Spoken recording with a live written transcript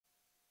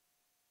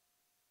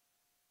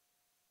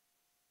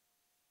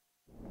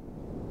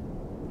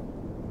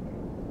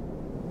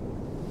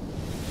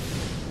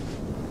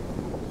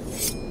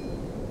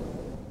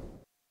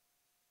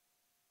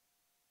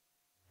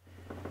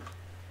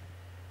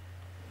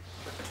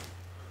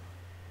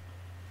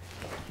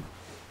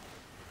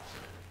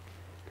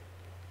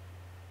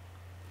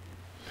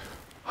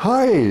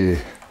Hi,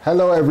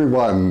 hello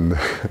everyone.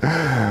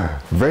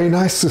 Very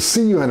nice to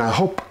see you, and I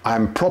hope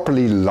I'm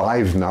properly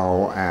live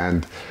now,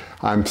 and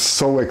I'm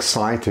so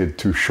excited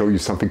to show you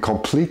something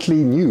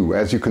completely new.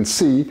 As you can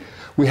see,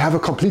 we have a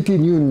completely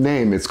new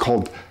name. It's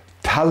called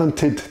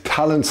Talented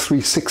Talons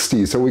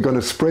 360. So we're going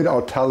to spread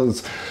our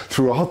talents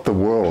throughout the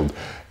world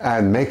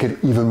and make it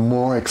even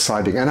more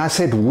exciting. And I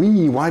said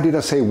we. Why did I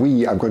say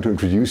we? I'm going to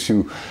introduce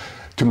you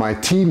to my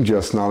team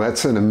just now.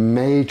 That's a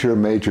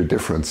major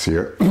difference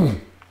here.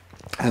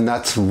 And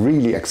that's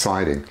really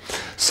exciting.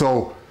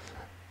 So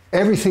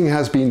everything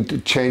has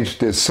been changed.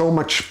 There's so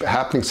much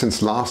happening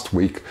since last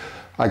week.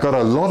 I got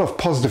a lot of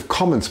positive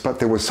comments, but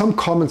there were some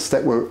comments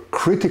that were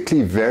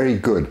critically very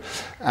good.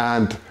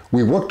 And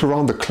we worked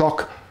around the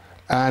clock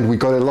and we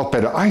got a lot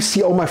better. I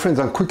see all my friends.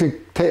 I'm quickly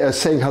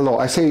saying hello.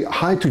 I say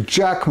hi to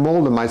Jack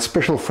Molden. My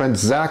special friend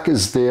Zach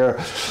is there.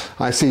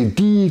 I say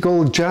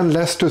Deagle, Jan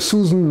Lester,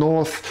 Susan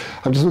North.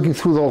 I'm just looking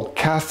through all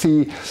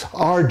Kathy,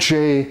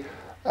 RJ,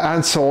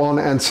 and so on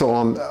and so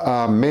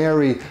on.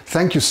 Mary,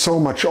 thank you so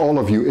much, all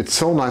of you. It's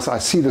so nice. I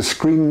see the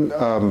screen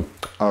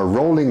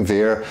rolling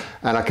there,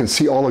 and I can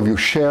see all of you.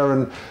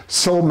 Sharon,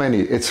 so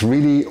many. It's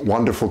really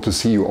wonderful to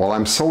see you all.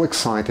 I'm so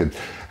excited.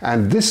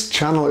 And this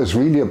channel is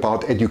really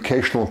about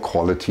educational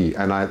quality,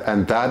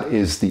 and that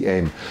is the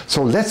aim.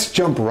 So let's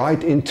jump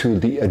right into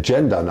the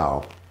agenda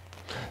now.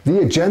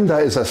 The agenda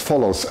is as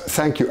follows.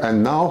 Thank you.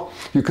 And now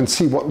you can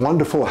see what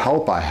wonderful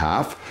help I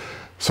have.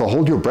 So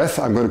hold your breath.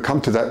 I'm going to come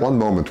to that one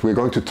moment. We're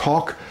going to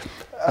talk.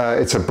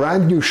 It's a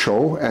brand new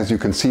show. As you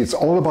can see, it's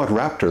all about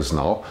Raptors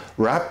now.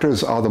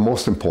 Raptors are the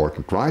most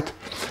important, right?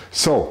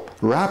 So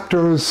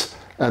Raptors,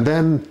 and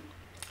then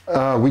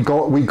we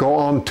go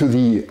on to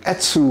the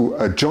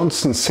ETSU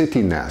Johnson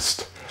City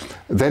Nest.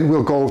 Then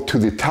we'll go to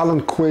the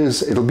Talon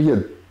quiz. It'll be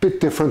a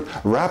bit different.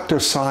 Raptor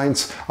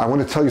science. I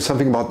want to tell you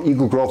something about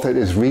eagle growth that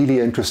is really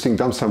interesting.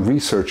 Done some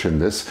research in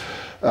this.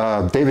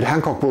 David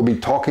Hancock will be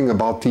talking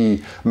about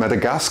the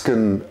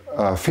Madagascan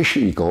fish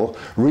eagle.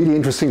 Really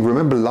interesting.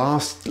 Remember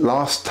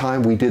last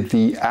time we did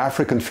the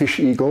African fish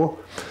eagle?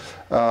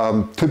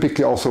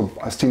 Typically also,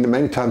 I've seen it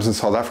many times in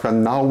South Africa.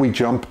 Now we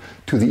jump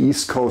to the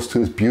east coast, to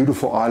this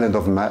beautiful island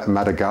of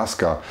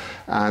Madagascar,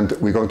 and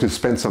we're going to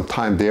spend some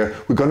time there.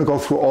 We're going to go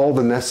through all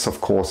the nests,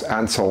 of course,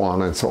 and so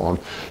on and so on.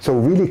 So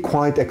really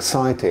quite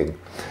exciting.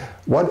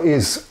 What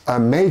is a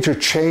major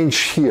change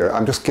here?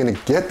 I'm just going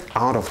to get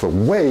out of the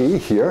way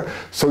here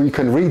so you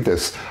can read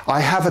this. I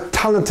have a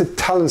talented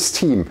Talons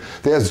team.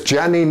 There's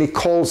Jenny,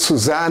 Nicole,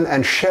 Suzanne,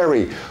 and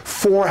Sherry.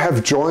 4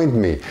 have joined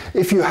me.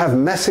 If you have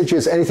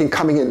messages, anything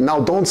coming in,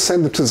 now don't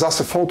send them to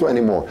SassePhoto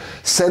anymore.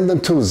 Send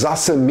them to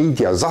Sasse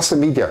Media. Sasse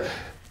Media.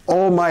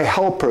 All my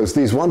helpers,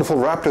 these wonderful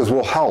Raptors,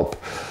 will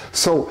help.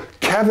 So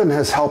Kevin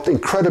has helped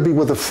incredibly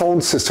with the phone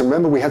system.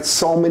 Remember, we had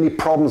so many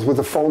problems with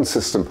the phone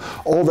system.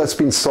 All that's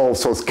been solved.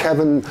 So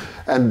Kevin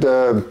and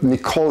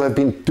Nicole have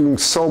been doing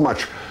so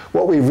much.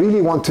 What we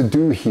really want to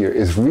do here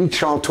is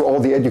reach out to all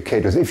the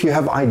educators. If you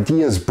have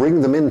ideas,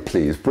 bring them in,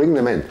 please. Bring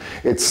them in.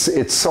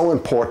 It's so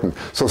important.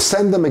 So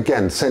send them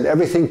again. Send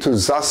everything to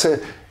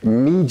Sasse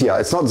Media.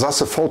 It's not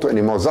SassePhoto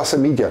anymore, Sasse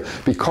Media,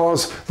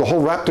 because the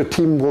whole Raptor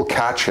team will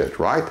catch it,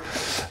 right?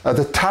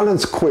 The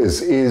Talons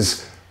quiz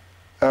is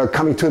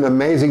coming to an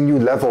amazing new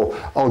level.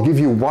 I'll give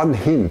you one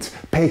hint.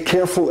 Pay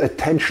careful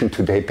attention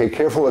today. Pay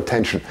careful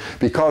attention,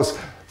 because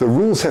the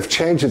rules have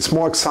changed. It's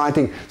more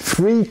exciting.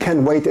 3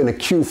 can wait in a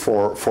queue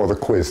for the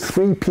quiz.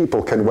 3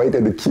 people can wait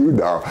in a queue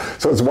now.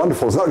 So it's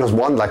wonderful. It's not just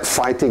one like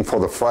fighting for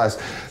the first.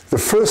 The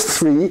first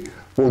 3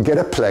 will get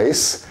a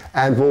place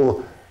and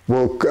will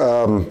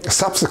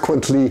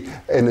subsequently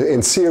in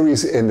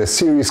the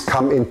series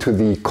come into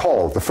the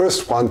call. The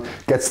first one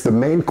gets the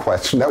main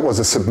question. That was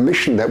a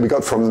submission that we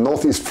got from the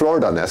Northeast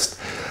Florida nest.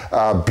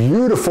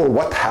 Beautiful,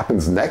 what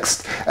happens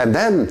next? And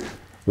then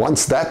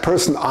once that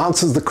person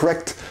answers the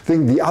correct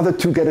thing, the other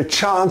 2 get a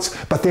chance,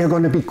 but they're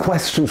going to be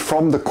questions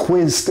from the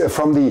quiz,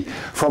 from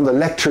the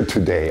lecture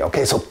today.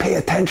 Okay, so pay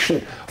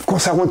attention. Of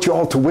course, I want you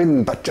all to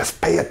win, but just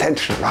pay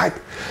attention, right?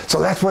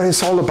 So that's what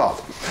it's all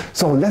about.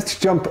 So let's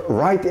jump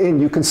right in.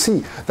 You can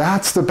see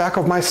that's the back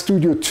of my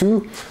studio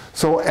too.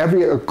 So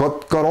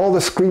got all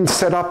the screens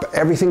set up.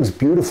 Everything's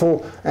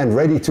beautiful and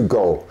ready to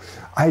go.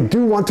 I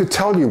do want to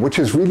tell you, which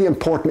is really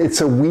important,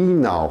 it's a we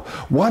now.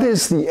 What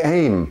is the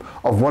aim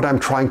of what I'm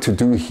trying to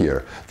do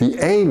here? The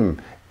aim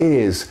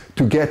is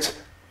to get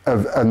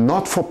a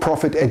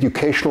not-for-profit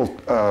educational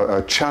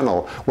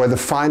channel where the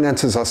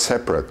finances are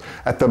separate.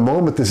 At the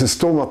moment, this is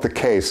still not the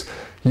case.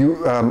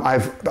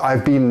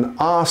 I've been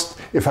asked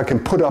if I can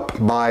put up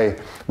my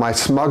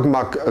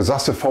SmugMug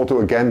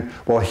SassePhoto again.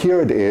 Well,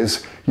 here it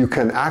is. You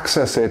can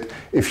access it.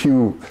 If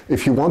you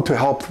want to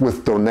help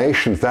with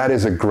donations, that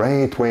is a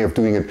great way of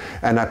doing it.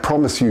 And I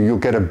promise you, you'll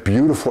get a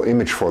beautiful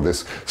image for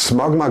this.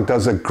 SmugMug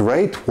does a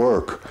great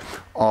work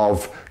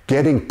of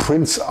getting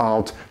prints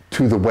out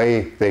to the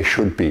way they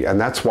should be.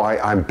 And that's why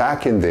I'm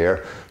back in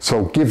there.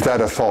 So give that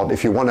a thought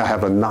if you want to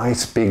have a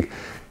nice big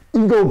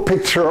eagle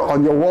picture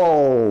on your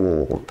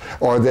wall,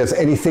 or there's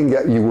anything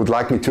that you would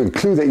like me to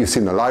include that you see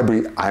in the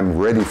library, I'm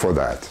ready for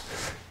that.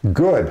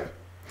 Good.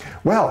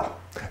 Well,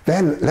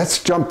 then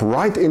let's jump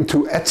right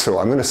into ETSU.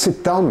 I'm going to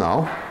sit down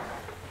now,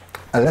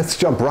 and let's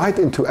jump right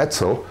into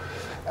ETSU.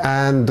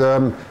 And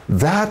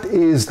that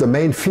is the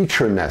main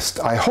feature nest.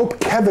 I hope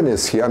Kevin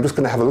is here. I'm just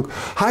going to have a look.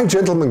 Hi,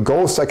 gentlemen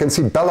ghosts. I can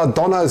see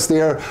Belladonna is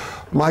there.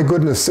 My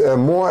goodness,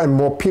 more and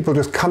more people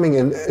just coming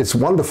in. It's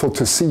wonderful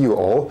to see you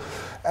all.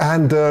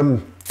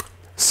 And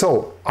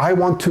so I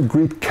want to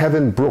greet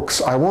Kevin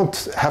Brooks. I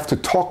won't have to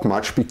talk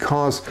much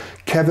because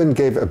Kevin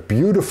gave a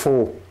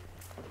beautiful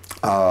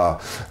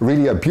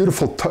really a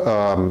beautiful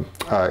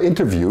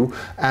interview,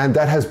 and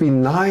that has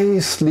been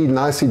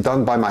nicely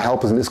done by my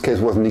helpers. In this case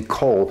was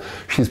Nicole.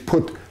 She's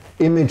put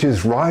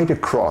images right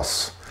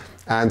across,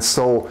 and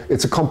so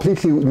it's a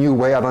completely new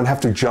way. I don't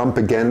have to jump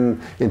again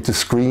into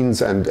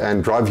screens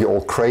and drive you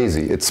all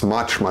crazy. It's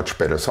much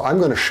better. So I'm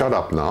going to shut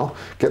up now,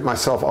 get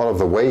myself out of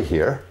the way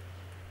here.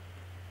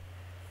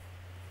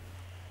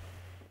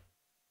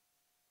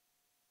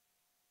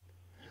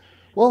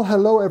 Well,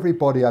 hello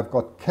everybody. I've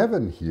got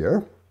Kevin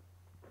here.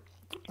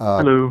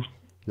 Hello.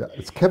 Yeah,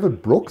 it's Kevin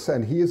Brooks,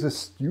 and he is a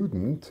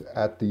student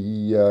at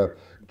the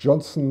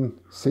Johnson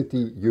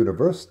City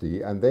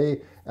University, and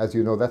they, as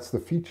you know, that's the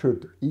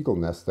featured eagle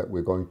nest that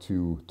we're going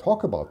to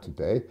talk about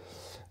today.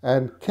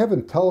 And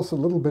Kevin, tell us a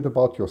little bit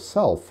about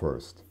yourself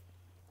first.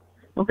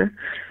 Okay.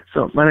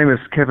 So my name is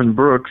Kevin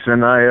Brooks,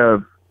 and I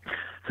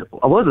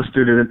was a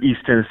student at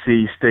East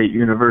Tennessee State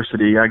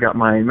University. I got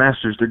my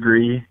master's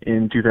degree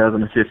in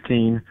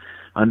 2015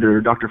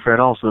 under Dr. Fred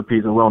Alsop.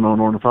 He's a well-known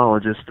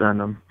ornithologist,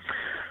 and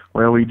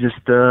well, we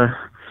just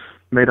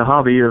made a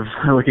hobby of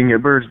looking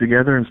at birds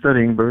together and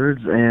studying birds,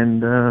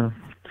 and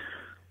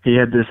he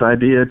had this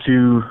idea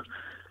to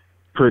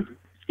put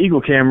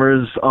eagle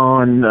cameras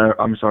on,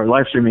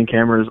 live streaming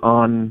cameras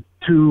on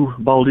 2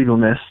 bald eagle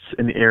nests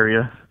in the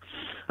area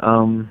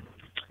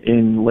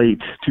in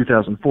late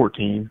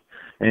 2014.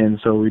 And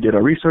so we did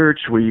our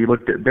research. We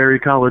looked at Berry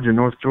College in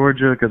North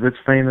Georgia because it's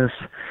famous.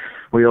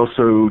 We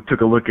also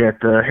took a look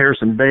at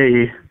Harrison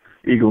Bay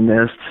eagle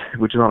nest,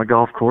 which is on a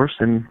golf course,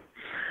 and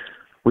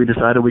we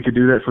decided we could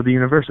do that for the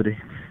university.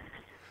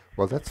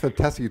 Well, that's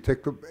fantastic.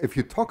 If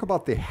you talk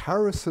about the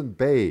Harrison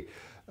Bay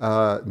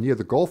near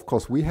the golf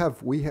course, we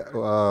have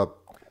an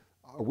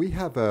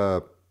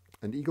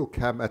eagle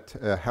cam at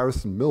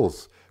Harrison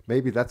Mills.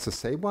 Maybe that's the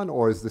same one,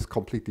 or is this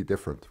completely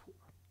different?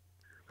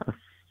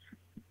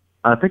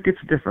 I think it's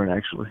different,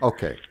 actually.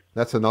 Okay,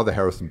 that's another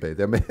Harrison Bay.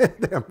 There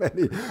are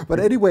many. But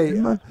anyway,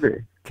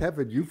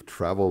 Kevin, you've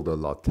traveled a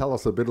lot. Tell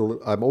us a bit.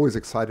 I'm always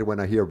excited when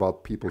I hear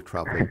about people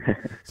traveling.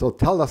 So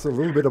tell us a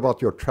little bit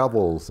about your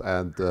travels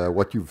and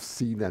what you've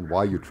seen and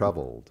why you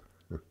traveled.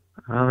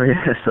 Oh,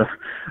 yeah. So,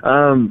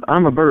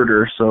 I'm a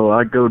birder, so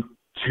I go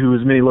to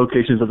as many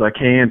locations as I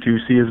can to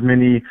see as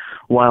many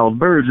wild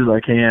birds as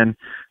I can,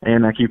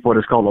 and I keep what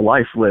is called a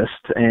life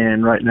list.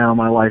 And right now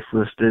my life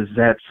list is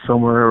at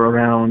somewhere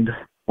around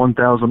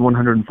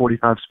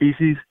 1,145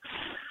 species.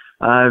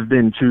 I've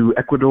been to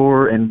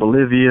Ecuador and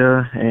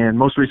Bolivia, and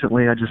most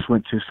recently I just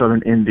went to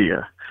southern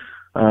India,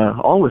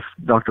 all with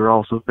Dr.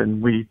 Alsop,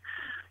 and we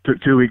took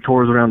 2-week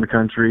tours around the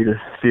country to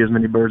see as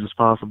many birds as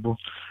possible.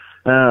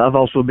 I've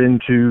also been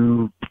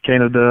to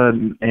Canada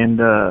and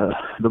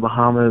the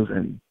Bahamas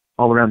and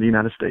all around the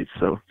United States.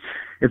 So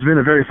it's been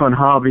a very fun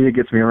hobby. It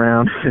gets me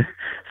around,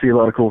 see a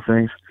lot of cool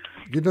things.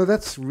 You know,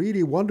 that's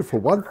really wonderful.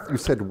 You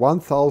said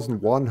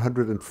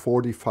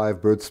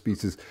 1,145 bird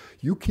species.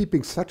 You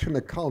keeping such an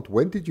account,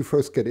 when did you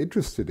first get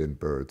interested in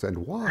birds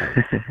and why?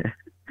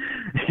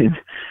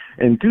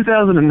 In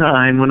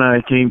 2009, when I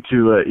came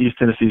to East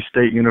Tennessee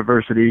State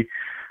University,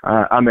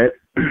 I met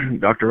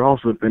Dr.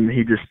 Alsop, and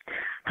he just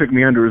took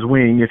me under his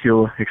wing, if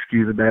you'll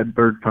excuse a bad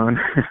bird pun.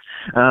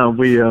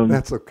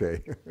 That's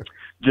okay.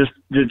 just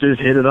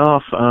hit it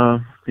off.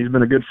 He's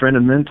been a good friend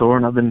and mentor,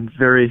 and I've been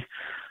very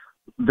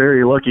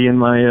lucky in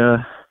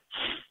my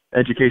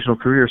educational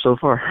career so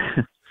far.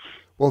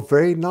 Well,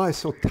 very nice.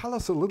 So tell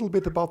us a little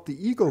bit about the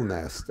eagle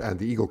nest and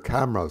the eagle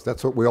cameras.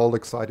 That's what we're all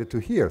excited to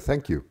hear.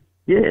 Thank you.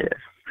 Yeah.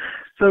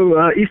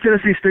 So East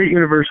Tennessee State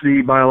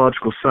University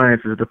Biological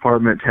Sciences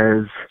Department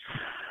has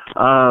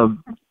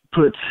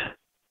put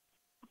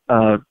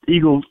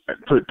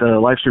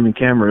live streaming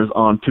cameras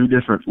on 2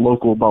 different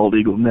local bald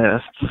eagle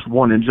nests,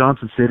 one in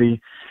Johnson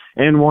City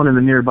and one in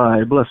the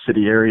nearby Bluff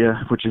City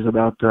area, which is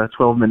about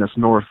 12 minutes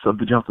north of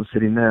the Johnson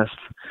City nest.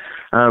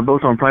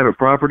 Both on private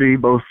property,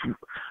 both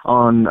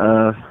on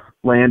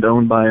land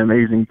owned by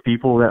amazing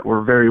people that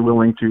were very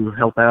willing to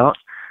help out.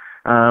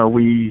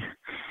 We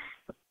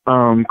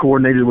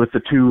coordinated with the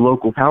 2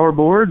 local power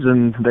boards,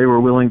 and they were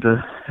willing to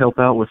help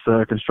out with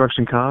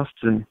construction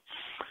costs, and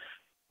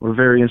were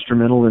very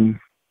instrumental in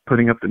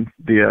putting up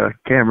the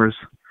cameras.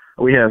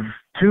 We have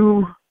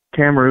 2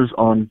 cameras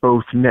on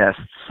both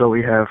nests, so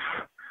we have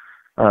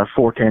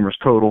 4 cameras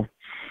total.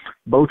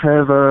 Both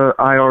have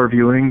IR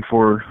viewing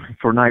for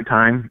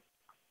nighttime.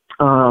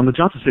 On the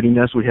Johnson City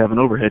nest, we have an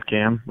overhead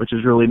cam, which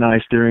is really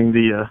nice during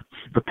the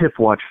pip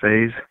watch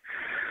phase.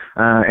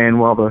 And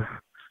while the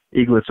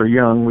eaglets are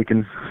young, we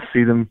can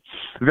see them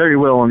very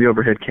well on the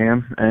overhead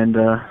cam. And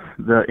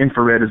the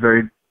infrared is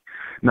very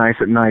nice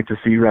at night to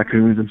see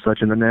raccoons and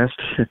such in the nest.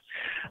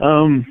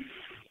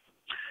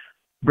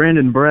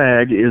 Brandon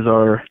Bragg is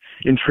our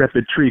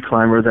intrepid tree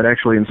climber that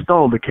actually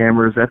installed the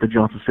cameras at the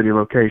Johnson City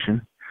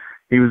location.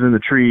 He was in the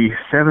tree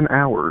 7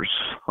 hours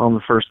on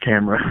the first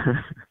camera.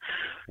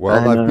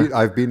 Well, and,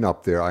 I've been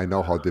up there. I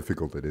know how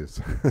difficult it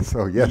is.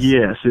 So yes.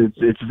 Yes,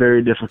 it's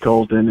very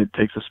difficult, and it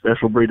takes a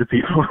special breed of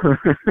people.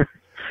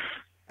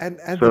 and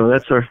so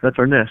that's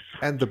our nest.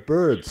 And the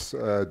birds,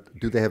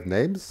 do they have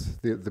names?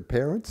 The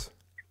parents?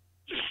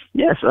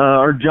 Yes,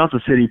 our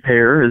Johnson City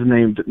pair is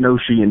named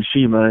Noshi and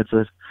Shima. It's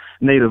a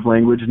native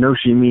language.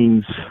 Noshi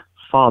means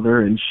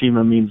father, and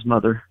Shima means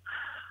mother.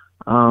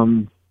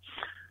 And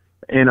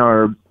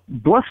our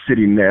Bluff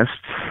City nest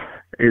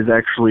is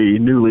actually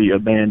newly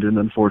abandoned,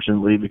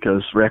 unfortunately,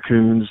 because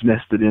raccoons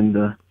nested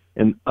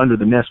under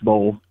the nest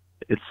bowl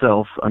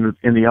itself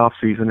in the off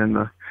season, and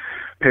the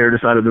pair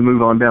decided to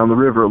move on down the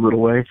river a little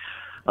way.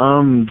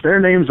 Their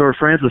names are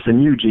Francis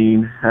and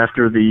Eugene,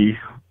 after the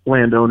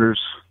landowners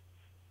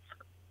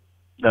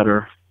that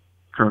are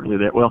currently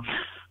there. Well,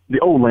 the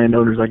old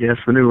landowners, I guess.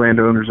 The new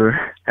landowners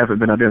haven't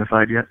been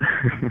identified yet.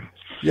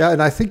 Yeah,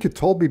 and I think you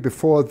told me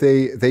before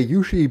they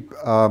usually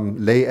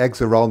lay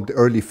eggs around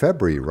early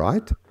February,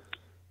 right?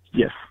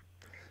 Yes.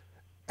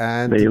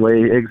 And they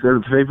lay eggs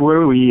early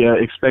February. We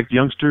expect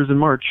youngsters in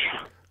March.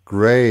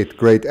 Great,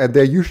 great. And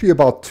they're usually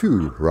about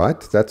 2, right?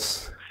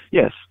 That's...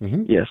 Yes,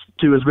 yes.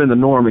 2 has been the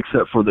norm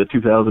except for the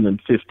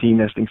 2015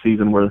 nesting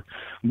season where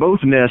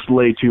both nests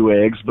lay 2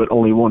 eggs, but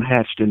only one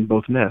hatched in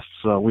both nests.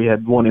 So we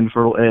had 1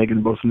 infertile egg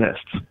in both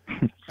nests.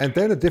 And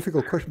then a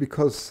difficult question,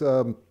 because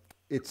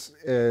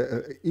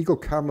eagle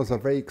cameras are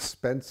very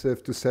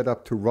expensive to set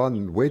up, to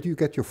run. Where do you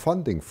get your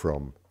funding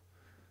from?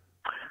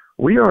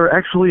 We are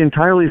actually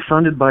entirely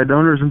funded by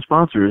donors and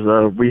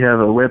sponsors. We have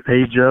a web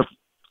page up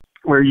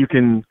where you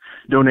can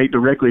donate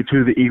directly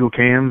to the Eagle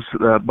Cams,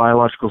 the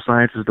Biological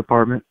Sciences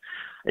Department.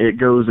 It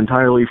goes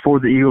entirely for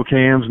the Eagle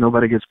Cams.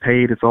 Nobody gets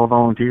paid. It's all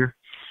volunteer.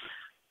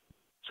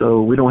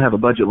 So we don't have a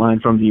budget line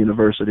from the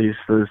universities.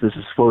 So this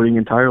is floating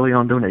entirely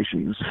on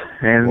donations.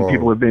 And Whoa.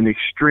 People have been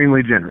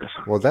extremely generous.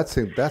 Well, that's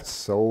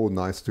so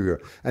nice to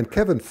hear. And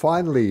Kevin,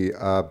 finally,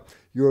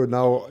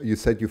 you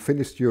said you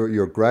finished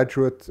your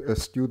graduate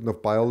student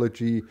of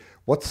biology.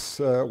 What's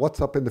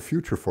up in the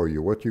future for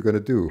you? What are you going to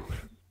do?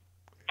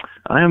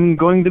 I'm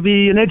going to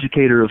be an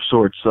educator of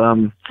sorts.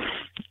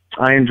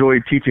 I enjoy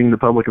teaching the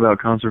public about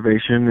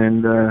conservation,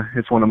 and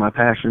it's one of my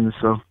passions,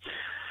 so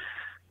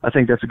I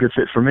think that's a good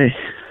fit for me.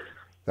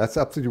 That's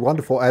absolutely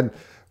wonderful. And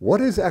what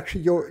is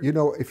actually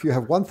if you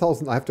have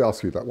 1,000, I have to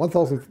ask you that,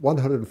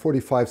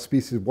 1,145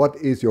 species, what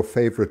is your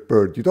favorite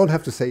bird? You don't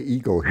have to say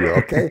eagle here,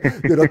 okay?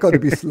 You're not going to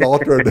be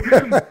slaughtered.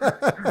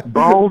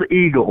 Bald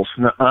eagles.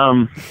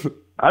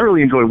 I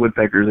really enjoy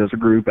woodpeckers as a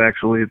group,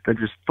 actually. They're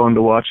just fun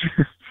to watch.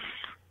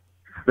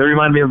 They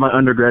remind me of my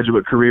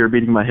undergraduate career,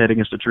 beating my head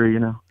against a tree,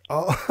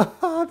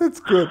 Oh,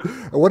 that's good.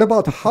 What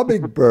about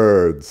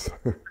hummingbirds?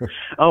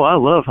 Oh, I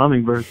love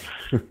hummingbirds.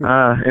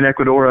 In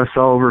Ecuador, I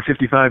saw over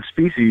 55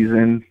 species,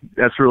 and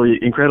that's really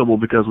incredible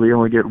because we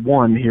only get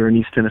 1 here in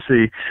East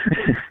Tennessee.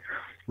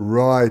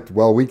 Right.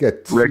 Well, we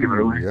get 2,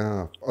 regularly.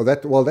 Yeah.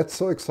 That's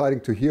so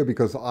exciting to hear,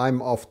 because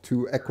I'm off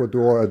to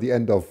Ecuador at the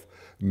end of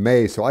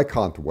May, so I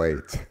can't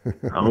wait.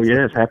 Oh,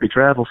 yes. Happy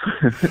travels.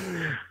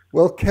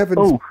 Well,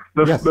 Kevin.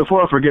 Yes.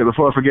 Before I forget,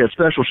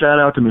 special shout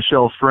out to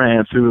Michelle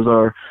France, who is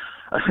our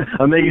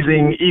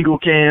amazing Eagle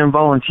Cam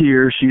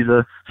volunteer. She's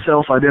a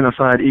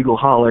self-identified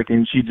eagle-holic,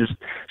 and she's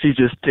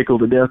just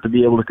tickled to death to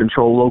be able to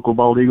control local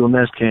bald eagle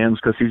nest cams,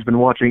 because she's been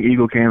watching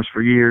eagle cams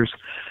for years.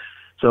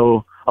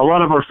 So a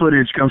lot of our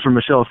footage comes from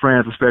Michelle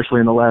France, especially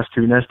in the last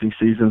 2 nesting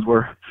seasons,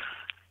 where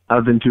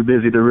I've been too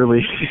busy to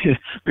really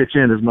pitch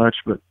in as much,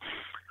 but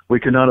we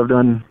could not have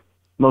done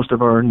most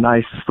of our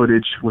nice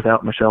footage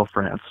without Michelle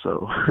France.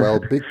 So well,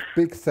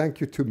 big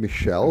thank you to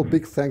Michelle.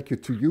 Big thank you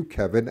to you,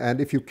 Kevin.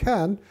 And if you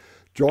can,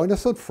 join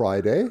us on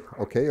Friday,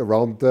 okay,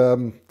 around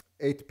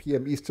 8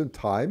 p.m. Eastern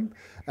Time.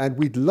 And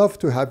we'd love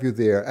to have you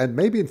there. And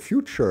maybe in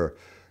future,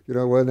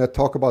 when I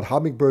talk about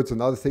hummingbirds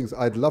and other things,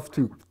 I'd love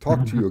to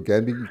talk to you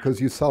again, because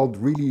you sound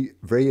really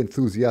very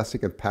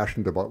enthusiastic and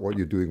passionate about what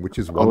you're doing, which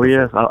is wonderful.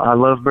 Oh, yes. I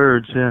love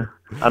birds, yeah.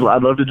 I'd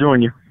love to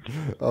join you.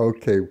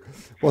 Okay.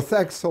 Well,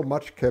 thanks so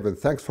much, Kevin.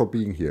 Thanks for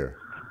being here.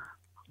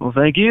 Well,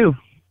 thank you.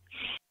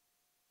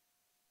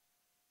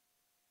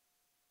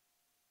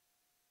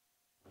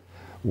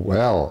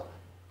 Well,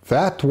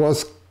 that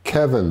was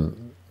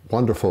Kevin.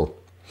 Wonderful.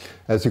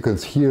 As you can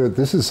hear,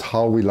 this is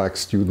how we like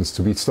students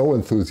to be so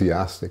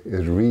enthusiastic.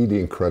 It's really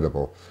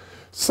incredible.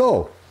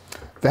 So,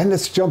 then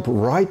let's jump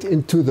right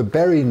into the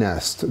berry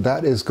nest.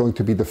 That is going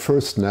to be the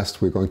first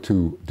nest we're going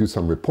to do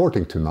some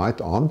reporting tonight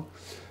on.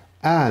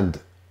 And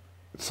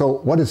so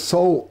what is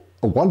so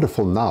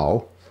wonderful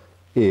now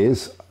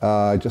is,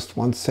 just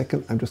one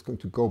second, I'm just going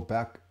to go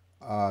back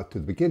to the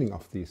beginning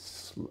of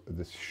this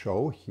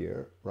show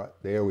here. Right,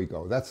 there we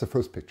go. That's the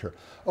first picture.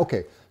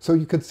 Okay, so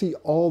you can see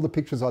all the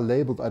pictures are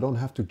labeled. I don't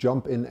have to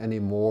jump in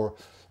anymore.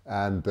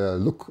 And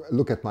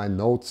look at my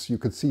notes. You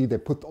can see they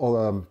put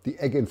all the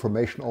egg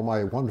information. All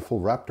my wonderful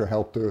Raptor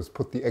helpers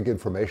put the egg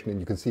information in.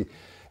 You can see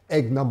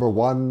egg number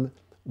 1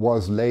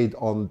 was laid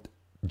on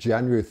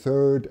January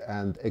 3rd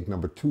and egg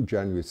number 2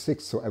 January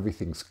 6th, so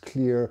everything's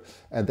clear.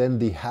 And then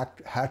the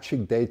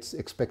hatching dates,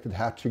 expected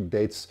hatching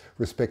dates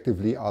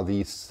respectively, are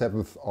the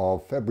 7th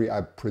of February.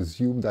 I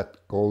presume that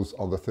goes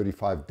on the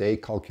 35-day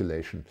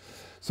calculation.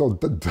 So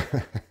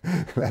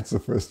that's the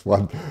first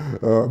one.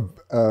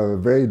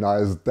 Very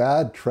nice.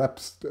 Dad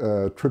trips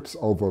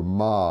over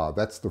Ma.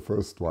 That's the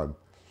first one.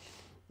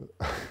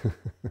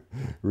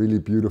 Really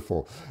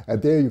beautiful.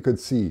 And there you can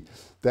see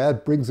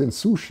Dad brings in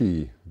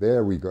sushi.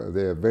 There we go.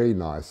 There, very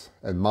nice.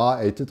 And Ma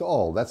ate it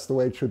all. That's the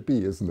way it should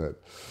be, isn't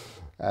it?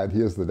 And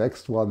here's the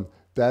next one.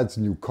 Dad's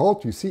new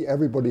coat. You see,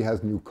 everybody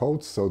has new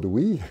coats. So do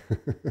we.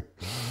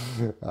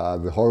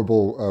 The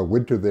horrible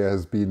winter there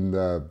has been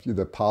in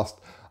the past.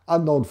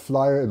 Unknown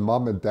flyer in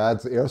Mom and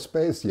Dad's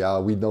airspace. Yeah,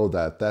 we know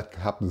that. That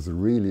happens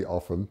really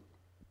often.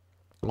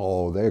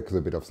 Oh, there's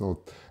a bit of snow.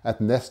 At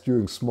nest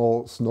during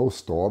small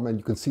snowstorm, and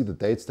you can see the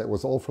dates. That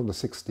was all from the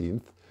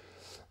 16th.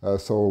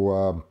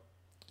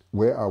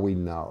 Where are we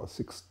now?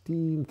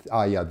 16th.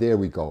 Ah, yeah, there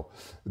we go.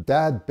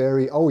 Dad,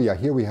 Barry. Oh, yeah,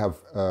 here we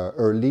have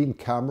Erlene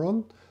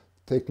Cameron,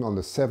 taken on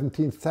the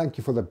 17th. Thank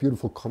you for that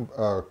beautiful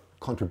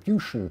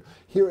contribution.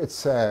 Here it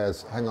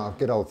says, hang on,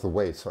 get out of the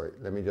way. Sorry,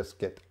 let me just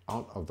get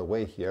out of the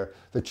way here.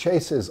 The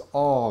chase is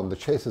on. The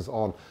chase is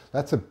on.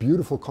 That's a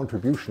beautiful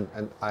contribution.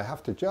 And I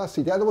have to just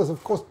see, the other was,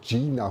 of course,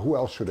 Gina. Who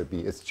else should it be?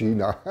 It's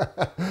Gina.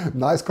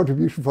 Nice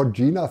contribution for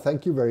Gina.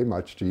 Thank you very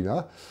much,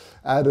 Gina.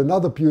 And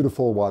another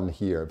beautiful one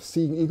here,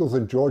 seeing eagles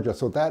in Georgia.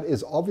 So that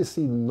is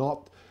obviously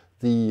not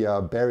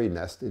the berry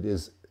nest. It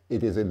is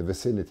in the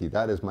vicinity.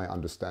 That is my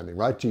understanding.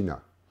 Right,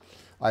 Gina?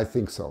 I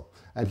think so.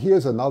 And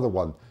here's another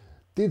one.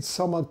 Did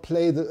someone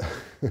play with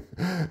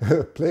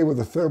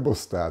the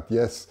thermostat?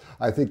 Yes,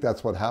 I think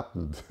that's what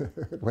happened.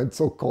 It went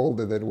so cold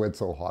and then it went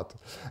so hot.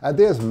 And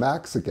there's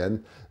Max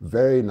again.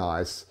 Very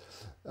nice.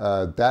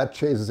 Dad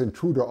chases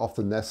intruder off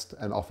the nest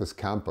and off his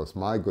campus.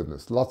 My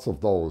goodness, lots of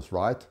those,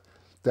 right?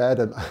 Dad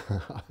and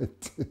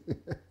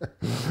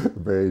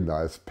very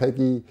nice.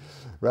 Peggy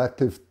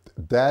Radcliffe,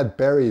 Dad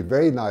Barry,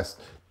 very nice.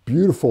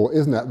 Beautiful,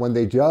 isn't it? When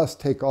they just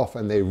take off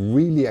and they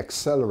really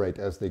accelerate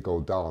as they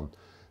go down.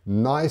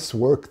 Nice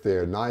work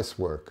there, nice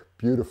work,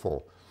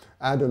 beautiful.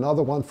 And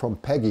another one from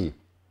Peggy.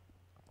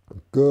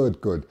 Good,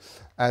 good.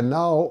 And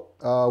now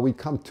we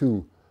come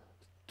to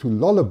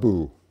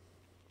Lullaboo.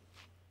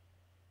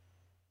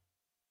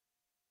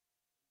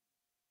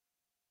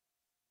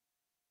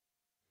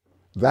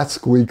 That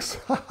squeaks.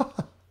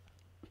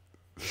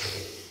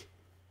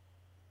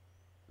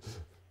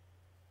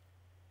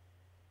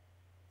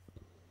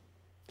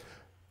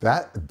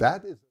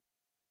 That is.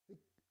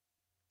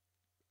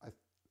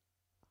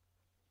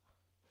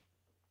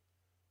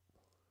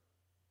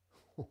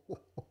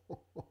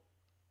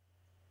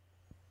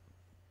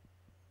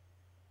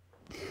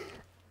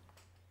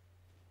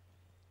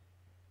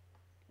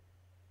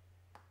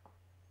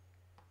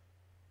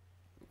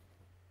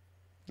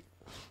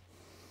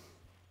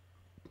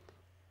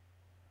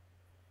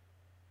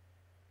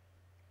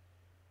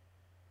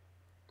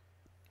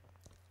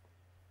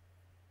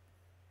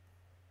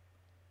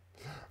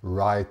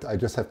 Right, I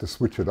just have to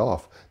switch it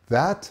off.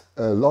 That,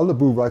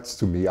 Lullaboo writes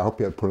to me, I hope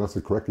I pronounced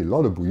it correctly,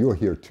 Lullaboo, you're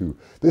here too.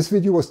 This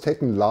video was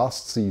taken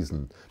last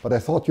season, but I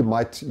thought you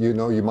might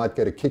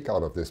get a kick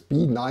out of this.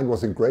 B9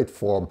 was in great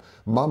form,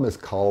 Mum is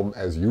calm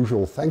as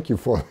usual, thank you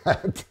for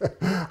that.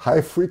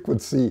 High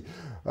frequency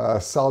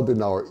sound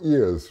in our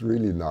ears,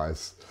 really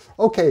nice.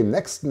 Okay,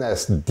 next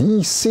nest,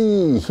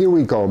 DC, here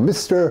we go.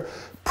 Mr.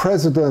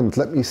 President,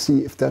 let me see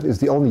if that is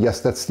the only,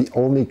 yes, that's the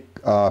only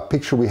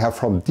picture we have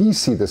from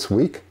DC this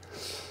week.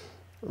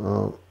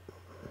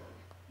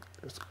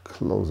 Let's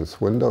close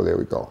this window. There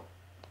we go.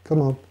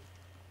 Come on.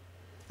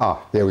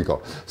 Ah, there we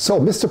go. So,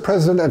 Mr.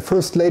 President and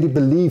First Lady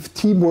believe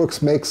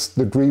teamwork makes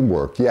the dream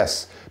work.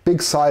 Yes,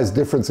 big size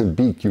difference in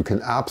beak. You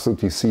can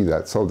absolutely see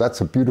that. So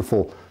that's a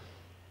beautiful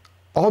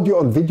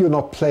audio and video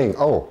not playing.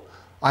 Oh,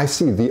 I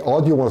see. The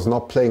audio was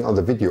not playing on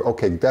the video.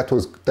 Okay,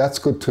 that's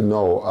good to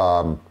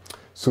know.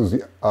 Susie,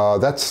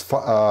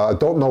 I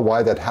don't know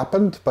why that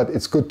happened, but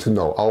it's good to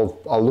know.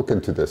 I'll look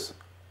into this.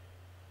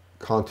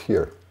 Can't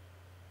hear.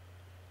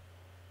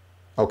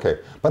 Okay,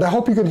 but I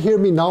hope you can hear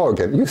me now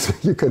again.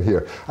 You can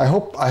hear. I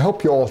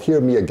hope you all hear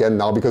me again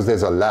now because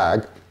there's a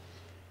lag.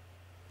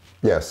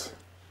 Yes.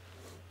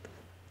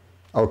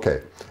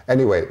 Okay.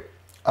 Anyway,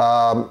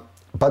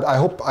 but I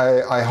hope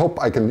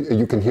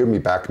you can hear me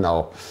back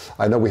now.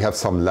 I know we have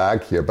some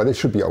lag here, but it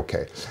should be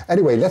okay.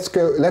 Anyway, let's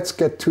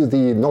get to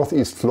the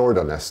Northeast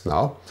Florida nest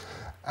now,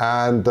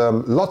 and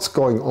lots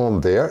going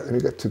on there. Let me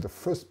get to the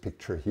first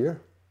picture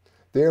here.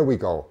 There we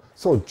go.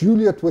 So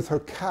Juliet with her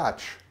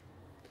catch.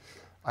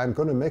 I'm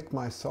going to make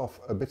myself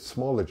a bit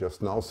smaller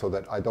just now so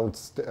that I don't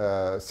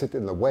sit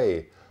in the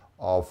way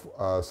of,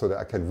 so that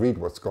I can read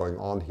what's going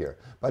on here.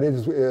 But it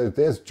is,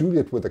 there's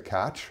Juliet with a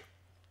catch.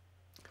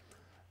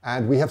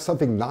 And we have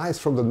something nice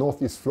from the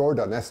Northeast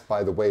Florida nest,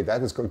 by the way.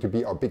 That is going to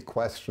be our big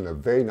question, a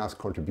very nice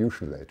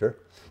contribution later.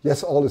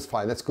 Yes, all is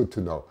fine. That's good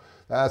to know.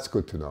 That's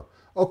good to know.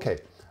 Okay,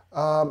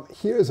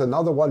 here's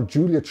another one.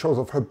 Juliet shows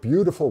off her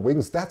beautiful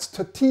wings. That's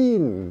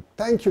Tatine.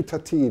 Thank you,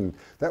 Tatine.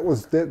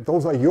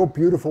 Those are your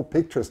beautiful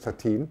pictures,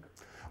 Tatine.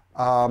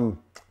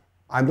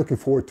 I'm looking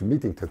forward to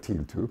meeting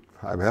Tatine too.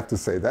 I have to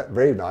say that.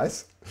 Very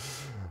nice.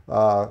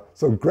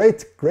 So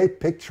great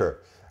picture.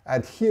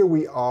 And here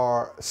we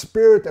are,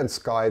 Spirit and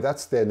Sky,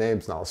 that's their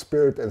names now.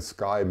 Spirit and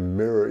Sky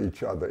mirror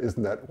each other.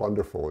 Isn't that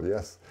wonderful?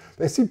 Yes.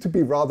 They seem to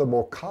be rather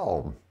more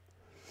calm.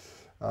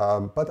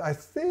 But I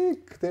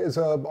think there's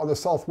on the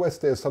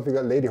southwest, there's something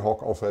that Lady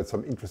Hawk also had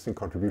some interesting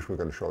contribution we're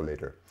going to show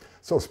later.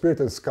 So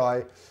Spirit and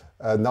Sky,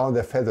 now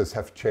their feathers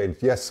have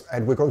changed. Yes,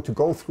 and we're going to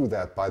go through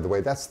that, by the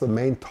way. That's the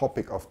main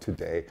topic of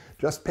today.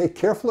 Just pay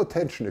careful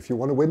attention if you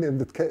want to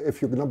win,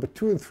 if you're number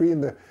 2 and 3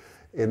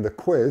 in the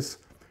quiz.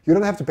 You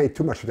don't have to pay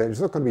too much attention.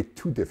 It's not going to be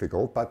too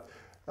difficult, but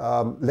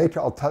later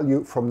I'll tell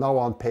you from now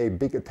on, pay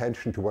big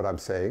attention to what I'm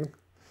saying.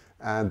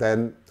 And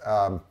then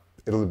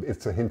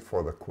it's a hint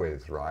for the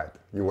quiz, right?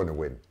 You want to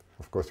win.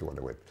 Of course you want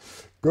to win.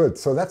 Good.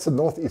 So that's the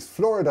Northeast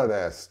Florida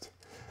nest.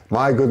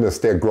 My goodness,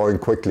 they're growing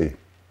quickly.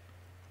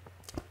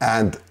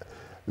 And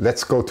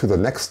let's go to the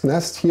next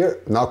nest here.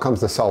 Now comes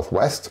the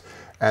Southwest.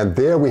 And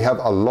there we have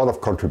a lot of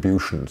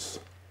contributions.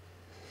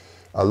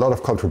 A lot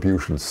of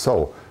contributions.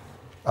 So,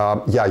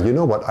 yeah, you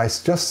know what? I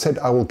just said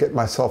I will get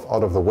myself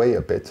out of the way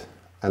a bit.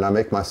 And I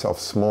make myself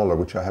smaller,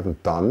 which I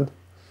haven't done.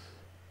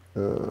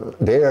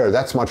 There,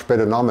 that's much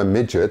better. Now I'm a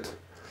midget.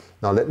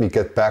 Now let me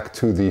get back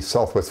to the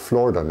Southwest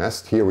Florida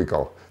nest. Here we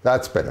go.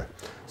 That's better.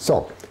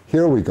 So,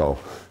 here we go.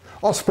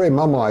 Osprey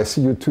Mama, I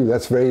see you too.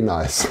 That's very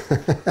nice.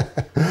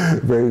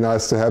 Very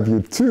nice to have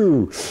you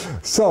too.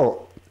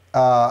 So,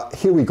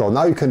 here we go.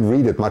 Now you can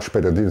read it much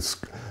better. This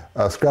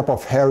Scrap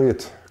of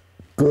Harriet.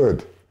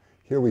 Good.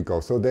 Here we go.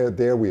 So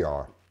there we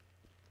are.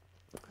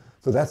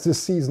 So that's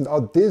this season.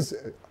 Oh,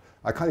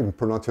 I can't even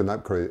pronounce your name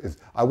correctly.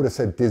 I would have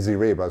said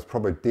Desiree, but it's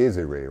probably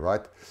Desiree,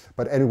 right?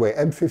 But anyway,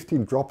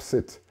 M15 drops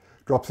it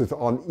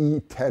on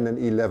E10 and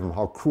 11.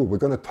 How cool. We're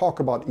going to talk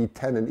about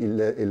E10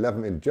 and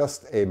 11 in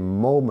just a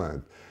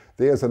moment.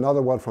 There's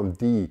another one from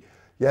D.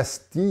 Yes,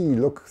 D,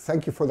 look,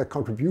 thank you for the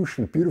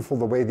contribution. Beautiful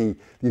the way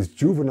these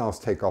juveniles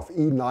take off.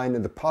 E9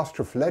 in the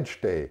pasture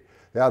fledge day.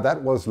 Yeah,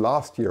 that was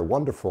last year.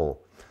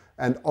 Wonderful.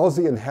 And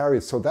Ozzy and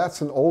Harriet. So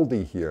that's an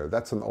oldie here.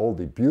 That's an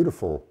oldie.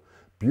 Beautiful.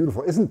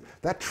 Beautiful.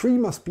 That tree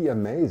must be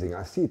amazing.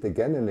 I see it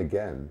again and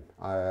again.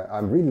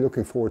 I'm really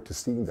looking forward to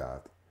seeing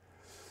that.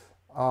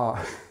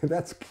 Ah,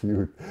 that's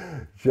cute.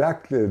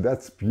 Jacqueline,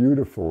 that's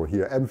beautiful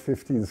here.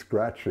 M15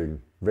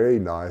 scratching. Very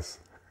nice.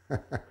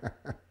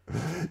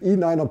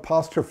 E9 on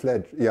pasture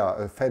fledge, yeah,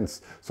 a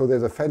fence. So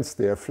there's a fence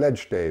there,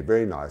 fledge day,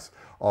 very nice.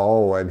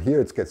 Oh, and here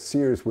it gets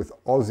serious with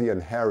Ozzy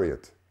and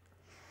Harriet.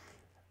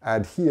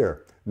 And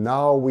here,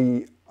 now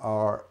we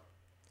are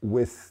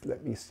with,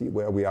 let me see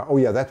where we are. Oh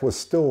yeah, that is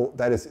still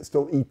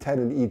E10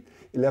 and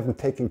E11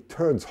 taking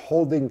turns,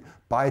 holding,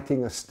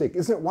 biting a stick.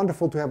 Isn't it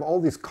wonderful to have all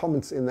these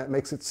comments in? That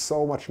makes it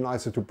so much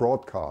nicer to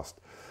broadcast.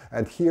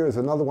 And here is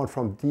another one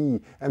from D,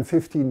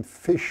 M15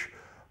 fish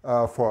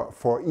for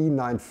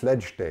E9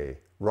 fledge day.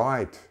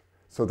 Right,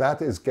 so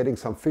that is getting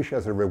some fish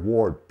as a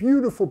reward.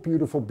 Beautiful,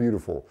 beautiful,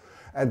 beautiful.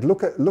 And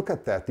look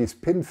at that, these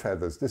pin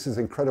feathers. This is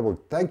incredible.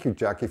 Thank you,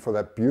 Jackie, for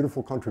that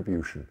beautiful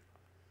contribution.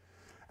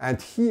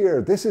 And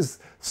here, this is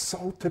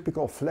so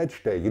typical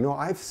fledge day. You know,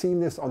 I've seen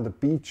this on the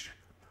beach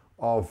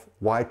of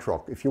White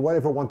Rock. If you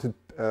ever want to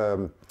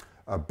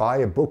buy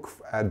a book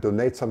and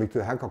donate something to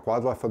the Hancock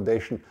Wildlife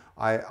Foundation,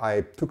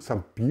 I took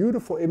some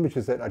beautiful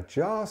images that are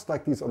just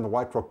like these on the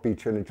White Rock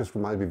beach, and it just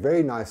reminds me,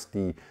 very nice,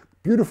 the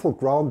beautiful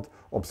ground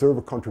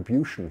observer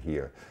contribution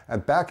here.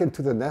 And back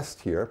into the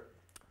nest here,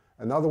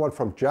 another one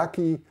from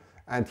Jackie,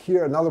 and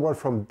here another one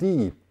from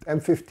D,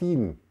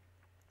 M15.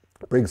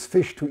 Brings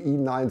fish to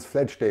E9's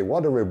fledge day.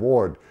 What a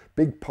reward.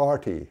 Big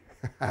party.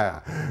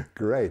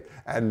 Great.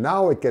 And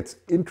now it gets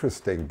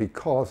interesting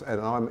because,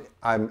 and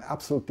I'm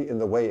absolutely in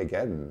the way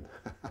again.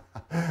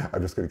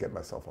 I'm just going to get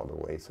myself out of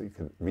the way so you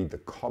can read the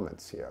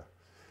comments here.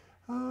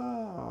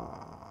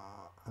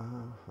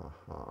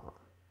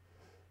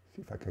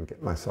 See if I can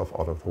get myself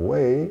out of the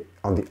way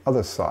on the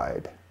other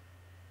side.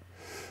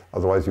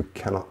 Otherwise you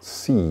cannot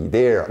see.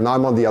 There, now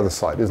I'm on the other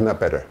side. Isn't that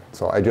better?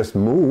 So I just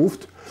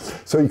moved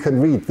so you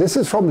can read. This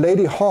is from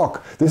Lady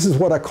Hawk. This is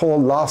what I call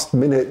last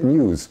minute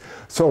news.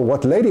 So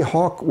what Lady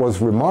Hawk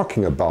was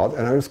remarking about,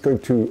 and I'm just going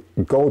to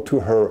go to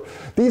her.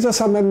 These are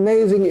some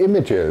amazing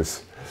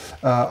images.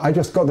 I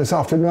just got this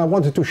afternoon. I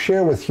wanted to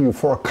share with you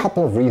for a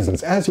couple of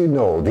reasons. As you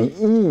know, the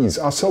E's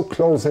are so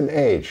close in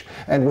age,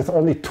 and with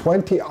only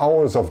 20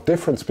 hours of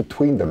difference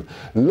between them.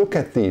 Look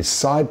at these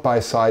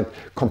side-by-side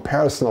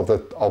comparison of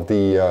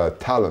the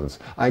Talons.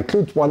 I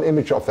include one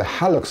image of the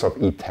hallux of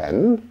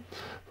E10.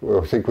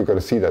 I think we're going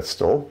to see that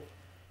still.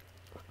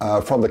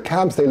 From the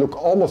cams, they look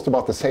almost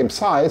about the same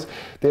size.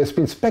 There's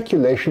been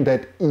speculation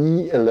that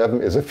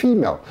E11 is a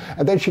female.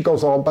 And then she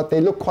goes on, but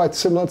they look quite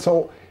similar.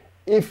 So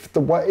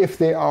if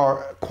they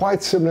are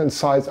quite similar in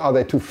size, are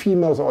they two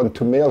females or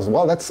two males?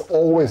 Well, that's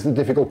always the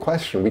difficult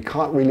question. We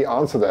can't really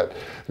answer that,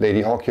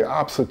 Lady Hawk. You're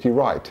absolutely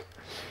right.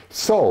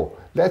 So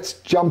let's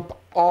jump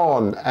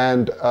on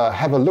and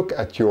have a look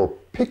at your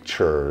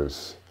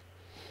pictures.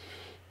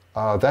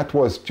 That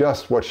was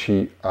just what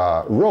she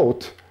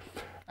wrote.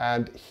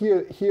 And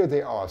here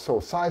they are. So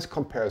size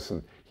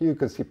comparison. Here you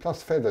can see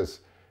plus feathers,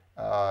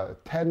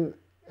 10.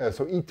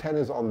 So E10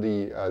 is on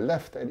the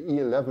left and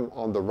E11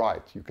 on the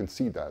right. You can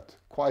see that.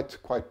 Quite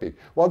big.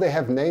 Well, they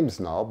have names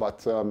now,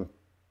 but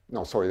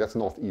no, sorry, that's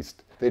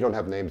northeast. They don't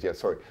have names yet.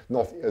 Sorry,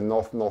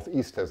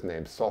 northeast has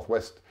names.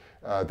 Southwest,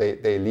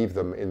 they leave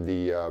them in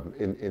the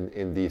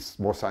in these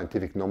more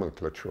scientific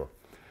nomenclature.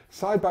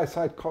 Side by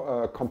side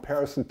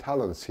comparison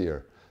talons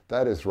here.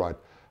 That is right.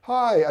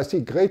 Hi, I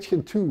see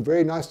Gretchen too.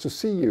 Very nice to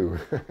see you.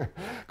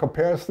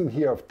 Comparison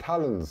here of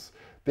talons.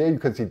 There you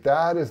can see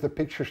that is the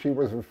picture she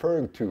was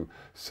referring to.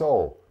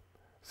 So,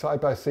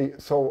 side by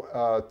side, so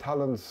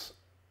talons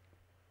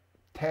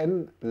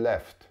 10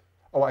 left.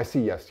 Oh, I see,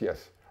 yes.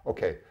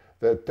 Okay,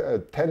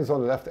 the 10 is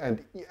on the left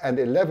and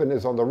 11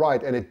 is on the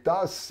right. And it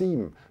does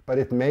seem, but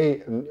it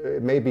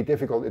may be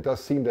difficult, it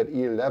does seem that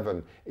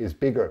E11 is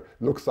bigger,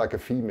 looks like a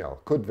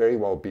female, could very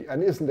well be.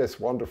 And isn't this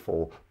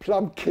wonderful?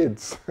 Plump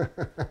kids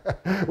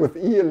with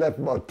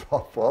E11 on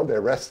top. Well,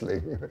 they're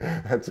wrestling.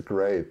 That's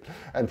great.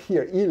 And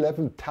here,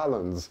 E11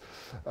 talons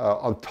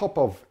on top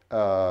of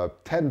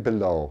 10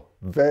 below.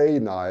 Very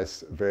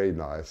nice, very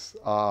nice.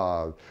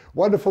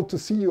 Wonderful to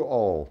see you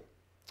all.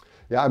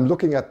 Yeah, I'm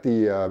looking at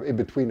the in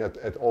between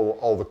at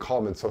all the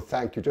comments, so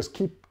thank you. Just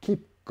keep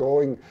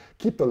going,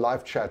 keep the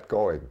live chat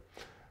going.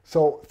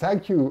 So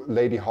thank you,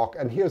 Lady Hawk.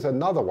 And here's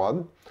another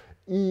one,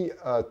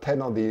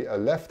 E10 on the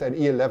left and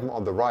E11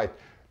 on the right.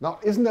 Now,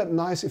 isn't that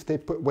nice if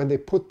when they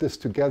put this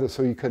together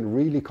so you can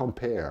really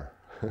compare?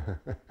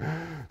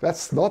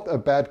 That's not a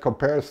bad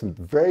comparison.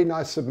 Very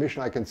nice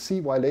submission. I can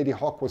see why Lady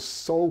Hawk was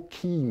so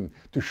keen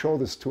to show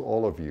this to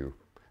all of you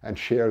and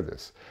share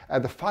this.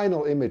 And the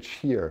final image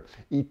here,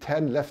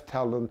 E10 left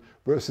talon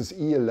versus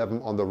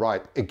E11 on the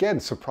right. Again,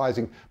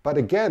 surprising, but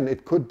again,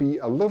 it could be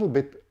a little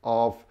bit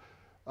of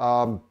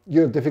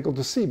difficult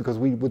to see because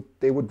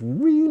they would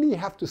really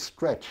have to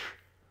stretch.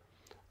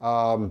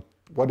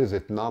 What is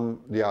it?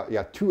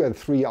 2 and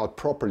 3 out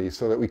properly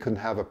so that we can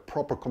have a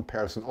proper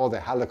comparison. All the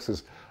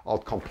helices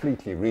out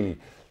completely, really,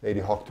 Lady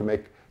Hawk, to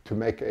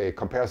make a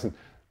comparison.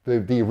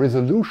 The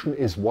resolution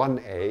is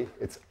 1A.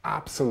 It's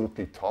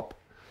absolutely top.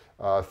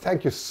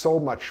 Thank you so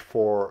much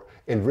for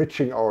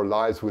enriching our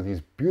lives with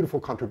these beautiful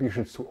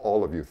contributions to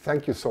all of you.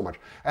 Thank you so much.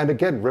 And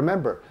again,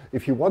 remember,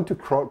 if you want to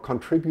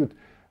contribute,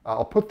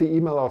 I'll put the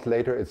email out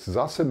later. It's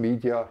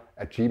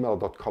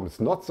sassemedia@gmail.com. It's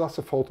not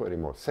SassePhoto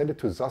anymore. Send it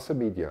to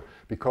SasseMedia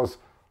because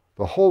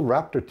the whole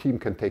Raptor team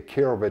can take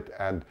care of it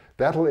and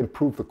that'll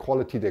improve the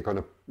quality. They're going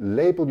to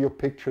label your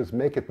pictures,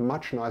 make it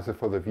much nicer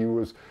for the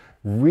viewers.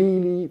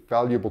 Really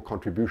valuable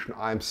contribution.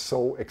 I'm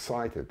so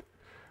excited.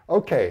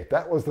 Okay,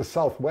 that was the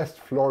Southwest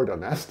Florida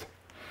nest.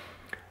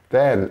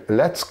 Then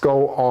let's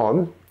go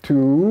on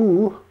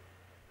to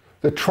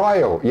the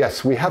trio.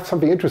 Yes, we have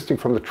something interesting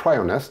from the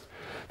trio nest.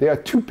 There are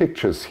two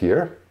pictures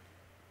here.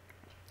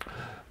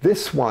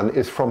 This one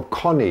is from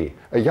Connie,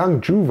 a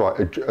young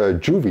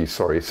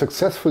juvie,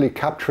 successfully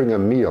capturing a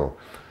meal.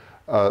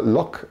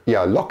 Lock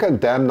and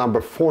Dam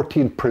number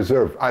 14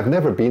 preserved. I've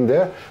never been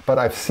there, but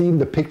I've seen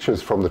the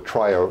pictures from the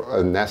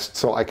trio nest,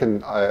 so I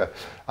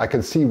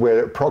can see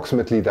where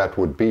approximately that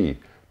would be.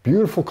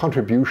 Beautiful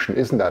contribution,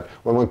 isn't that?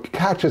 When one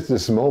catches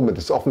this moment,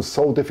 it's often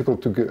so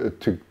difficult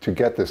to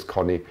get this,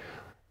 Connie.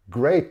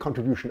 Great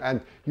contribution, and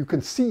you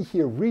can see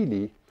here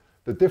really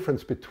the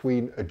difference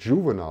between a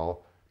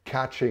juvenile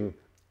catching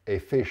a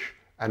fish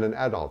and an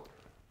adult.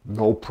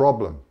 No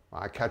problem.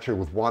 I catch it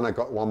with one, I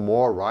got one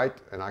more, right?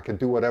 And I can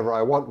do whatever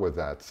I want with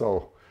that.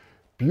 So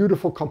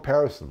beautiful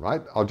comparison,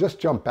 right? I'll just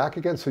jump back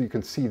again so you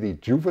can see the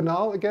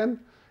juvenile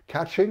again,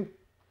 catching,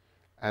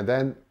 and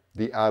then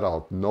the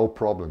adult. No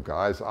problem,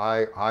 guys.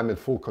 I'm in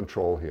full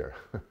control here.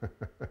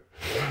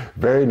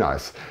 Very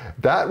nice.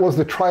 That was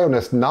the trio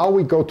nest. Now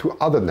we go to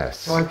other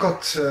nests. So I've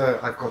got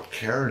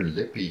Karen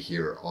Lippy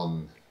here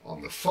on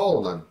the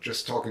phone. I'm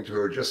just talking to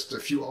her just a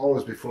few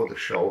hours before the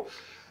show.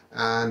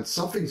 And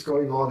something's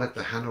going on at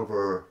the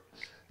Hanover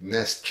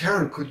nest.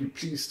 Karen, could you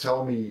please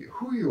tell me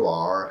who you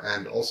are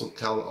and also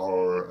tell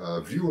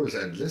our viewers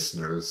and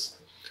listeners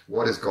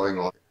what is going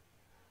on?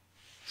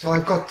 So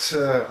I've got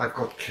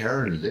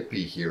Karen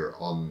Lippy here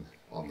on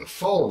the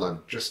phone.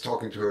 I'm just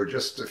talking to her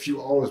just a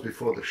few hours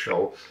before the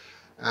show.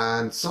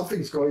 And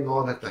something's going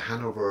on at the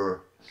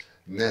Hanover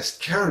nest.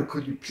 Karen,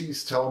 could you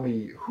please tell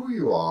me who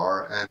you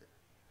are? And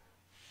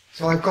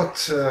so I've got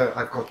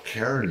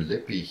Karen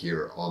Lippy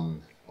here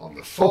on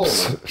the phone.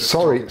 Oops,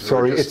 sorry,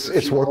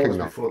 it's working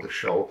now. Before the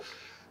show,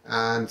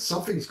 and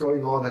something's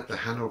going on at the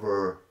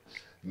Hanover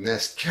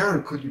nest.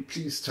 Karen, could you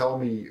please tell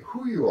me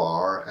who you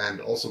are and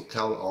also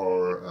tell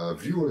our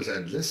viewers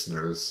and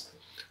listeners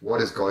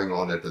what is going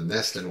on at the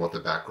nest and what the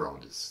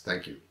background is?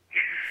 Thank you.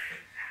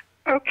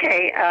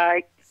 Okay,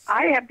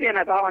 I have been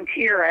a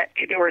volunteer at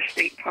Cador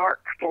State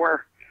Park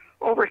for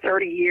over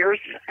 30 years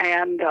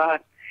and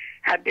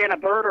have been a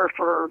birder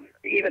for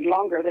even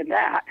longer than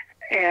that.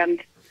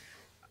 And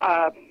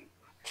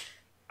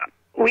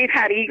we've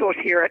had eagles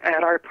here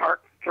at our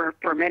park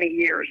for many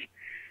years.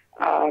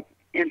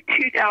 In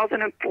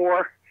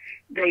 2004,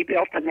 they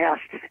built the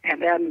nest,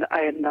 and then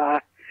in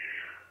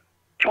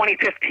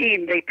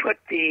 2015, they put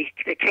the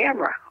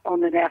camera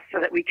on the nest so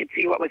that we could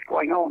see what was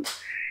going on.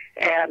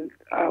 And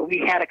we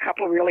had a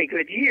couple really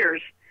good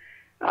years.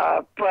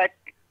 But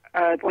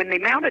when they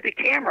mounted the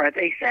camera,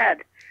 they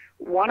said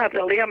one of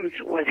the limbs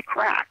was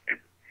cracked,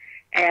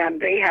 and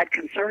they had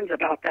concerns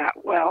about that.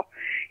 Well,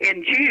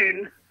 in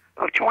June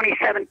of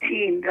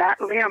 2017,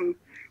 that limb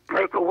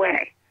broke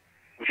away.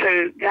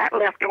 So that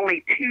left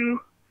only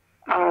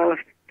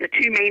the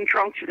two main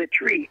trunks of the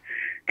tree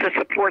to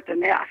support the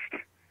nest.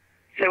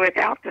 So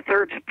without the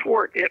third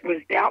support, it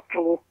was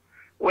doubtful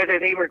whether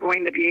they were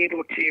going to be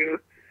able to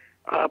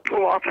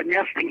pull off a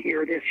nesting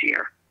here this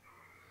year.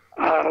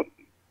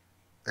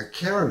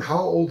 Karen, how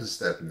old is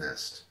that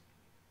nest?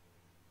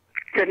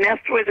 The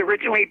nest was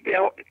originally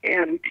built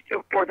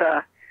for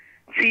the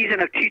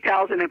season of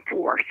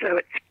 2004, so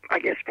it's, I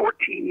guess,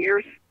 14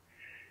 years.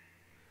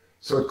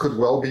 So it could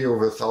well be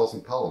over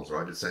 1,000 pounds,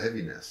 right? It's a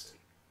heavy nest.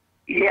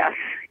 Yes.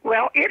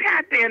 Well, it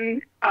had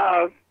been,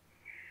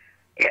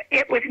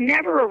 it was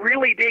never a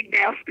really big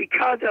nest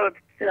because of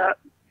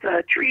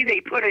the tree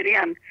they put it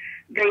in.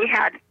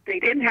 They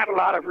didn't have a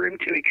lot of room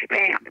to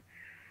expand.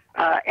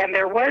 And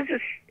there was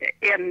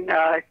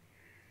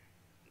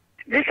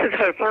this is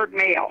her third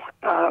male.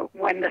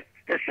 When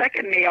the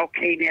second male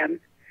came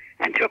in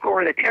and took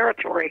over the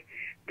territory,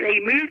 they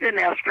moved the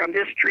nest from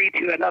this tree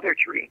to another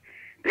tree.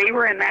 They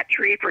were in that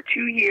tree for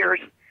 2 years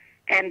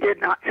and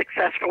did not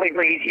successfully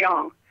raise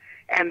young.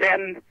 And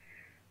then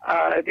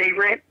they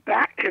went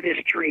back to this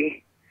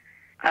tree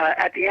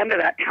at the end of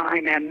that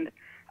time, and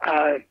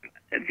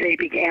they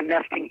began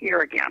nesting here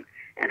again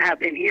and have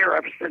been here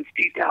ever since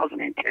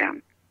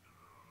 2010.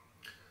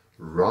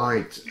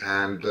 Right.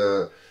 And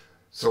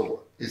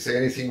so is there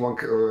anything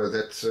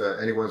that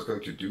anyone's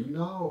going to do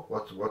now?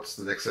 What's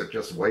the next step?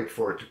 Just wait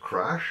for it to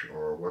crash,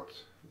 or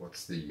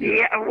what's the...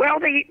 Yeah, well,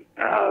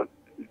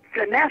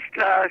 the nest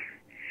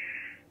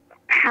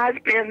has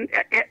been,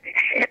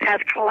 it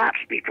has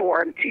collapsed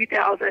before in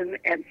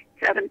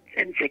 2007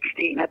 and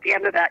 16. At the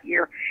end of that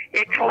year,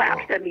 it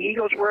collapsed, and the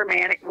eagles would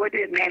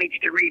manage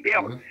to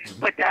rebuild,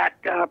 but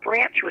that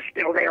branch was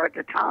still there at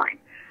the time.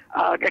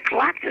 The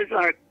collapses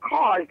are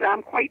caused,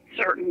 I'm quite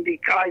certain,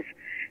 because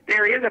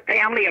there is a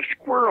family of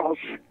squirrels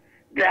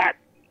that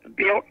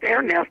built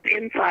their nest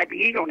inside the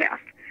eagle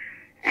nest,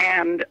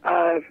 and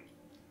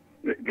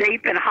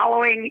they've been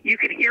hollowing. You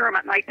can hear them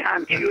at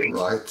nighttime chewing.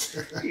 Right.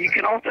 You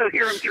can also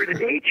hear them through the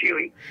day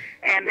chewing,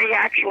 and they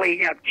actually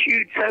have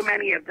chewed so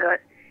many of the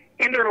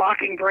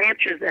interlocking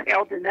branches that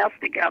held the nest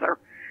together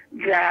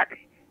that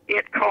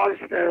it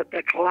caused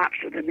the collapse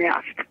of the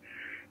nest.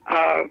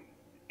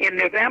 In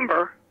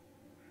November,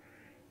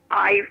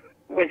 I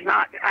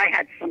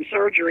had some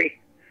surgery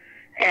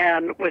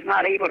and was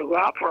not able to go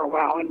out for a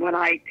while, and when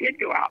I did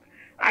go out,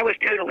 I was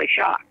totally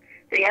shocked.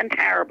 The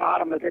entire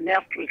bottom of the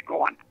nest was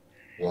gone.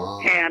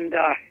 Wow. And,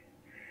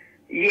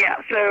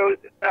 so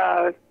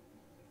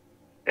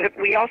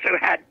we also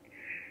had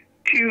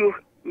 2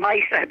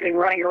 mice that had been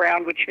running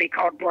around, which they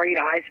called bright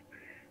eyes.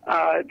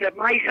 The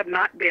mice have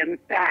not been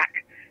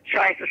back, so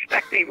I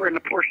suspect they were in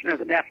the portion of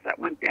the nest that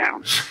went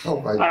down. Oh,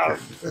 my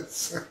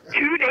goodness.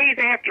 2 days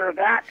after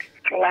that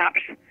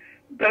collapse,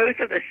 both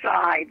of the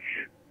sides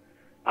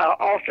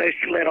also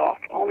slid off,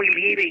 only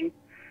leaving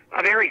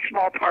a very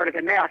small part of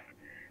the nest.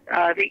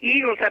 The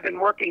eagles have been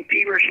working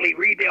feverishly,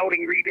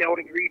 rebuilding,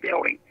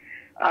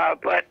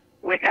 but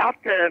without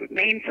the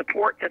main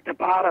supports at the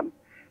bottom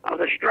of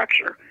the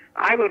structure,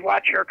 I would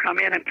watch her come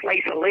in and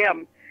place a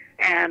limb,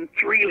 and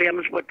 3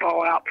 limbs would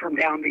fall out from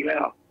down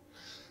below.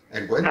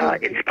 And when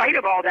in spite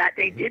of all that,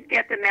 they did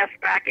get the nest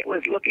back. It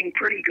was looking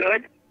pretty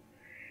good.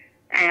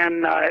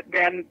 And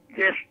then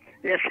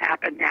this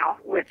happened now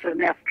with the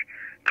nest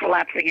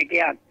collapsing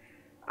again.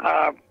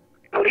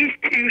 At least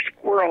 2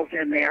 squirrels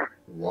in there.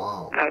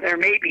 Wow. There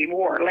may be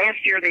more.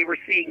 Last year they were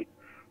seeing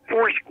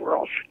 4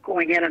 squirrels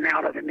going in and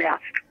out of the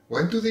nest.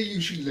 When do they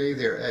usually lay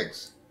their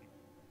eggs?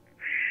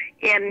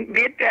 In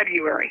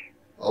mid-February.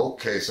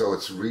 Okay, so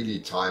it's really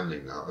timely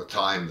now, a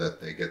time that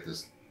they get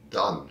this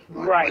done.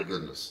 Right. My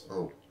goodness.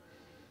 Oh.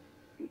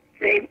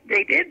 They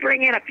did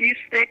bring in a few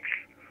sticks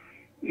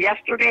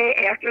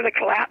yesterday after the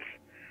collapse,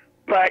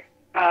 but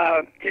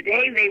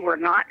today they were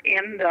not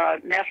in the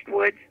nest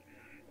woods.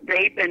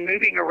 They've been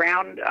moving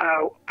around.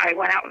 I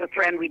went out with a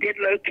friend. We did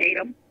locate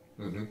them.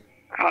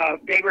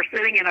 They were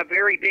sitting in a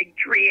very big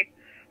tree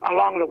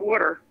along the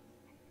water,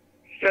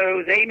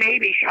 so they may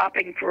be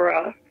shopping for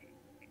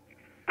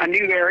a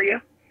new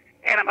area,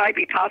 and it might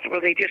be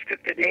possible they just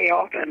took the day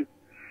off and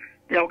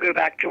they'll go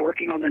back to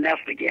working on the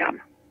nest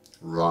again.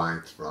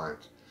 Right.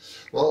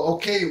 Well,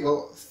 okay.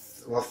 Well,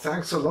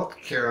 thanks a lot,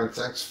 Karen.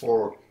 Thanks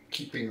for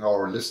keeping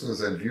our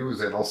listeners and viewers,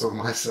 and also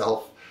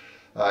myself,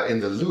 in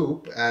the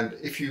loop. And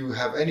if you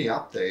have any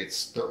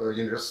updates,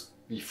 you know, just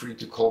be free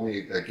to call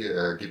me,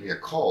 give me a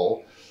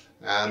call,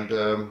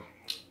 and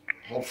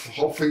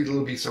hopefully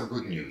it'll be some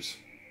good news.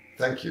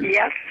 Thank you.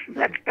 Yes,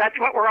 that's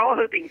what we're all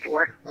hoping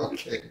for.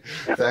 Okay,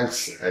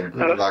 thanks and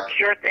good luck.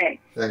 Sure thing.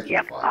 Thank you.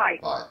 Yep. Bye. Bye.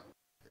 Bye.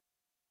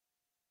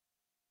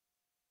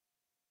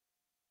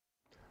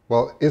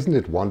 Well, isn't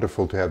it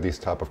wonderful to have these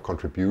type of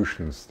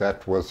contributions?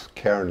 That was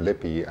Karen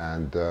Lippy,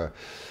 and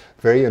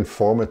very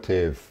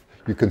informative.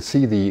 You can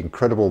see the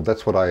incredible,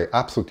 that's what I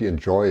absolutely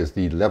enjoy, is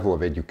the level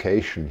of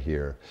education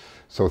here.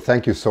 So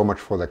thank you so much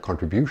for that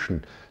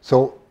contribution.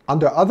 So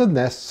under other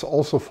nests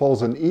also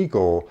falls an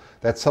eagle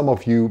that some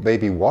of you may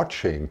be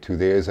watching too.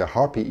 There is a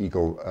harpy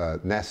eagle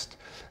nest,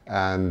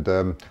 and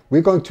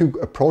we're going to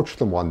approach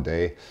them one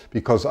day,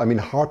 because I mean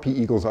harpy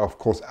eagles are of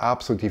course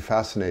absolutely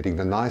fascinating.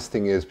 The nice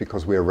thing is,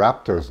 because we're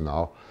raptors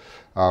now,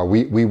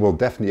 we will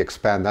definitely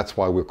expand. That's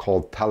why we're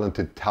called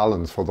Talented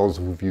Talons. For those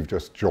of you who've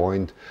just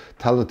joined,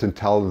 Talented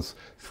Talons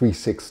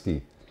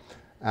 360.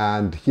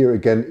 And here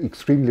again,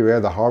 extremely rare,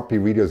 the harpy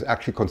reader is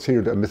actually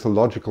considered a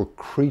mythological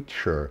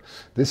creature.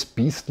 This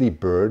beastly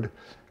bird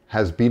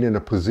has been in a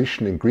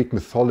position in Greek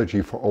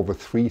mythology for over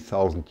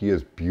 3,000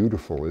 years.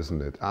 Beautiful,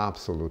 isn't it?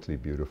 Absolutely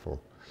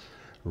beautiful.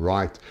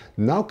 Right,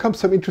 now comes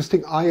some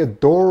interesting.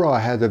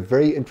 Iadora had a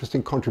very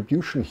interesting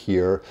contribution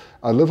here,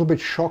 a little bit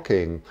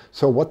shocking.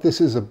 So what this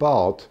is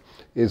about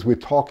is we're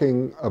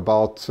talking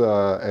about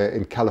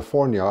in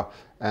California,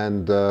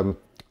 and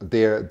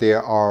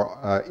there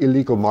are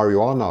illegal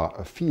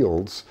marijuana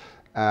fields,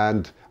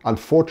 and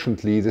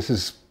unfortunately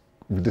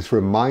this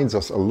reminds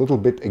us a little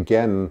bit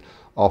again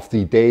of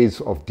the days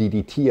of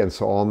DDT and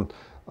so on.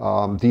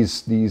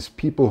 These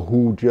people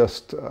who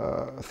just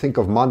think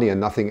of money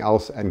and nothing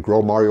else and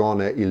grow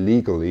marijuana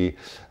illegally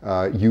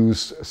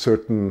use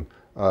certain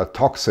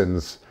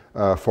toxins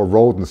for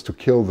rodents to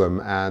kill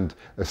them, and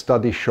a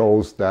study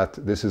shows that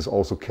this is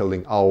also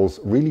killing owls.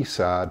 Really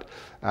sad,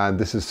 and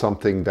this is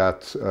something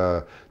that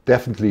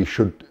definitely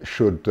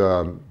should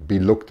be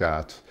looked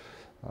at.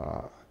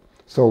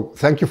 So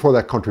thank you for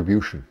that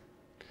contribution.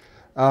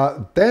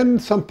 Then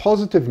some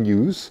positive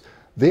news.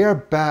 They are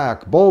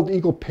back. Bald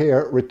eagle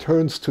pair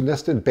returns to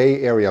nest in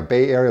Bay Area.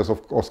 Bay Area is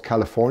of course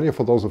California,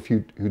 for those of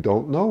you who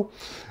don't know.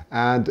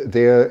 And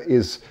there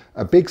is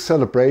a big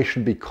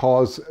celebration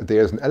because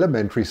there's an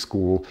elementary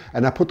school,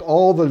 and I put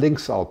all the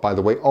links out, by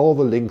the way, all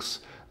the links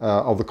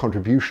of the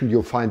contribution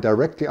you'll find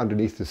directly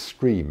underneath the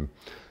stream.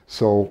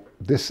 So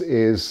this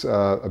is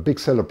a big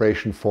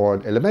celebration for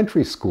an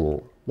elementary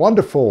school.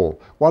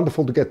 Wonderful,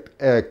 wonderful to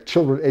get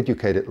children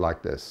educated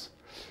like this.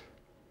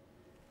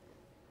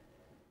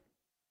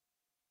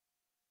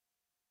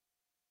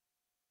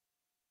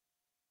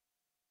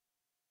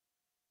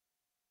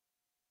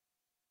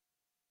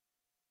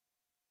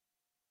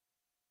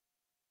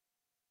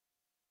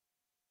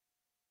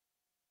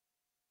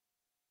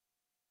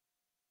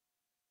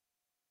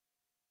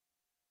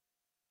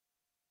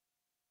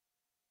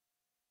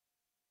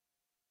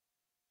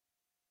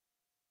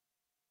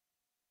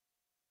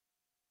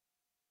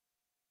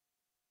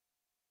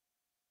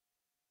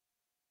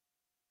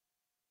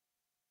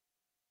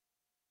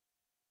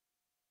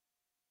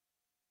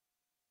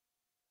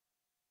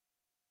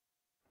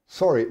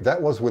 Sorry, that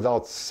was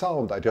without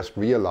sound. I just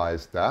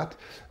realized that.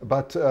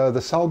 But the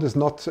sound is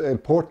not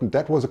important.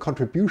 That was a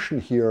contribution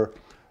here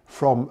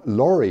from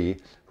Laurie,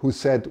 who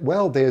said,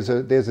 well, there's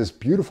this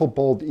beautiful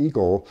bald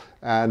eagle.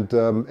 And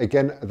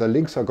again, the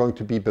links are going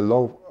to be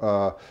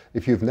below.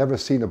 If you've never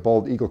seen a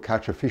bald eagle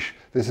catch a fish,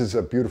 this is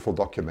a beautiful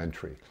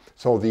documentary.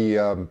 So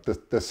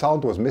the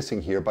sound was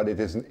missing here, but it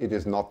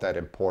is not that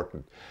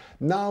important.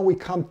 Now we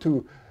come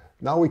to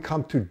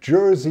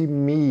Jersey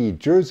Me.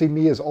 Jersey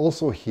Me is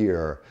also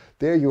here.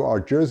 There you are,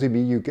 Jersey Me.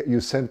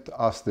 You sent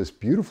us this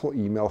beautiful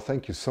email.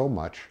 Thank you so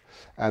much.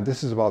 And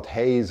this is about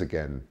haze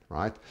again,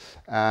 right?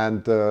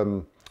 And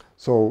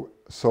so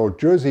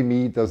Jersey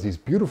Me does these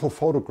beautiful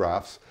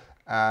photographs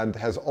and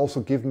has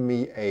also given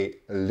me a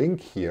link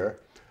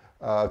here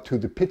to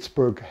the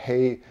Pittsburgh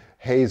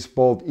Hayes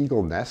bald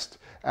eagle nest.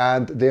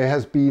 And there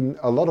has been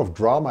a lot of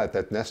drama at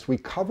that nest. We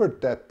covered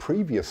that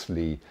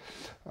previously.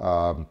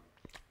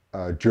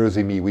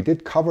 Jersey Me. We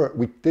did cover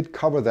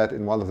that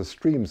in one of the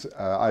streams.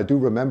 I do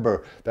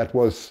remember that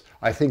was,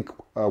 I think,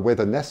 where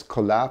the nest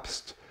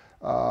collapsed,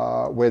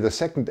 where the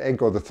second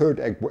egg or the third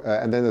egg,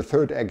 and then the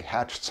third egg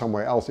hatched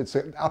somewhere else. It's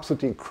an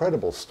absolutely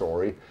incredible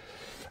story.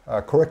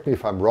 Correct me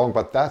if I'm wrong,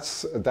 but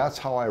that's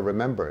how I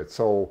remember it.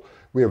 So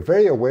we are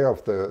very aware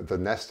of the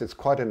nest. It's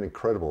quite an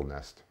incredible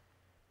nest.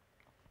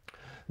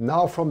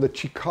 Now from the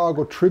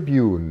Chicago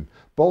Tribune,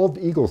 bald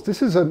eagles.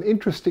 This is an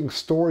interesting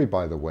story,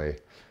 by the way.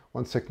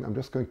 1 second, I'm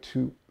just going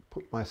to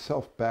put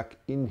myself back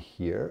in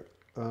here.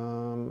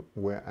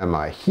 Where am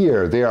I?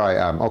 Here, there I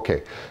am.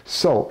 Okay,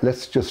 so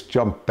let's just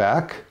jump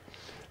back.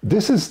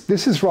 This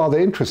is rather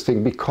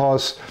interesting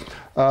because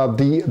And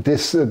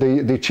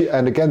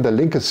again, the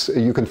link is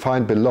you can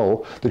find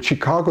below. The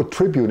Chicago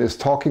Tribune is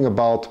talking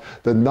about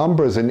the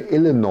numbers in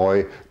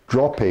Illinois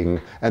dropping,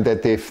 and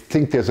that they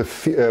think there's a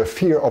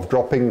fear of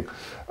dropping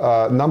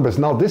numbers.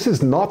 Now, this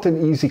is not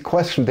an easy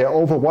question. There are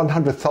over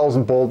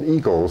 100,000 bald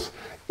eagles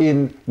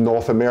in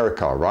North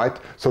America, right?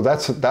 So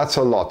that's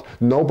a lot.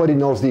 Nobody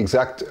knows the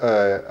exact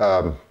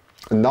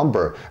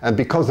number, and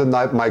because the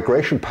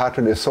migration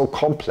pattern is so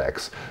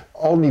complex,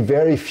 only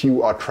very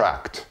few are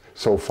tracked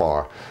so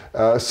far.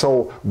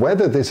 So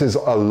whether this is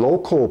a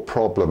local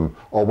problem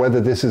or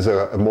whether this is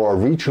a more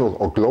regional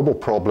or global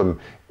problem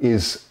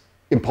is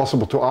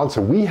impossible to answer.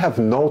 We have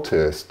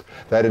noticed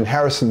that in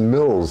Harrison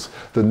Mills,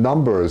 the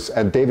numbers,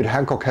 and David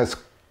Hancock has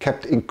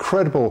kept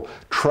incredible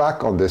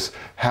track on this,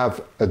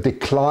 have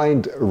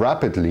declined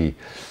rapidly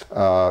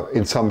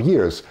in some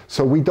years.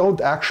 So we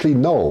don't actually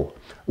know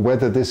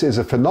whether this is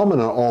a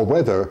phenomenon or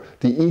whether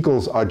the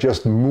eagles are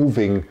just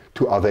moving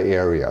to other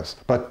areas.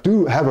 But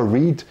do have a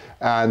read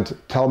and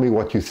tell me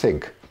what you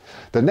think.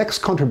 The next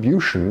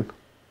contribution,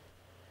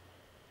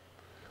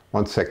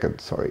 one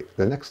second, sorry.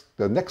 The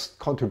next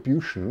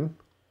contribution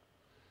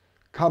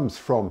comes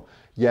from,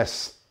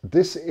 yes,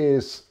 this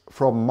is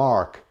from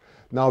Mark.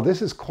 Now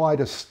this is quite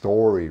a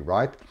story,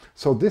 right?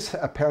 So this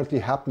apparently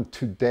happened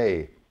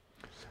today.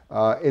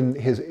 In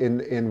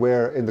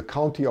the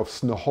county of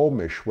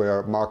Snohomish,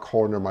 where Mark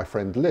Horner, my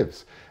friend,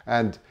 lives,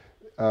 and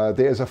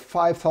there is a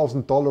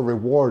 $5,000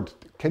 reward.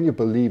 Can you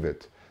believe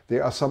it?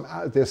 There's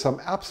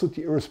some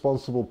absolutely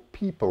irresponsible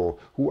people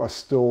who are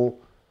still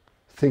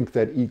think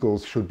that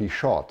eagles should be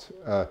shot.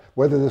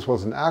 Whether this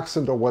was an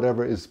accident or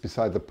whatever is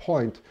beside the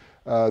point.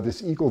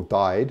 This eagle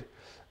died,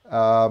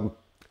 and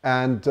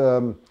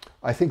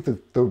I think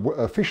that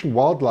the Fish and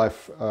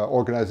Wildlife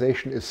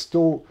organization is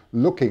still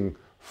looking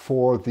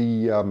for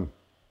the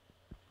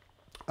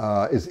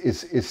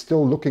is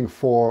still looking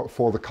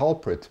for the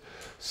culprit.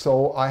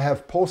 So I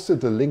have posted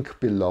the link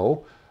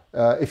below.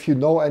 If you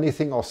know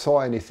anything or saw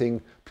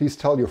anything, please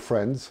tell your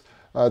friends.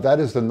 That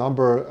is the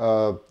number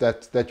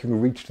that you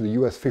can reach to the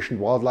U.S. Fish and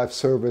Wildlife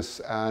Service,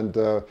 and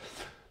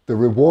the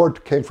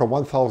reward came from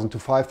 1,000 to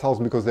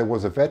 5,000 because there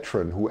was a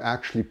veteran who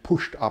actually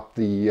pushed up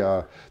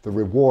the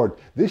reward.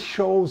 This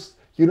shows,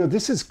 you know,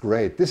 this is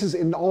great. This is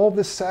in all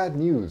this sad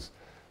news.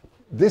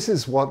 This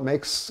is what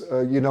makes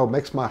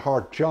makes my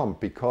heart jump,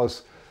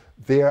 because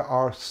there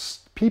are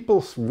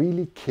people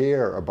really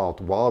care about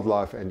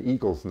wildlife and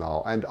eagles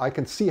now, and I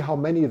can see how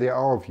many there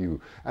are of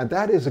you, and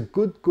that is a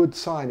good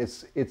sign.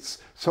 It's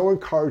so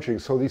encouraging.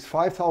 So these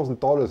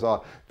 $5,000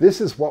 are,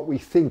 this is what we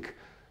think,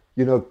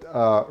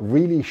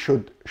 really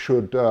should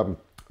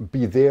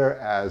be there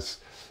as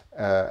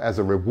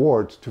a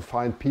reward to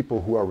find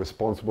people who are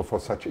responsible for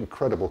such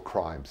incredible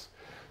crimes.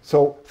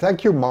 So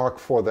thank you, Mark,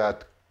 for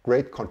that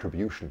great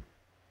contribution.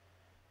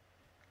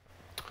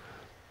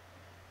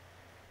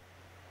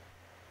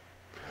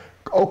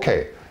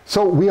 Okay,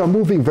 so we are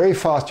moving very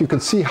fast. You can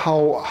see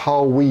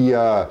how we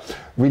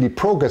really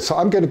progress. So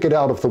I'm going to get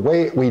out of the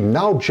way. We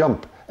now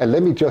jump, and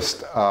let me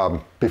just,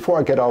 before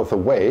I get out of the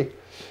way,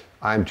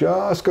 I'm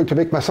just going to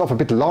make myself a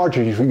bit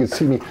larger so you can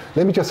see me.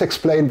 Let me just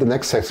explain the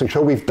next section.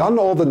 So we've done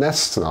all the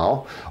nests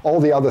now, all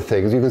the other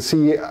things. You can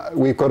see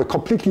we've got a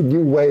completely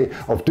new way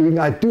of doing it.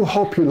 I do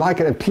hope you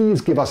like it, and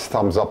please give us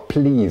thumbs up,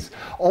 please.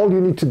 All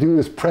you need to do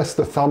is press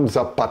the thumbs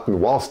up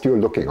button whilst you're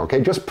looking, okay?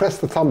 Just press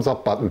the thumbs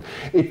up button.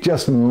 It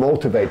just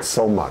motivates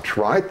so much,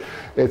 right?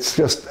 It's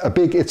just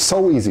it's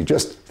so easy.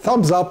 Just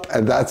thumbs up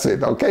and that's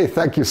it, okay?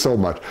 Thank you so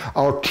much.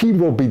 Our team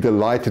will be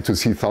delighted to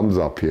see thumbs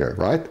up here,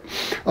 right?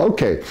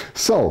 Okay,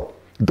 so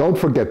don't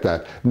forget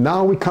that.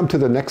 Now we come to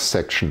the next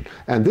section,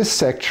 and this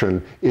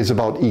section is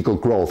about eagle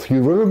growth.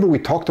 You remember we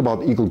talked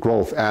about eagle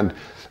growth, and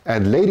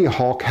Lady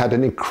Hawk had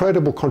an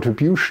incredible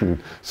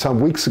contribution some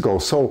weeks ago.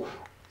 So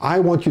I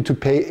want you to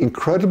pay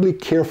incredibly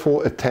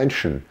careful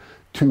attention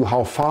to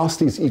how fast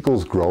these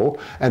eagles grow,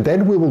 and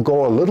then we will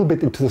go a little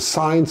bit into the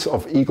science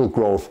of eagle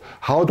growth.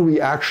 How do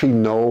we actually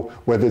know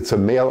whether it's a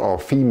male or a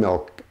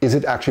female? Is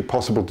it actually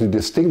possible to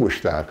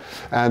distinguish that?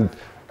 And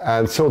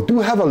so do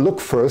have a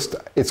look first.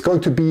 It's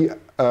going to be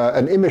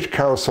an image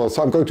carousel,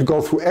 so I'm going to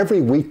go through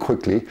every week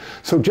quickly.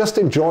 So just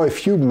enjoy a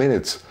few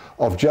minutes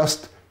of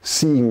just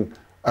seeing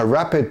a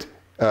rapid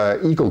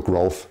eagle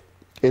growth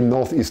in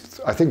northeast,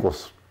 I think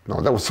was, no,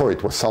 that was, sorry,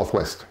 it was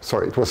southwest.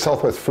 Sorry, it was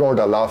southwest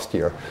Florida last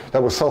year.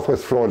 That was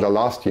southwest Florida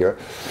last year.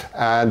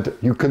 And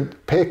you can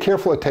pay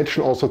careful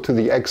attention also to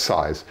the egg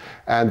size.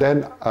 And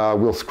then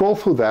we'll scroll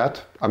through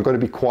that. I'm going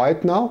to be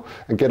quiet now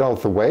and get out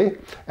of the way.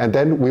 And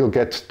then we'll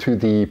get to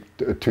the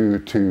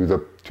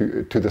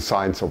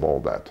science of all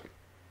that.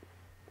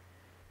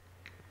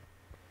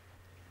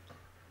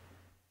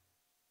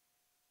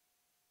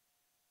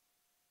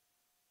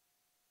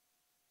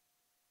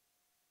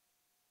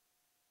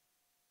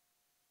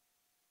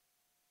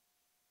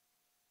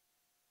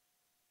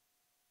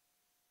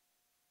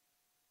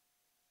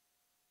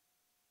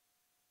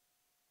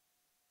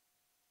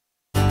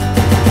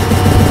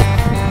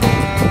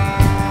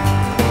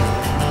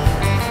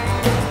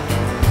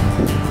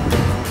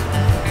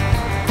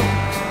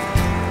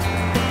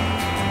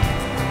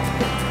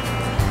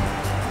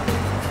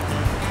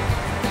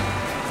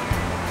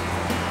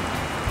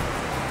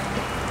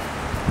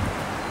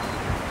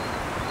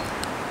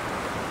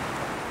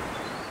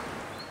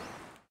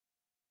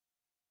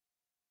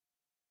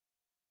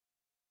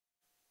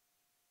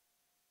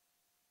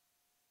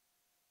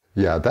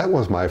 Yeah, that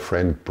was my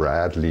friend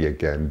Bradley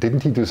again.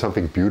 Didn't he do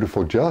something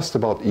beautiful just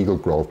about eagle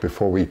growth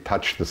before we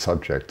touched the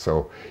subject?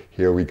 So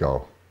here we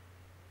go.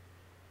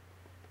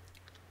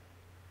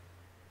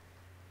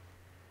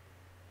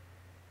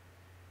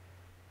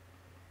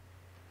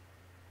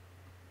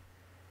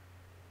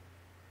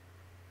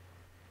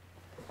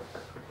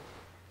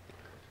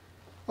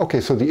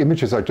 Okay, so the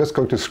images are just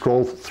going to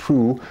scroll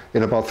through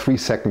in about 3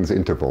 seconds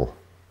interval.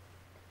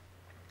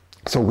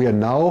 So we are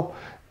now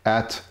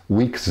at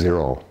week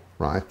 0.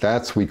 Right,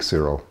 that's week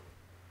 0.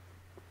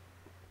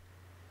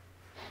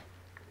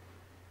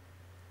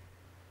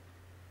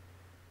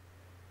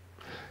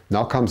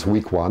 Now comes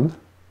week 1.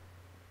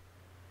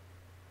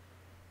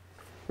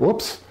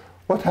 Whoops,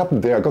 what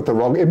happened there? I got the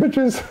wrong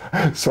images.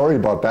 Sorry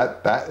about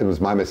that. It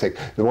was my mistake.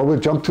 The one will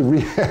jump to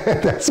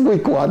that's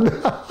week 1.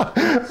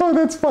 Oh,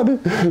 that's funny.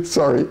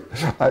 Sorry,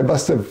 I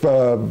must have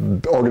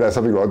organized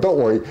something wrong. Don't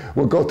worry,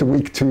 we'll go to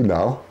week 2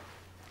 now.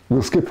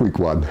 We'll skip week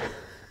 1.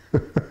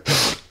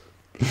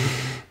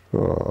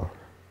 Oh.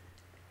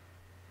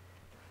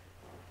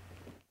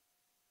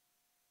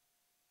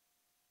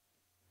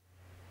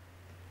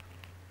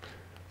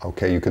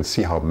 Okay, you can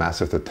see how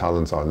massive the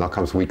talons are. Now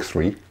comes week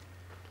 3.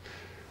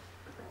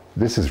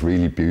 This is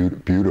really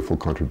beautiful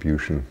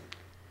contribution.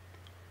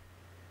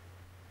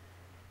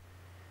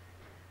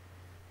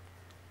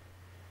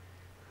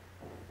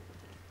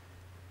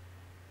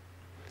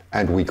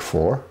 And week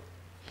 4.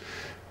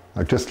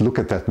 Now just look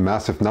at that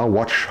massive, now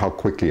watch how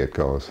quickly it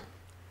goes.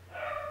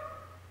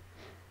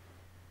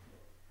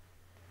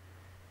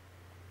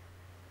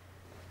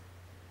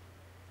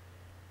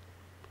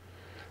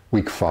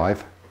 Week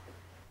 5.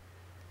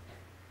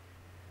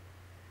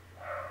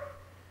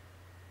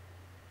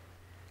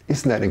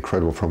 Isn't that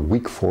incredible, from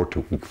week 4 to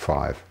week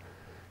 5?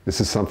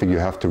 This is something you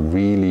have to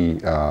really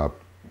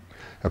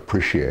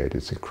appreciate.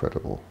 It's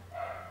incredible.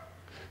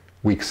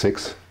 Week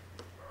 6.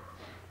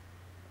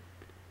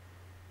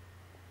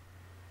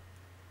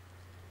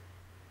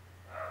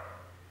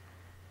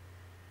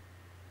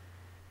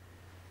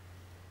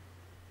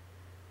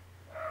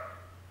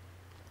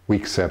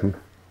 Week 7.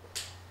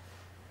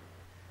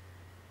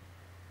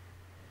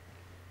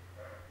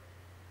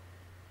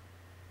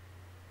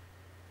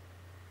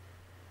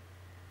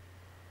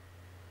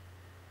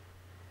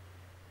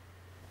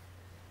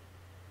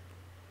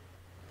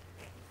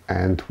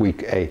 And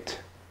week 8.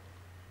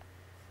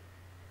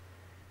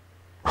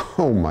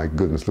 Oh my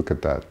goodness, look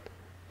at that.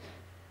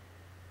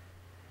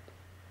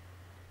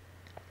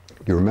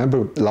 You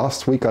remember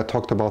last week I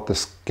talked about the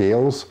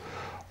scales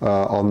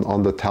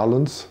on the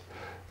talons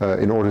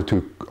in order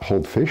to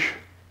hold fish.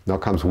 Now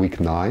comes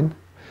week 9.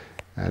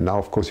 And now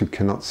of course you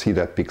cannot see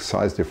that big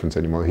size difference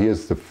anymore.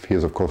 Here's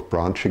of course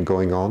branching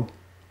going on.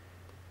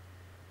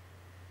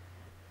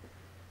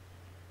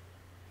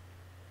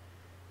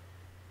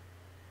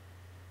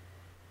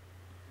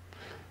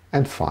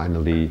 And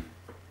finally,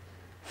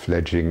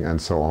 fledging and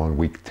so on,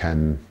 week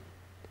 10.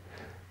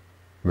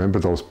 Remember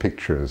those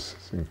pictures?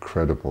 It's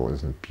incredible,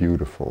 isn't it?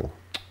 Beautiful.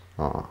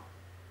 Ah.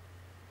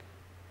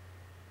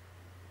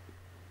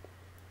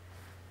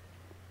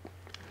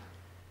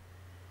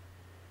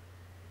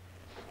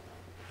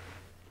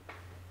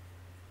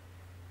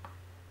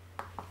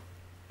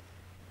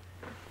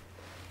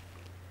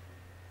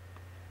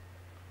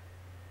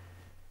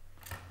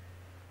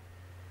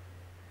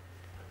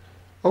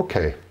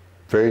 Okay,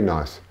 very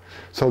nice.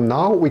 So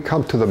now we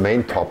come to the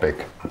main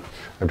topic.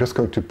 I'm just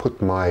going to put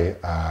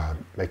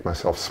make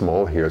myself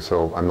small here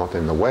so I'm not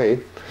in the way.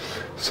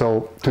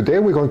 So today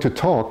we're going to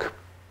talk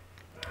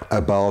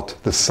about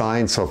the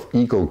science of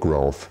eagle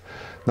growth.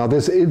 Now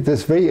this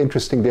very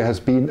interesting, there has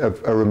been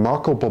a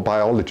remarkable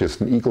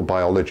biologist, an eagle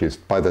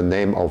biologist by the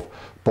name of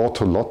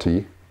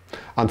Bortolotti.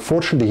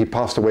 Unfortunately, he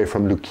passed away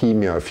from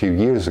leukemia a few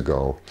years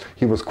ago.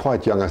 He was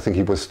quite young. I think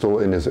he was still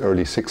in his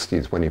early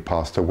 60s when he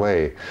passed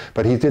away.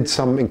 But he did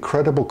some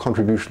incredible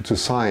contribution to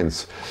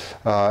science.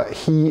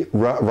 He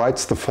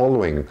writes the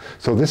following.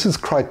 So this is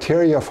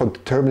criteria for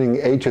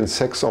determining age and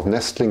sex of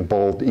nestling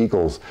bald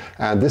eagles.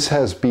 And this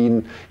has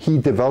been, he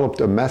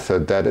developed a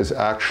method that is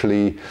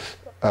actually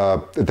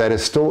that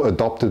is still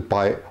adopted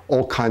by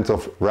all kinds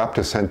of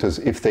raptor centers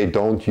if they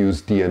don't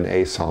use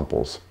DNA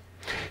samples.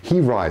 He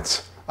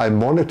writes, I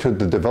monitored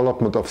the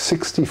development of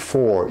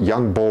 64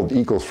 young bald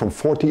eagles from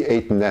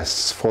 48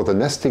 nests for the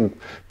nesting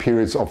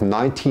periods of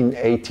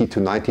 1980 to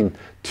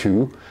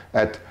 1902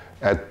 at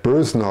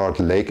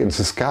Bersnard Lake in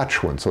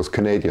Saskatchewan, so it's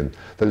Canadian.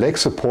 The lake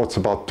supports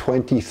about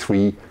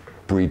 23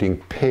 breeding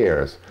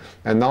pairs.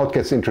 And now it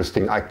gets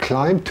interesting. I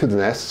climbed to the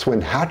nests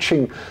when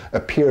hatching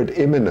appeared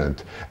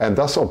imminent and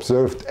thus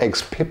observed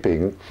eggs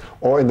pipping,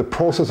 or in the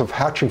process of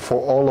hatching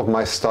for all of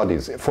my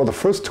studies. For the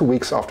first 2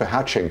 weeks after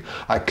hatching,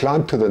 I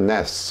climbed to the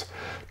nests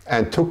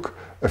and took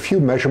a few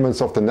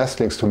measurements of the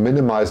nestlings to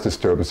minimize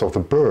disturbance of the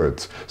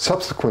birds.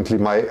 Subsequently,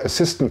 my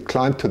assistant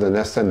climbed to the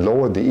nest and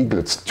lowered the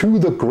eaglets to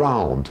the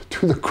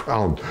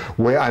ground,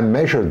 where I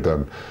measured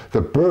them.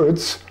 The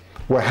birds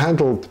were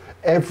handled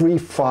every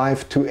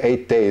 5 to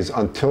 8 days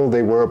until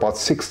they were about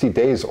 60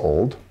 days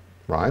old,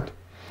 right?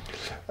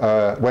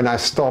 When I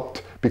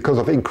stopped, because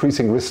of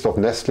increasing risk of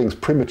nestlings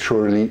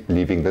prematurely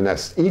leaving the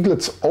nest.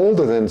 Eaglets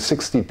older than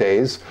 60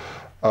 days,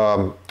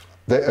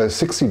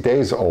 60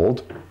 days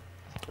old,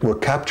 were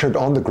captured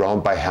on the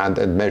ground by hand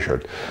and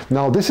measured.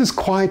 Now, this is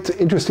quite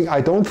interesting. I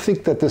don't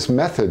think that this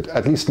method,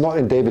 at least not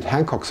in David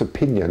Hancock's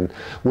opinion,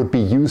 would be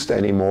used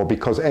anymore,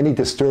 because any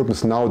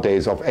disturbance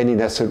nowadays of any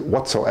nest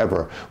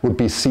whatsoever would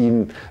be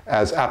seen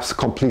as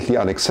completely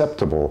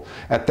unacceptable.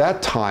 At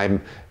that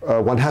time,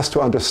 one has to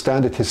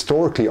understand it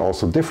historically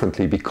also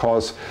differently,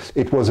 because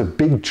it was a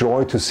big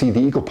joy to see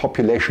the eagle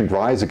population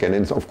rise again.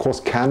 And of course,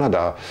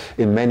 Canada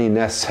in many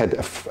nests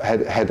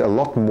had a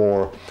lot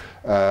more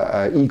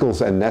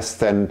eagles and nests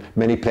than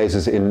many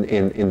places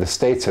in the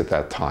States at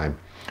that time.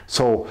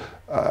 So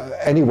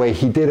anyway,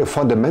 he did a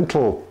some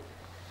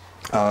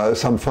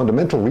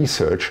fundamental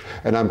research,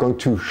 and I'm going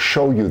to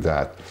show you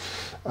that.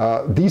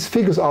 These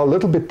figures are a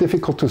little bit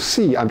difficult to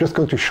see. I'm just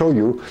going to show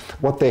you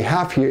what they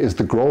have here is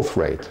the growth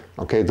rate.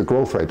 Okay, the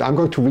growth rate. I'm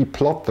going to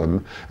replot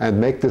them and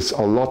make this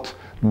a lot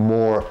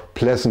more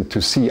pleasant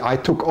to see. I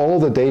took all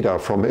the data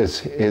from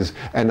his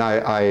and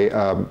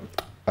I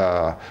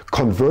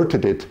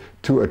converted it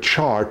to a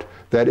chart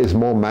that is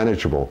more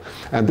manageable.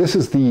 And this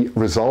is the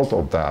result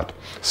of that.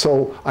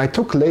 So I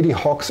took Lady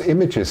Hawk's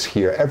images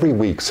here every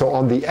week. So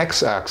on the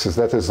x-axis,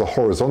 that is the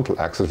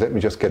horizontal axis, let me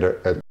just get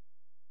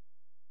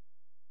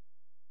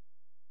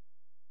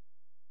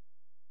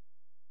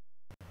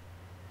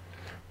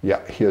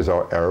yeah, here's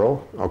our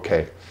arrow.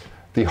 Okay.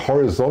 The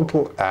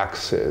horizontal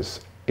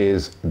axis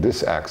is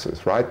this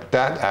axis, right?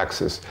 That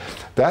axis.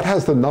 That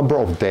has the number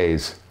of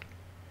days.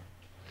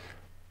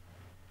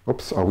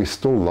 Oops, are we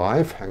still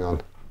live? Hang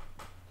on.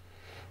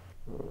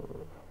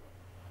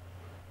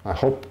 I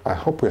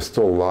hope we're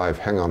still live.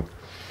 Hang on.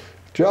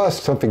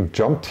 Just something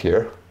jumped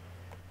here.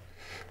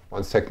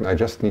 1 second, I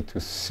just need to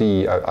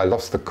see. I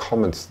lost the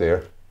comments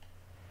there.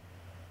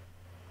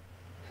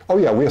 Oh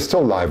yeah, we're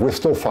still live. We're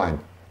still fine.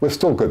 We're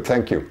still good.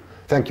 Thank you.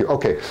 Thank you.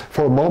 Okay,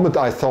 for a moment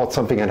I thought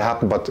something had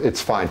happened, but it's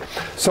fine.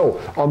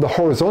 So on the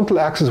horizontal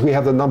axis we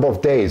have the number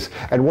of days,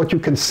 and what you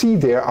can see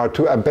there are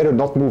I better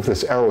not move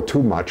this arrow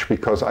too much,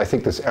 because I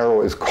think this arrow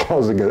is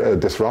causing a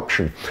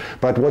disruption.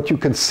 But what you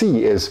can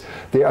see is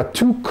there are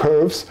two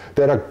curves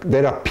that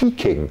are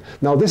peaking.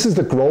 Now this is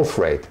the growth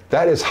rate.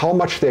 That is how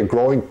much they're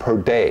growing per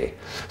day.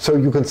 So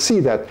you can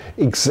see that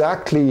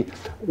exactly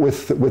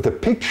with the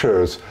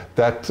pictures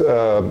that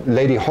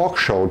Lady Hawk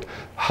showed,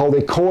 how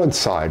they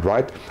coincide,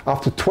 right?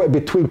 After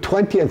between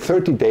 20 and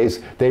 30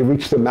 days, they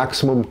reach the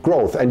maximum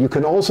growth. And you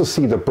can also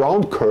see the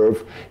brown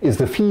curve is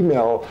the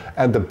female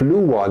and the blue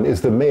one is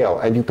the male.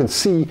 And you can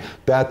see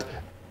that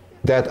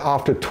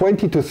after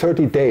 20 to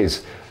 30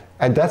 days,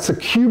 and that's a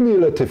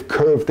cumulative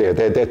curve there.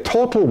 Their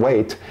total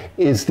weight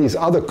is these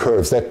other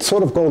curves that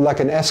sort of go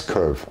like an S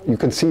curve. You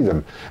can see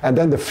them. And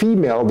then the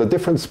female, the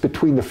difference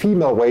between the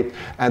female weight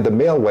and the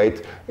male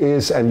weight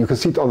is, and you can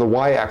see it on the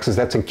y-axis,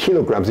 that's in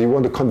kilograms. If you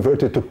want to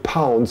convert it to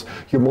pounds,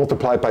 you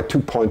multiply it by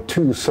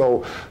 2.2.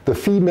 So the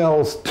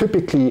females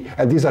typically,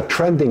 and these are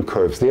trending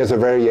curves, there's a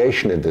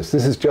variation in this.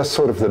 This is just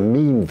sort of the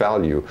mean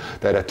value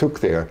that I took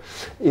there,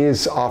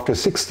 is after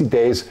 60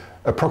 days,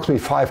 approximately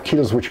 5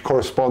 kilos, which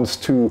corresponds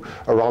to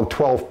around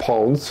 12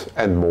 pounds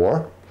and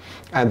more.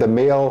 And the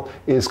male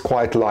is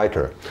quite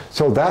lighter.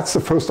 So that's the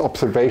first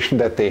observation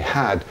that they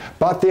had.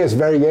 But there's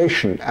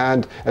variation,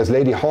 and as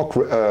Lady Hawk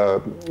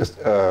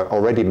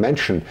already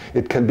mentioned,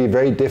 it can be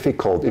very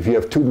difficult if you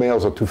have two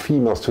males or two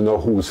females to know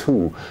who's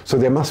who. So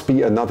there must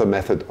be another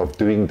method of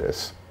doing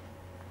this.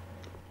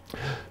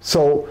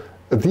 So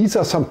these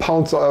are some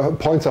points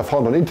I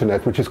found on the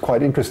internet, which is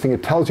quite interesting.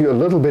 It tells you a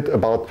little bit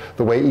about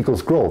the way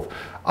eagles grow.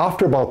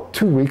 After about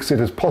 2 weeks, it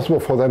is possible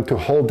for them to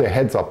hold their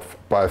heads up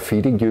by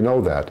feeding, you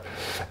know that.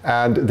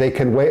 And they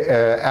can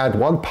add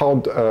 1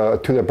 pound to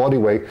their body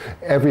weight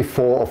every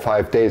 4 or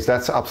 5 days.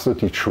 That's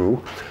absolutely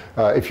true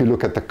if you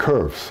look at the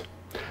curves.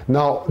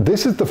 Now,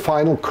 this is the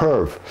final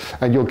curve,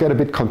 and you'll get a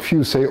bit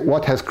confused, say,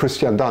 what has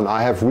Christian done?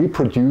 I have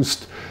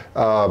reproduced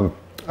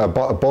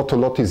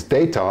Bortolotti's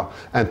data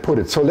and put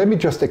it. So let me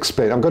just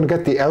explain. I'm going to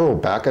get the arrow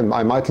back, and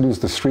I might lose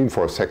the stream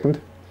for a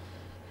second.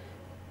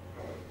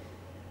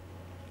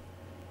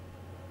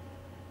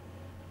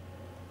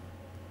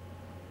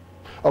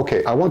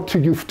 Okay, I want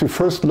you to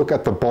first look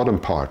at the bottom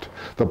part.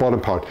 The bottom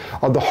part.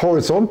 On the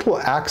horizontal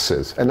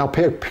axis, and now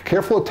pay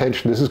careful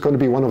attention, this is going to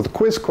be one of the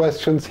quiz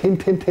questions,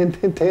 hint, hint, hint,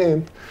 hint,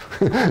 hint,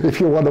 if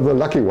you're one of the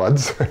lucky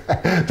ones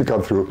to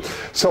come through.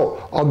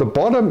 So, on the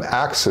bottom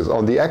axis,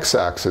 on the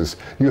x-axis,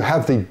 you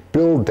have the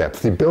build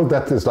depth. The build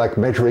depth is like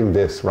measuring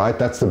this, right?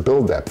 That's the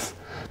build depth.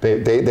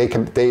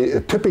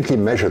 They typically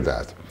measure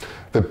that.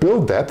 The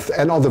build depth,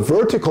 and on the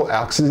vertical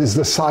axis is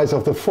the size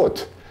of the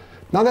foot.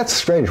 Now that's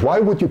strange. Why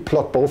would you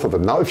plot both of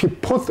them? Now if you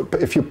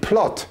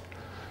plot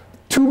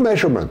two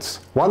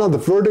measurements, one on the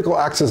vertical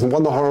axis and one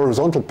on the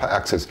horizontal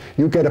axis,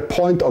 you get a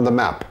point on the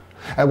map.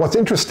 And what's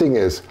interesting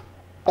is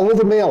all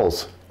the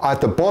males are at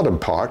the bottom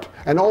part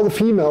and all the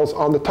females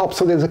are on the top.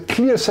 So there's a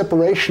clear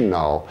separation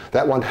now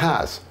that one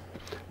has.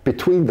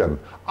 between them.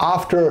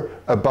 After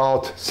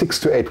about 6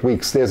 to 8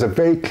 weeks, there's a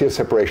very clear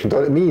separation.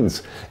 So it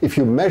means if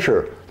you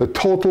measure the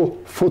total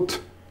foot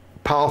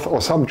path,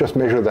 or some just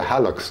measure the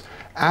hallux,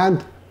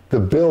 and the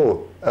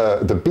bill,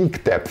 the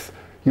beak depth,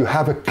 you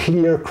have a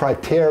clear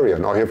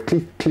criterion, or you have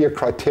clear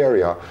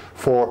criteria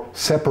for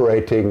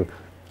separating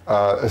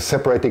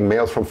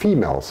males from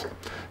females.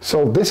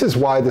 So this is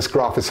why this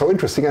graph is so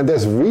interesting, and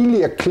there's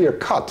really a clear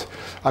cut.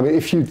 I mean,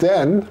 if you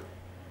then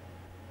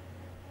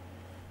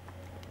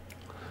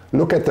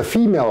look at the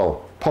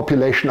female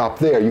population up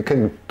there, you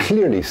can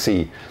clearly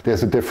see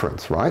there's a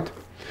difference, right?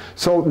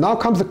 So now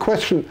comes the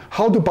question,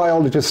 how do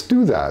biologists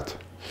do that?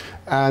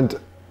 And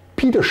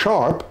Peter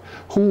Sharp,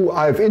 who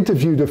I've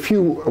interviewed a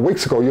few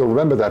weeks ago, you'll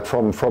remember that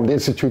from the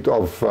Institute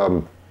of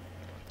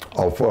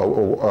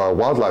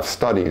Wildlife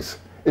Studies,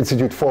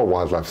 Institute for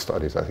Wildlife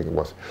Studies, I think it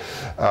was,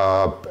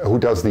 who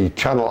does the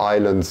Channel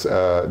Islands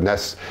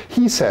nests.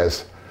 He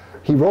says,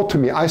 he wrote to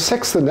me, I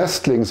sex the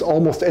nestlings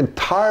almost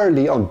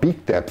entirely on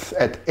beak depth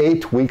at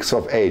 8 weeks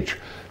of age.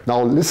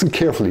 Now listen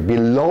carefully,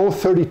 below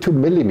 32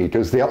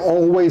 millimeters, they are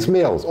always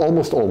males,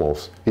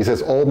 almost. He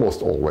says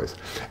almost always.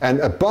 And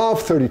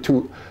above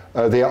 32,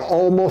 they are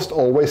almost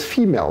always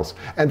females.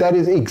 And that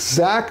is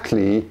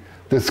exactly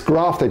this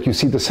graph that you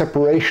see, the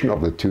separation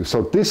of the two.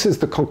 So this is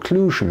the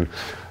conclusion.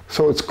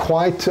 So it's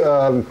quite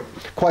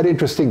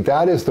interesting.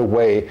 That is the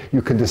way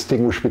you can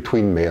distinguish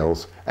between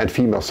males and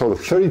females. So the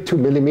 32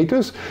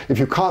 millimeters, if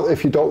you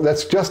don't,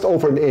 that's just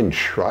over an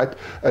inch, right?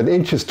 An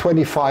inch is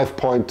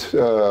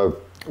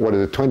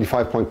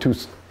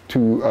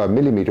 25.2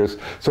 millimeters.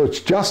 So it's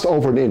just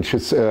over an inch.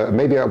 It's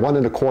maybe a 1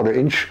 1/4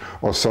 inch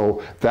or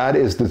so. That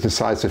is the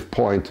decisive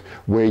point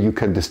where you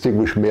can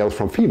distinguish males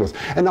from females.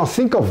 And now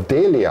think of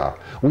Dahlia.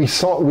 We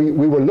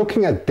were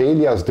looking at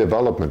Dahlia's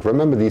development.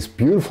 Remember these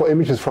beautiful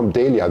images from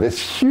Dahlia, this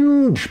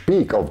huge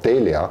beak of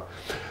Dahlia.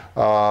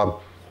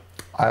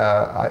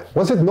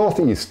 Was it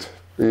northeast?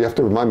 You have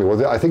to remind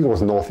me, I think it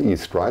was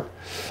northeast, right?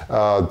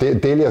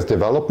 Dahlia's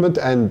development,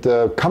 and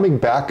coming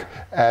back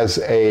as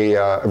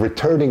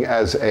returning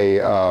as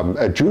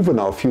a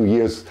juvenile a few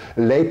years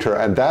later,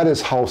 and that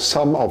is how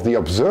some of the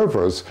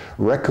observers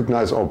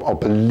recognize or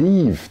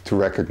believe to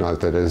recognize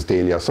that as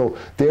Dahlia. So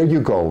there you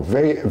go,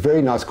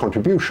 very nice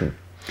contribution.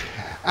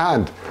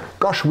 And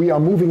gosh, we are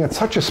moving at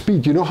such a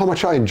speed. You know how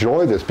much I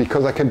enjoy this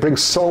because I can bring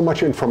so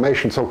much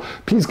information. So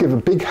please give a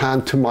big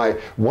hand to my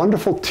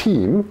wonderful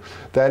team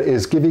that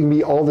is giving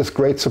me all this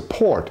great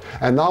support.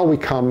 And now we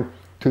come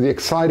to the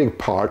exciting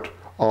part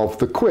of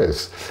the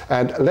quiz.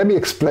 And let me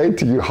explain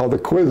to you how the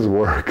quiz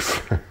works.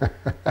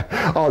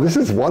 Oh, this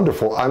is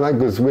wonderful. I like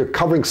this. We're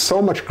covering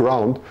so much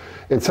ground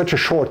in such a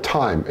short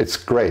time. It's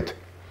great.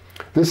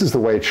 This is the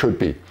way it should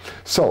be.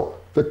 So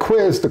the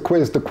quiz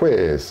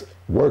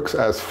works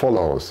as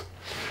follows.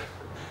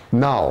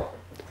 Now,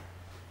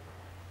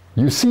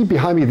 you see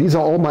behind me, these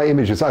are all my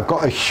images. I've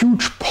got a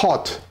huge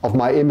pot of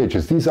my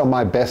images. These are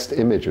my best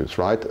images,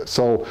 right?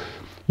 So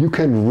you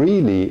can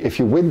really, if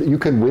you win, you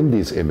can win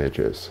these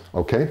images,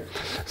 okay?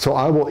 So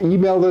I will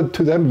email them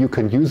to them. You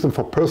can use them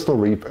for personal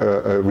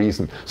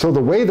reason. So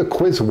the way the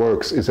quiz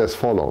works is as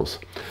follows.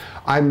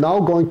 I'm now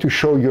going to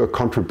show you a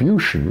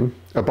contribution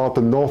about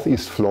the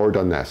Northeast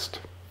Florida nest.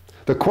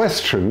 The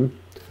question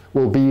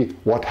will be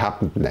what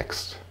happened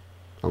next,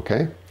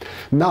 okay?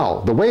 Now,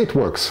 the way it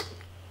works,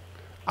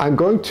 I'm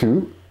going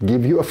to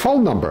give you a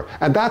phone number,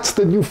 and that's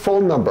the new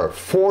phone number,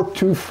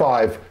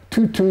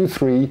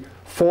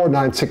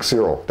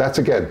 425-223-4960. That's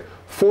again,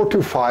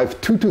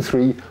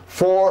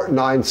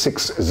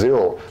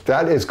 425-223-4960.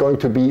 That is going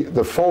to be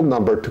the phone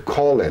number to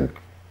call in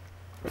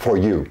for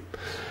you.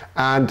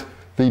 And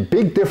the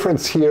big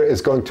difference here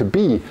is going to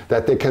be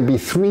that there can be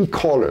 3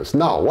 callers.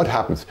 Now, what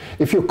happens?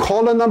 If you're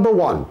caller number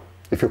 1,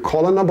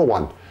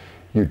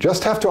 you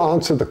just have to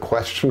answer the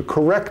question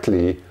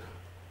correctly,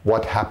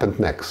 what happened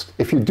next.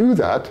 If you do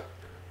that,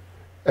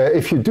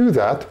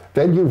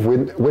 then you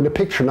win a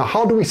picture. Now,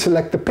 how do we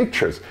select the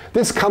pictures?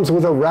 This comes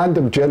with a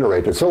random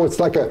generator. So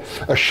it's like a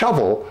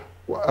shovel.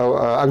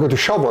 I'm going to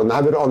shovel and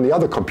have it on the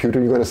other computer.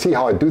 You're going to see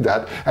how I do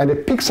that. And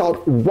it picks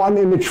out 1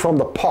 image from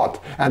the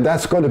pot, and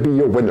that's going to be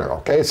your winner,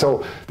 okay?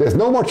 So there's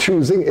no more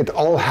choosing. It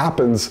all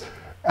happens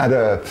at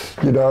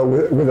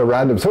with a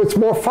random. So it's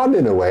more fun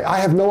in a way. I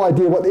have no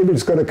idea what image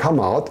is going to come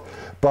out,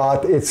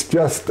 but it's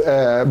just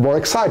more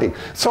exciting.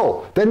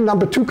 So then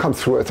number 2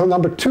 comes through. So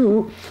number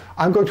 2,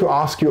 I'm going to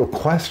ask you a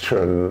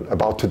question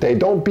about today.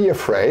 Don't be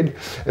afraid.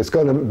 It's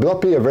going to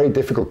not be a very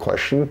difficult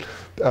question.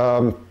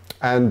 Then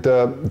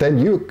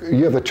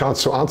you have the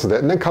chance to answer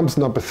that. And then comes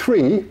number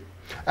 3,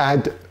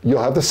 and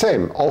you'll have the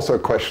same, also a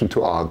question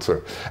to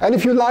answer. And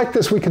if you like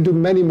this, we can do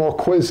many more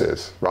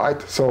quizzes,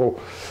 right? So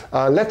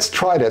let's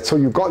try that. So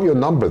you got your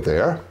number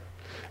there,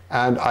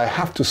 and I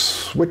have to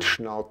switch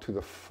now to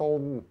the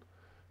phone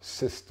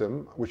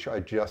system, which I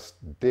just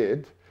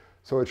did.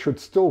 So it should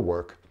still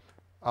work.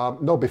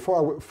 No,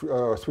 before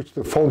I switch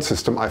to the phone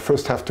system, I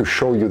first have to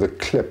show you the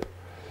clip.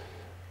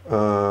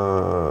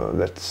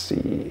 Let's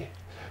see.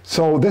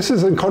 So this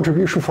is a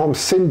contribution from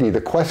Cindy. The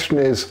question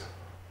is,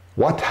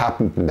 What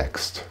happened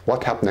next?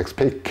 What happened next?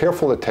 Pay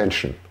careful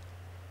attention.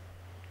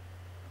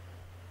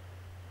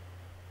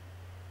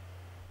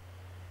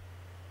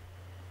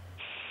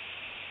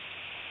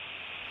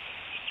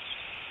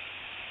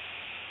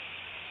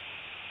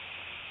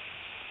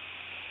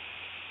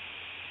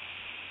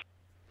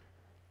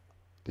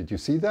 Did you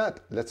see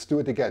that? Let's do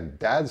it again.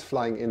 Dad's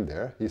flying in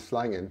there. He's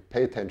flying in.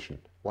 Pay attention.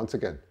 Once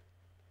again.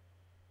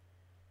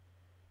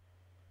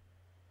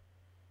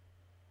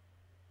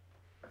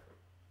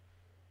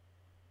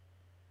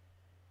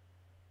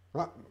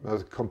 Ah,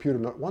 does the computer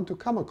not want to?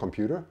 Come on,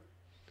 computer.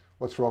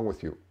 What's wrong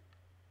with you?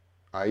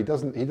 He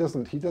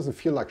doesn't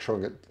feel like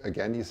showing it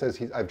again. He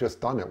says, I've just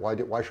done it.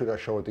 Why should I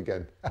show it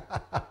again?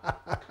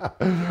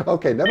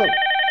 Okay, never.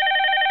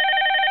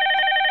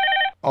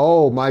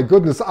 Oh my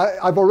goodness,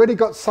 I've already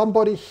got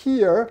somebody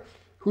here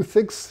who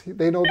thinks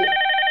they know the...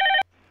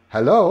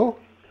 Hello?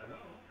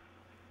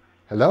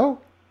 Hello?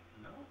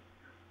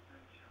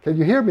 Can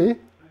you hear me?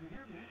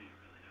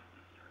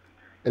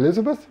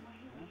 Elizabeth?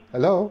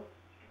 Hello?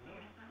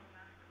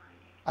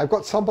 I've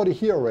got somebody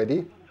here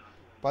already,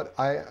 but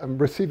I am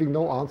receiving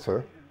no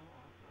answer.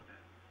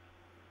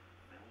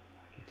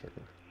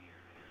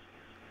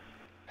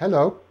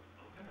 Hello?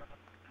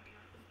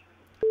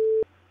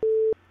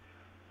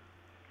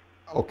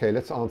 Okay,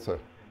 let's answer.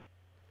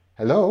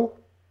 Hello?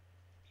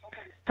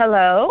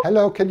 Hello?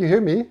 Hello, can you hear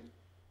me?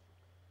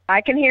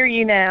 I can hear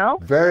you now.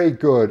 Very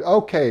good.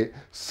 Okay,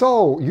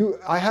 so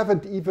I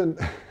haven't even,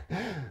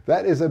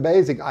 that is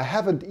amazing. I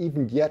haven't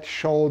even yet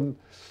shown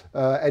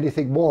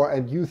anything more,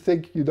 and you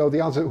think you know the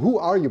answer. Who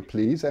are you,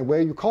 please, and where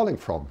are you calling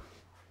from?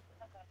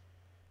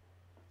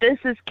 This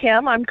is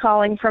Kim. I'm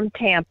calling from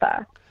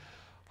Tampa.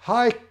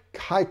 Hi.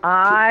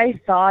 I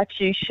thought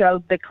you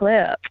showed the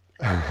clip.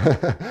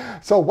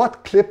 So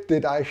what clip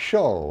did I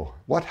show?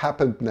 What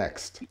happened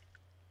next?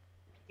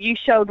 You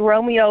showed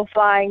Romeo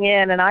flying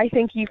in, and I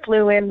think you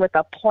flew in with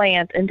a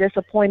plant and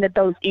disappointed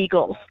those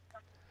eagles.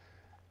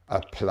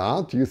 A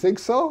plant? Do you think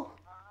so?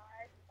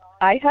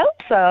 I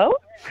hope so.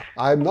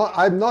 I'm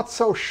not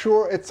so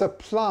sure it's a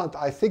plant.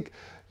 I think,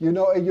 you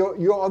know,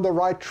 you're on the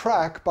right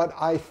track, but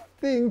I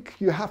think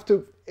you have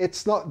to,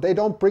 it's not, they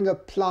don't bring a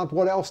plant.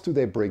 What else do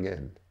they bring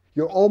in?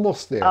 You're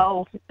almost there.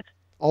 Oh,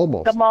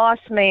 almost. The moss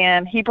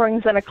man. He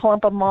brings in a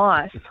clump of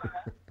moss.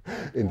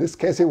 In this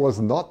case, it was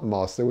not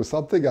moss. There was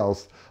something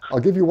else. I'll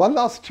give you one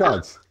last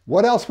chance.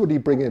 What else would he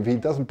bring in if he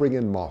doesn't bring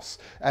in moss?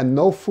 And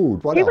no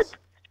food. What else?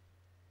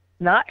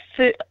 Not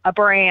food, a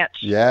branch.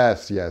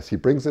 Yes, he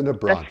brings in a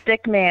branch. The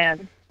stick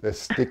man. The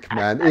stick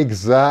man.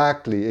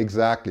 Exactly.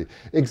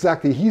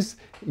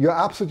 You're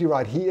absolutely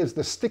right. He is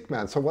the stick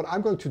man. So what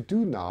I'm going to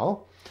do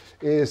now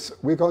is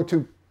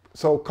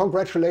so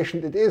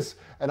congratulations it is,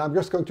 and I'm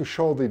just going to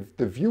show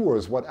the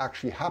viewers what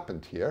actually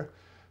happened here.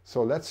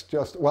 So let's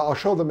I'll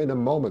show them in a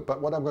moment,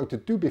 but what I'm going to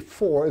do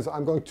before is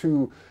I'm going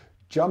to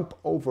jump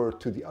over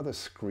to the other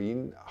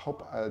screen. I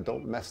hope I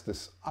don't mess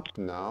this up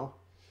now.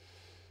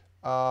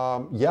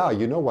 Yeah,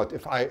 you know what,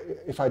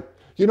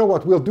 you know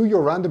what, we'll do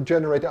your random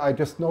generator. I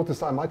just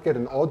noticed I might get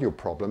an audio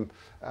problem,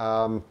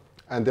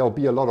 and there'll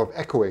be a lot of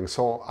echoing,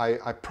 so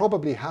I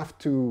probably have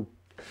to,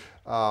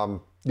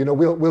 you know,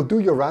 we'll do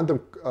your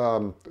random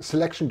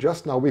selection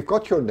just now. We've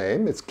got your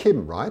name, it's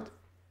Kim, right?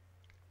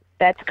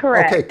 That's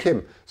correct. Okay,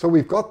 Kim. So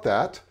we've got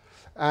that,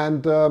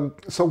 and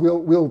so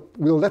we'll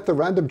let the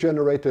random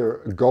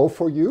generator go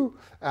for you,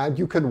 and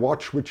you can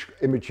watch which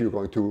image you're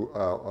going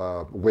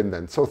to win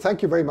then. So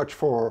thank you very much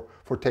for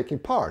taking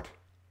part.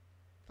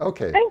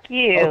 Okay. Thank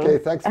you. Okay,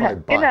 thanks. Bye.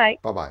 Good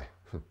night. Bye bye.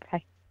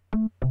 Bye.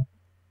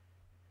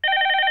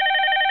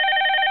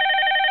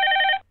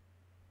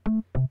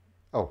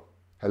 Oh,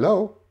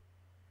 hello.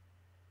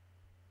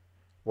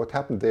 What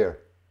happened there?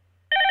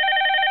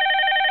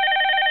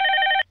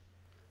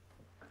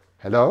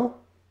 Hello?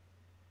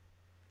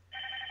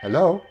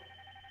 Hello?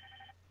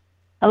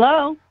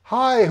 Hello?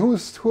 Hi, who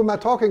am I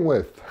talking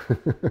with?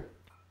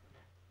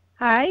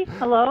 Hi,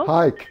 hello?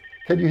 Hi,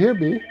 can you hear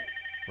me?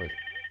 Wait.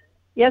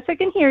 Yes, I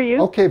can hear you.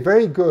 Okay,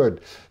 very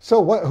good.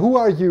 So who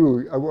are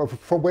you?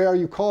 From where are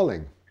you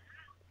calling?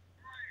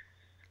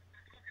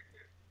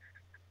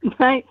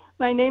 My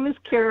name is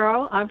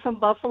Carol. I'm from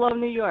Buffalo,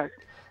 New York.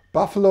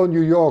 Buffalo,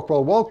 New York.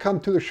 Well, welcome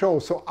to the show.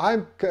 So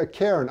I'm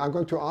Karen. I'm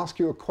going to ask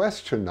you a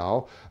question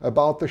now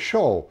about the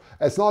show.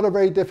 It's not a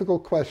very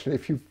difficult question.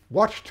 If you've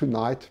watched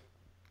tonight,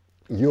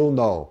 you'll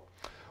know.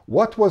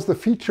 What was the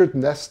featured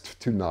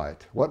nest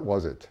tonight? What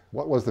was it?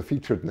 What was the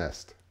featured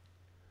nest?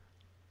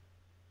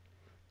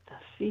 The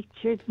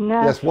featured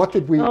nest? Yes, what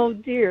did we... Oh,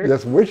 dear.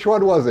 Yes, which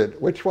one was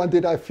it? Which one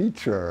did I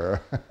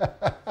feature?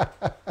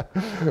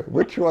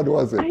 Which one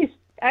was it?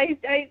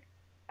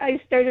 I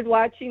started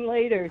watching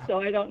later, so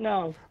I don't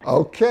know.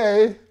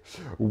 Okay,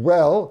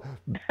 well,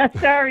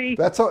 sorry.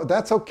 That's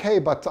okay,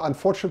 but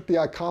unfortunately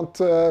I can't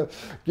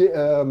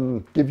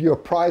give you a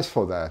prize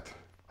for that.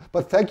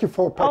 But thank you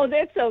for... Oh,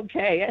 that's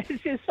okay.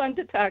 It's just fun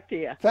to talk to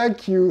you.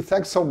 Thank you.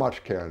 Thanks so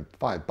much, Karen.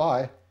 Fine.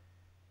 Bye.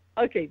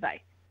 Okay,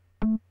 bye.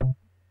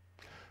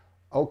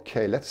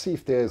 Okay, let's see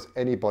if there's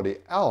anybody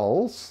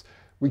else.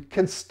 We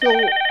can still...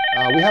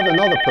 we have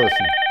another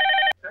person.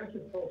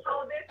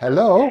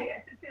 Hello?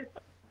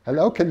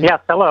 Hello, can you?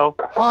 Yes, hello.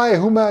 Hi,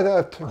 whom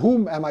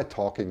am I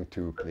talking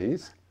to,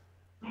 please?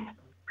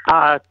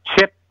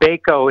 Chip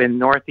Bako in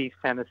Northeast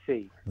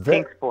Tennessee,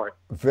 Kingsport.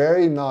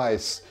 Very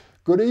nice.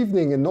 Good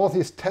evening in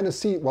Northeast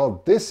Tennessee.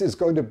 Well, this is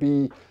going to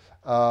be,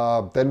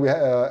 then we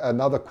have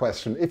another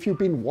question. If you've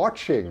been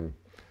watching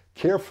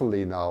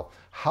carefully now,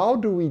 how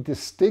do we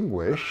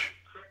distinguish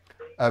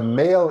a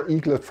male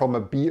eaglet from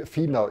a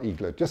female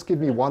eaglet? Just give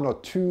me one or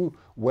two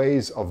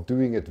ways of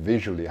doing it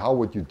visually. How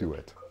would you do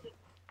it?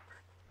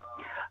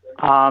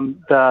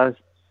 The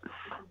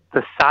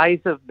size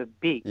of the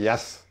beak.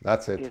 Yes,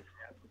 that's it.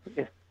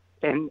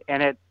 And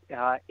at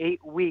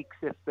 8 weeks,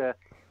 if the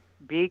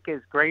beak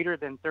is greater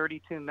than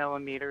 32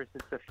 millimeters,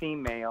 it's a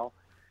female.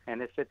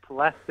 And if it's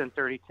less than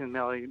 32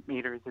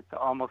 millimeters, it's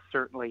almost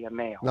certainly a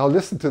male. Now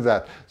listen to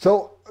that.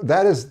 So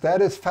that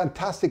is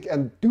fantastic.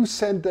 And do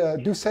send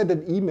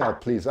an email,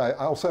 please. I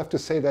also have to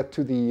say that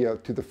to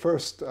the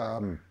first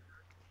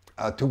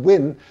to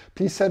win.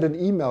 Please send an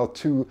email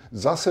to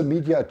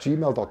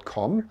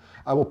SasseMedia@gmail.com.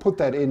 I will put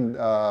that in.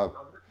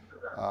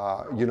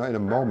 In a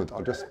moment.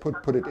 I'll just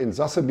put it in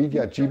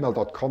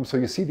SasseMedia@gmail.com, so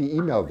you see the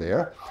email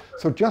there.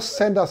 So just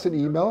send us an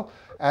email,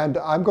 and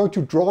I'm going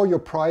to draw your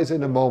prize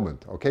in a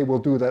moment. Okay, we'll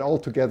do that all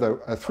together.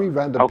 3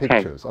 random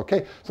pictures.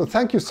 Okay. So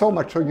thank you so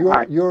much. So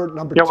you're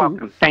number 2. You're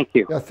welcome. Thank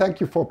you. Yeah. Thank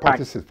you for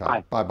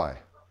participating. Bye bye.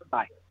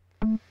 Bye.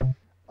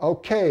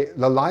 Okay,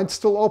 the line's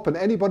still open.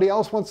 Anybody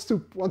else wants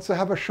to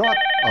have a shot?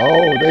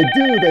 Oh, they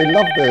do. They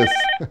love this.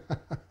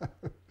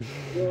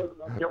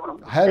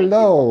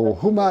 Hello,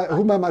 whom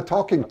am I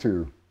talking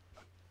to?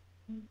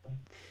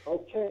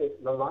 Okay,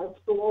 the line's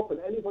still open.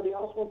 Anybody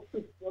else wants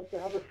to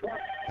have a shot?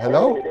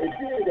 Hello?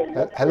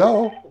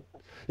 Hello?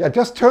 Yeah,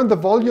 just turn the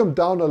volume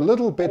down a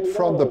little bit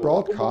from the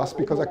broadcast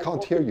because I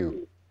can't hear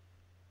you.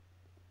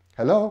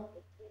 Hello?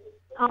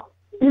 Oh,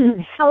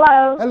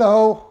 hello.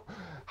 Hello.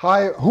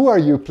 Hi, who are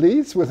you,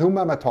 please? With whom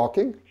am I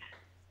talking?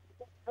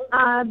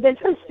 This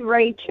is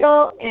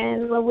Rachel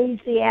in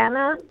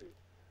Louisiana.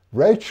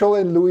 Rachel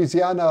in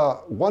Louisiana,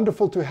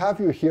 wonderful to have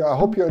you here. I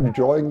hope you're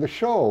enjoying the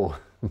show.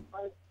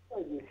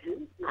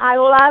 I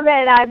love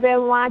it. I've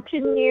been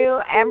watching you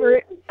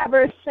ever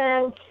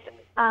since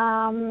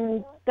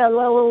the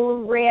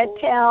little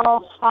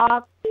red-tailed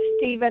hawk,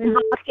 Stephen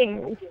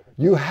Hawking.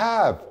 You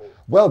have.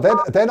 Well,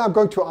 then I'm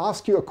going to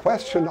ask you a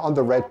question on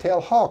the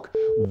red-tailed hawk.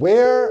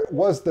 Where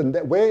is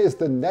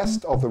the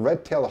nest of the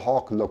red-tailed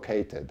hawk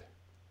located?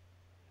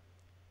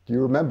 Do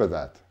you remember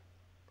that?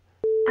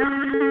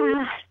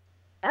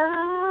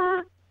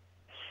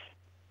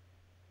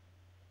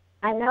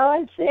 I know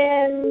it's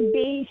in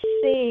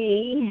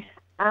BC.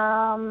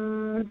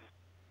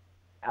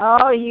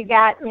 Oh, you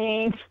got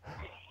me.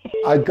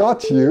 I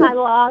got you. I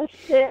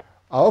lost it.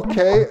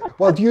 Okay.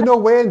 Well, do you know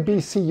where in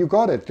BC you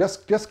got it?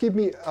 Just give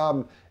me,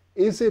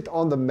 is it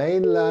on the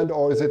mainland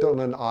or is it on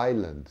an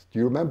island? Do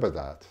you remember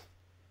that?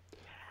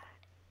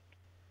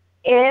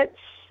 It's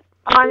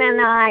on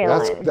an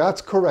island.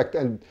 That's correct.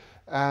 And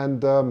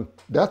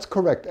that's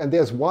correct. And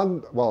there's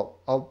one, well,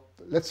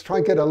 let's try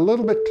and get a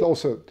little bit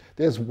closer.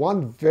 There's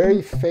one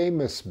very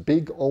famous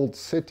big old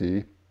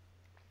city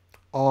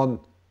on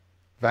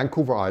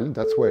Vancouver Island,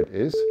 that's where it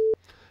is,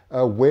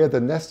 where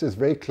the nest is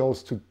very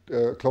closely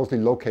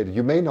located.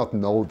 You may not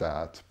know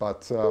that,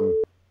 but do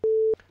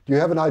you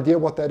have an idea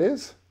what that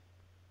is?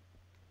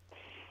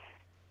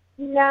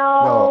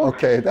 No.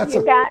 Okay,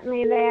 you got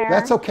me there.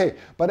 That's okay.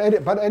 But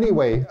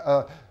anyway,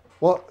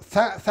 well,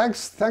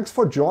 thanks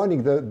for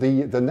joining.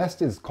 The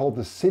nest is called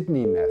the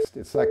Sydney nest.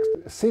 It's like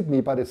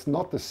Sydney, but it's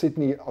not the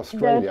Sydney,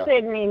 Australia. The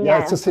Sydney nest.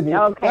 Yeah, it's a Sydney.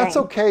 Okay. That's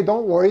okay.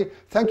 Don't worry.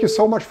 Thank you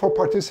so much for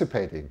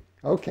participating.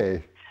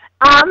 Okay.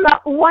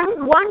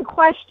 One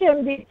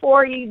question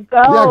before you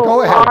go. Yeah,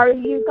 go ahead. Are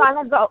you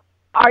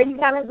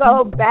gonna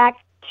go back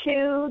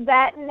to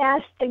that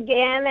nest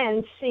again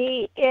and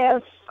see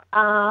if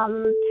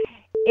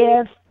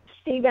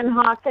Stephen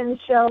Hawking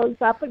shows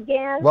up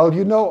again? Well,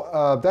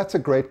 that's a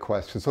great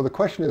question. So the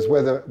question is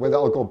whether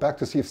I'll go back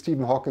to see if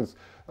Stephen Hawking's.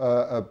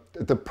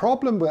 The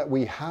problem that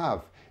we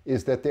have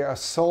is that there are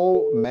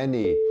so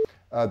many.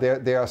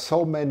 There are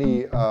so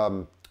many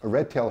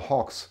red-tailed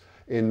hawks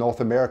in North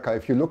America.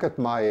 If you look at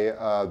my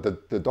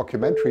the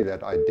documentary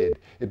that I did,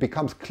 it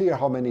becomes clear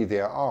how many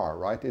there are.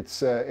 Right?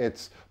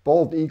 It's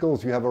bald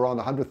eagles. You have around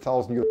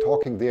 100,000. You're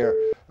talking there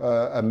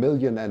 1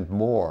 million and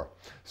more.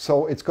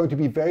 So it's going to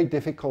be very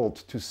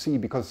difficult to see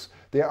because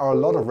there are a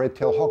lot of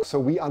red-tailed hawks. So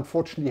we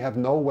unfortunately have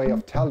no way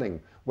of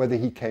telling whether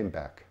he came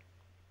back.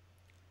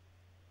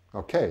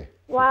 Okay.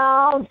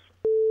 Well,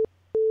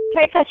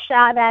 take a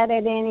shot at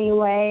it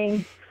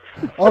anyway.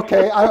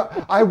 Okay,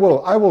 I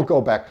will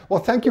go back. Well,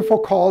 thank you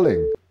for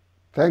calling.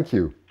 Thank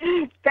you.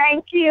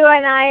 Thank you,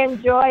 and I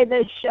enjoy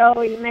the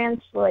show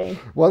immensely.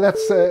 Well,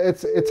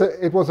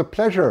 it was a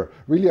pleasure,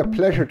 really a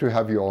pleasure to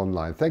have you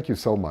online. Thank you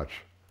so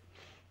much.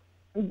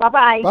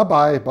 Bye-bye.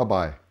 Bye-bye.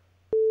 Bye-bye.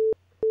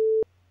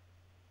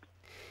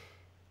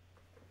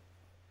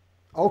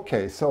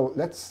 Okay, so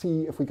let's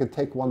see if we can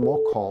take one more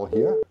call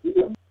here.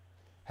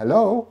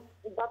 Hello?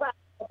 Bye-bye.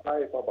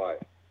 Bye, bye-bye.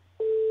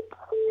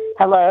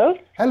 Hello.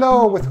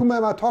 Hello, with whom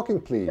am I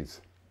talking, please?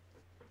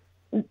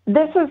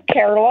 This is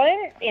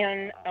Carolyn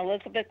in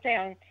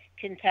Elizabethtown,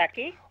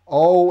 Kentucky.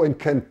 Oh, in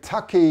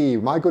Kentucky.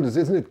 My goodness,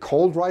 isn't it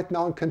cold right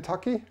now in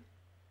Kentucky?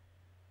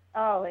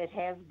 Oh, it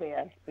has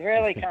been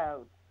really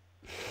cold.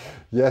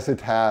 Yes, it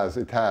has,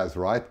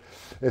 right?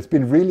 It's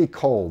been really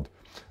cold.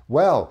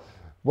 Well,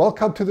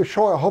 welcome to the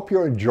show. I hope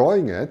you're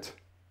enjoying it.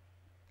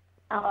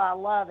 Oh, I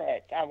love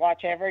it. I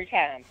watch every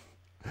time.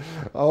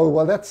 Oh,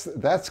 well,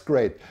 that's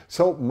great.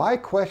 So my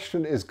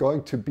question is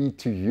going to be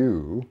to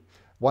you,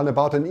 one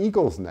about an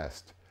eagle's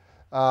nest.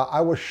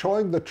 I was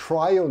showing the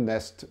trio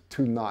nest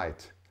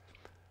tonight.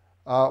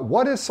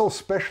 What is so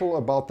special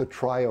about the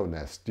trio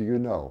nest? Do you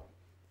know?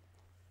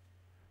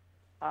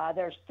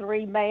 There's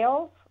 3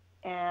 males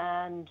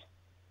and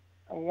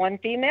 1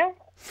 female.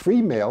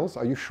 3 males?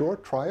 Are you sure,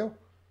 trio?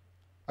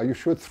 Are you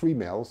sure 3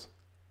 males?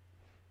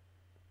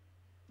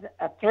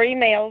 3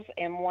 males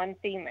and 1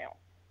 female.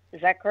 Is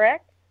that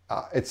correct?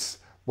 It's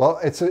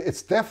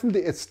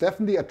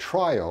definitely a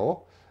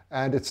trio,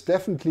 and it's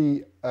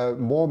definitely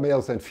more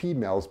males than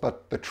females.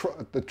 But the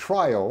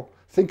trio,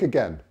 think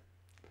again.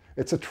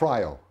 It's a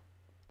trio.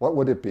 What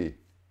would it be?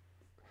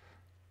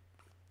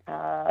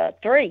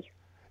 3.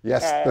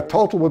 Yes, the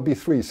total would be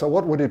 3. So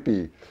what would it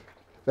be?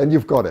 Then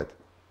you've got it.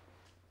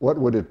 What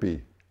would it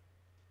be?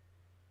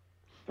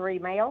 3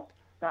 males?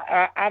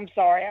 I'm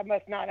sorry, I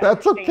must not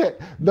That's understand.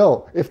 okay.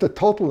 No, if the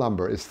total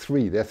number is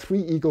 3, there are 3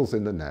 eagles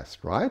in the nest,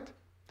 right?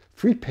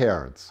 3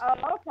 parents. Oh,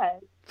 okay.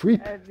 3.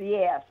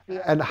 Yes.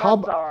 And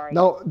I'm sorry.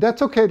 No,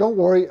 that's okay. Don't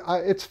worry.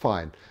 It's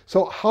fine.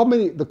 So how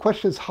many? The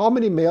question is, how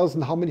many males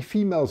and how many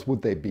females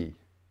would they be?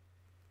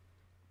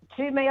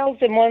 2 males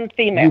and 1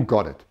 female. You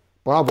got it.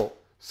 Bravo.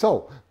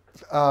 So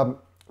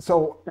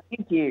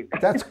Thank you.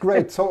 that's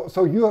great.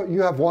 So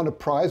you have won a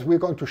prize. We're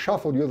going to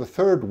shuffle. You're the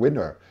 3rd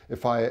winner,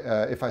 if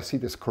I see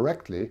this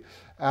correctly.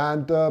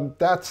 And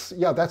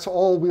that's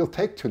all we'll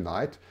take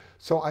tonight.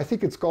 So I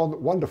think it's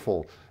gone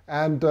wonderful.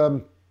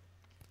 And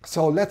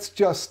so let's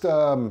just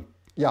call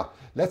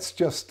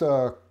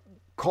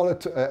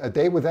it a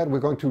day with that. We're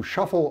going to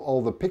shuffle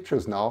all the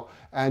pictures now,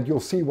 and you'll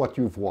see what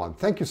you've won.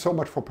 Thank you so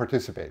much for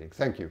participating.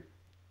 Thank you.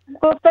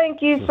 Well,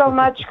 thank you so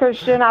much,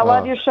 Christian. I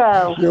love your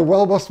show. You're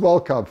most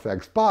welcome.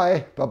 Thanks.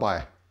 Bye.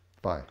 Bye-bye.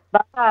 Bye.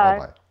 Bye.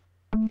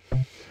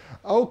 Bye-bye.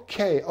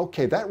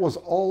 Okay, that was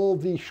all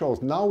the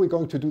shows. Now we're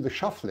going to do the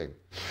shuffling.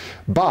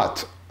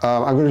 But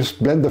I'm going to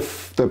just blend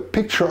the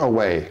picture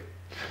away.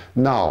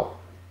 Now,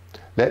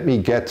 let me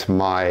get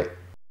my...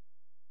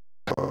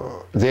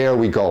 there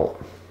we go.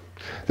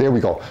 There we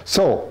go.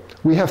 So,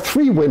 we have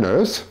 3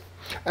 winners.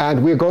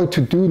 And we're going to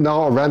do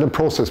now a random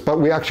process, but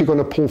we're actually going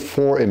to pull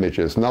 4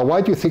 images. Now,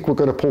 why do you think we're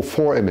going to pull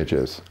 4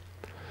 images?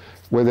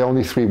 Were there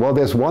only 3? Well,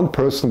 there's one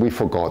person we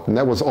forgot, and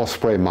that was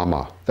Osprey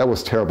Mama. That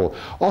was terrible.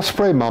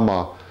 Osprey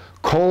Mama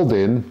called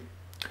in,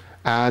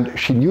 and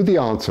she knew the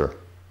answer.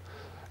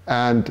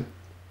 And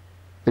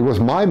it was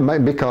my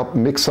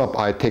mix-up.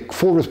 I take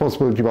full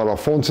responsibility, but our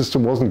phone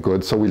system wasn't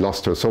good, so we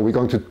lost her. So we're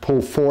going to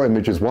pull 4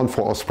 images, 1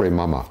 for Osprey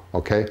Mama,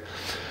 okay?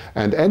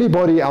 And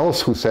anybody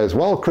else who says,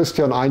 well,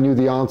 Christian, I knew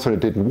the answer,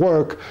 it didn't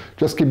work,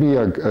 just give me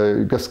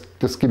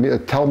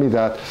tell me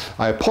that.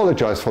 I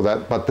apologize for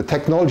that, but the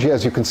technology,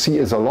 as you can see,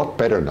 is a lot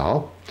better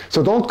now.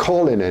 So don't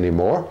call in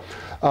anymore.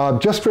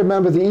 Just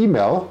remember the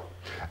email.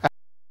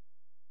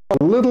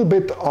 A little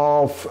bit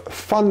of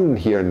fun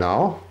here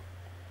now.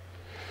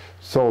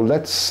 So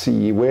let's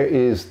see, where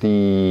is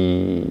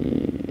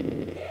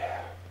the...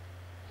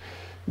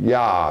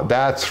 Yeah,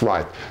 that's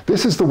right.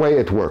 This is the way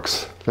it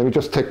works. Let me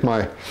just take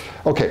my...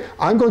 Okay,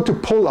 I'm going to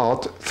pull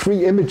out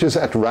 3 images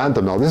at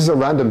random now. This is a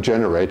random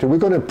generator. We're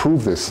going to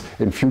improve this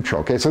in future,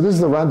 okay? So this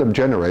is the random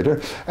generator,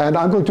 and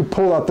I'm going to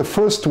pull out the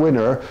first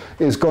winner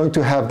is going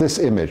to have this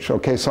image,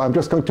 okay? So I'm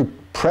just going to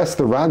press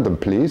the random,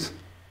 please.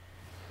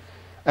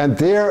 And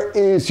there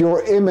is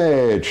your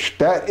image.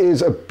 That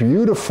is a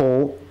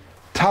beautiful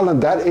Talon.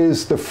 That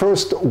is the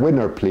first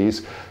winner,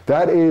 please.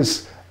 That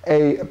is...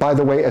 by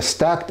the way, a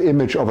stacked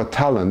image of a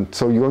Talon.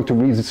 So you're going to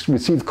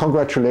receive,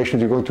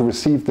 congratulations, you're going to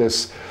receive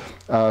this.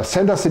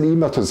 Send us an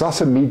email to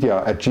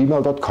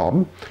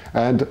sassemedia@gmail.com,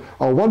 and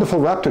our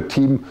wonderful Raptor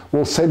team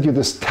will send you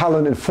this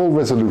Talon in full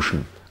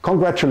resolution.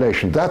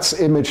 Congratulations, that's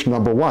image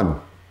number 1.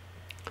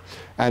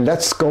 And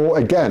let's go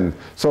again.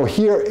 So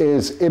here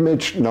is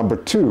image number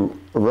 2,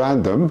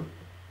 random.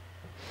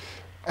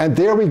 And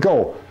there we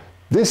go.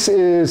 This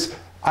is...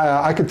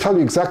 I can tell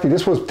you exactly,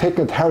 this was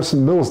taken at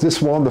Harrison Mills.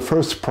 This won the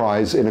first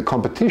prize in a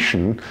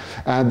competition.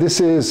 And this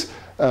is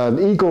an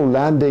eagle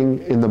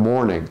landing in the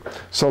morning.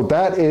 So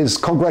that is,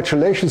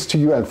 congratulations to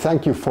you and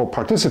thank you for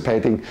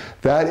participating.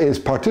 That is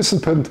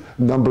participant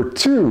number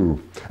 2.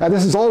 And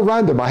this is all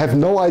random, I have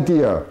no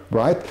idea,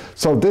 right?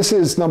 So this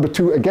is number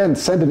 2. Again,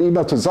 send an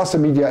email to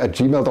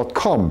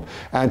sassemedia@gmail.com.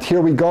 And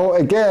here we go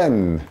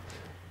again.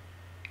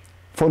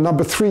 For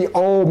number 3,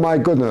 oh my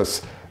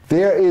goodness.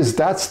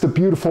 That's the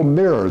beautiful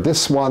mirror.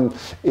 This one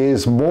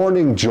is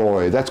Morning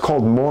Joy. That's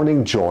called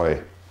Morning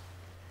Joy.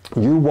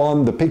 You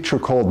won the picture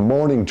called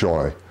Morning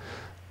Joy.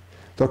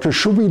 Doctor,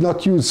 should we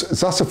not use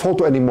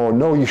SassePhoto anymore?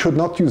 No, you should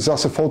not use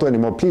SassePhoto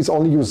anymore. Please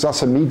only use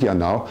SasseMedia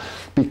now,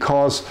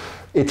 because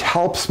it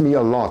helps me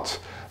a lot.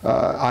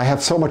 I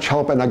have so much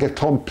help and I get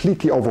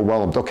completely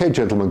overwhelmed. Okay,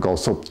 gentlemen, go.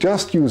 So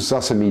just use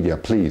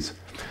SasseMedia, please.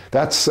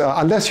 That's,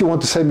 unless you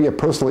want to send me a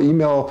personal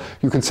email,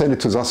 you can send it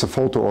to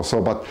SassePhoto or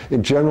so, but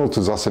in general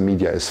to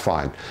SasseMedia is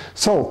fine.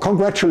 So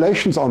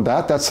congratulations on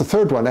that. That's the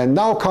third one. And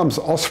now comes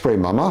Osprey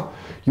Mama.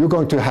 You're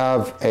going to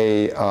have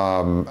a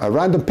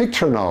random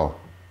picture now.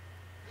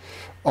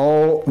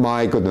 Oh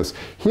my goodness.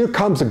 Here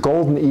comes a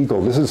golden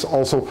eagle. This is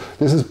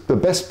the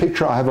best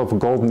picture I have of a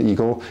golden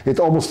eagle. It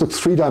almost looks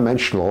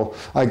three-dimensional.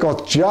 I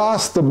got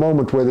just the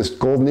moment where this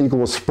golden eagle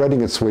was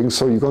spreading its wings,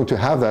 so you're going to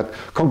have that.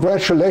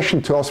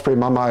 Congratulations to Osprey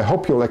Mama. I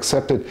hope you'll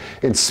accept it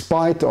in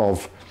spite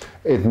of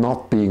it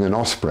not being an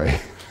osprey.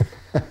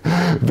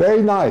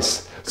 Very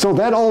nice. So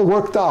that all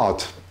worked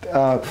out.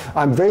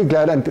 I'm very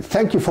glad, and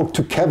thank you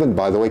to Kevin,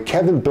 by the way.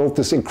 Kevin built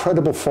this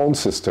incredible phone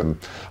system.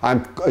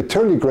 I'm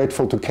eternally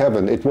grateful to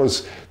Kevin. It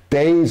was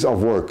days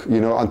of work,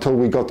 you know, until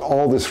we got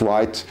all this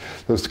right.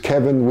 There's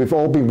Kevin, we've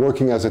all been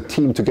working as a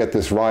team to get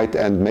this right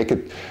and make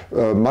it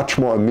much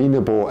more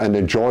amenable and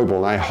enjoyable.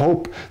 And I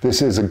hope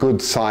this is a good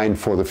sign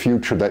for the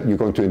future that you're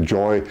going to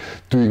enjoy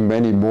doing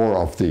many more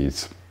of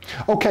these.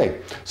 Okay,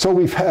 so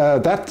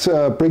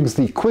that brings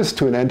the quiz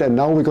to an end, and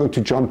now we're going to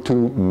jump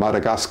to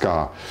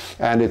Madagascar,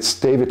 and it's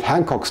David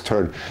Hancock's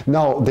turn.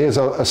 Now, there's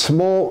a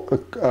small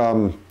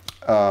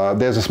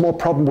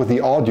problem with the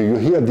audio. You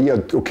hear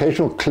the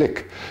occasional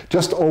click.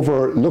 Just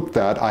overlook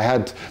that. I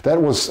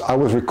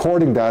was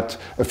recording that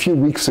a few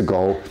weeks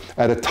ago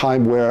at a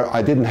time where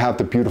I didn't have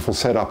the beautiful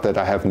setup that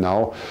I have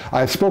now.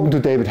 I've spoken to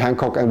David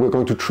Hancock, and we're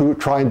going to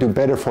try and do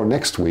better for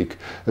next week,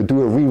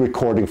 do a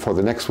re-recording for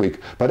the next week.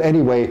 But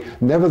anyway,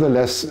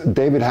 nevertheless,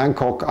 David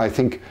Hancock, I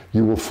think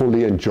you will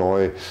fully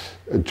enjoy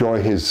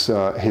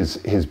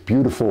his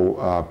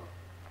beautiful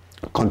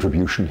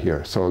contribution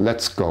here. So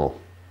let's go.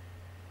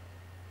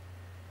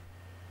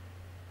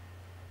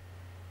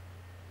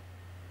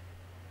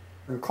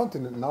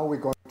 Continent. Now we're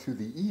going to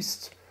the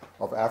east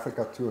of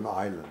Africa to an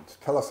island.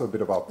 Tell us a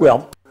bit about that.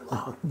 Well,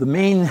 the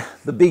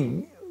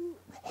big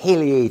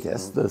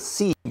Haliaetus, the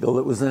sea eagle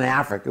that was in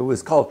Africa,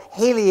 was called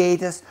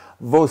Haliaetus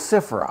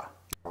vocifera.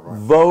 Right.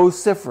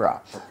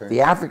 Vocifera, okay. The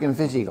African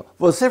fish eagle.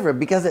 Vocifera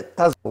because it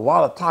does a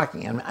lot of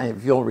talking, and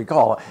if you'll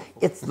recall,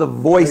 it's the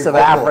voice of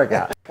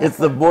Africa. It's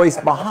the voice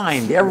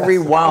behind every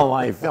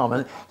wildlife film,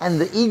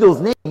 and the eagle's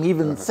name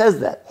even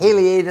says that,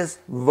 Haliaetus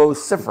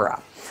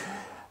vocifera.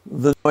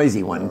 The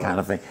noisy one kind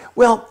of thing.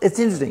 Well, it's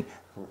interesting.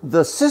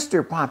 The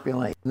sister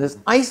population, this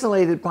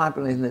isolated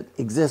population that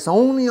exists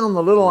only on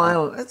the little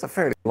island, it's a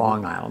fairly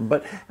long island,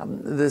 but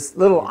this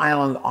little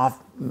island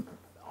off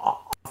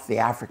the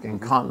African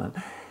continent,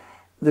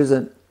 there's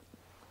a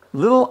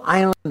little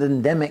island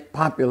endemic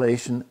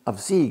population of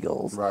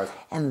seagulls, right.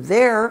 And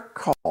they're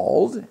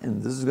called,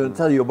 and this is going to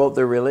tell you about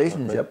their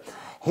relationship,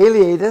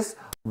 Haliaetus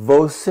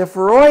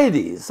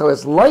vociferoides. So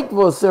it's like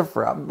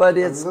vocifera, but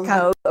it's kind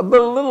of a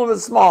little bit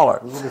smaller.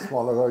 A little bit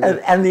smaller.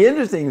 And the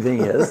interesting thing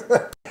is,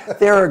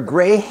 they're a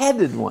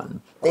gray-headed one.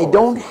 They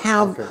don't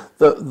have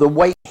the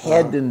white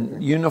head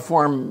and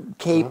uniform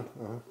cape,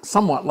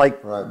 somewhat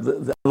like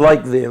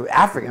like the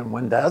African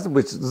one does,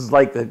 which is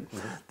like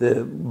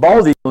the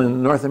bald eagle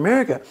in North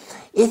America.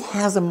 It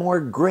has a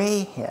more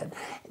gray head,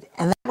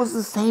 and that was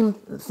the same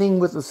thing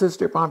with the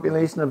sister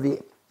population of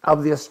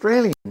the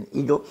Australian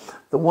eagle.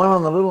 The one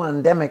on the little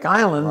endemic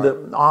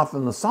island off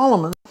in the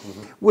Solomons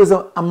was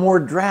a more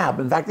drab.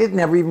 In fact, it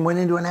never even went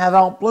into an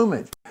adult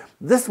plumage.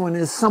 This one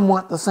is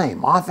somewhat the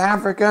same. Off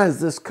Africa is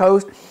this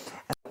coast,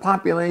 and a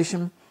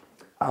population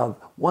of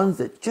ones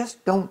that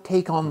just don't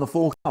take on the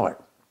full color.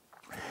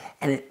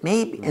 And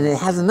it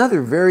has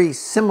another very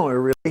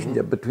similar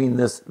relationship between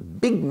this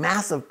big,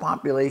 massive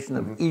population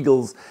of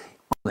eagles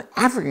on the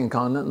African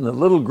continent and the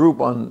little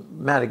group on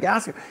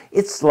Madagascar.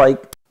 It's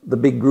like the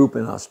big group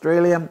in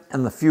Australia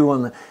and the few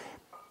on the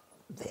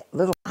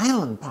little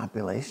island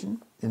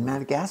population in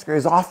Madagascar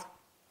is off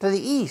to the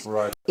east.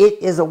 Right. It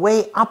is a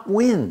way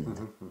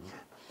upwind.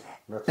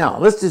 Now,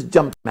 let's just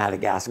jump to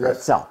Madagascar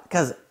itself,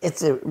 because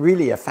it's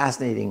really a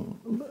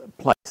fascinating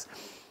place.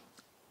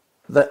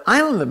 The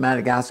island of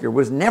Madagascar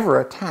was never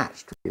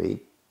attached,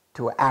 really,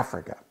 to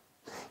Africa.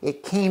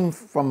 It came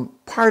from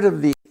part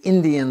of the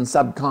Indian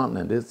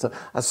subcontinent. It's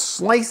a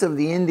slice of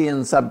the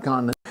Indian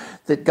subcontinent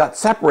that got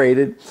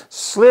separated,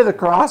 slid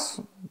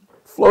across,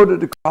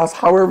 floated across,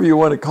 however you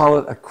want to call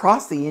it,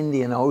 across the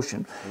Indian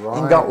Ocean,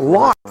 and got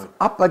locked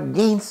up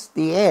against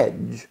the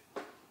edge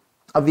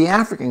of the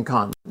African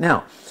continent.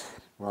 Now,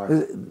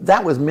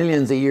 that was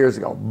millions of years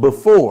ago,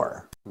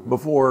 before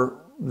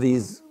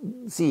these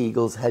sea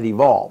eagles had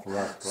evolved.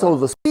 So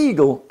the sea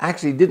eagle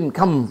actually didn't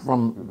come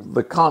from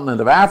the continent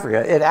of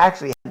Africa. It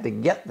actually had to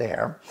get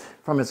there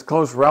from its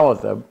close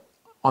relative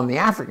on the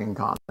African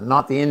continent,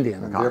 not the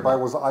Indian continent. Thereby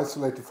was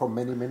isolated for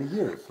many, many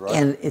years, right?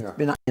 And it's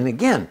been, and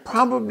again,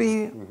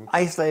 probably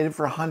isolated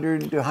for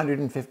 100 to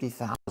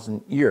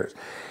 150,000 years.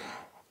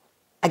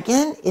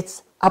 Again,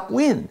 it's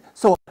upwind.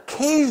 So a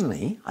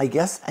occasionally, I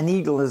guess, an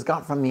eagle has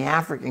got from the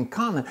African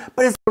continent,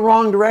 but it's the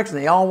wrong direction.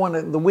 They all want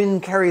to, the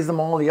wind carries them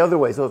all the other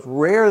way, so it's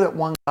rare that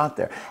one got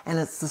there. And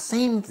it's the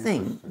same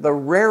thing, the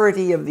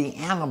rarity of the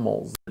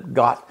animals that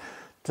got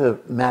to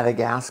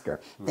Madagascar.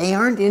 They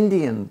aren't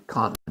Indian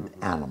continent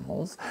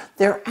animals,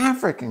 they're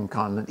African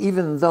continent,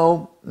 even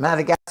though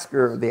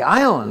Madagascar, the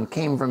island,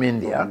 came from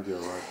India.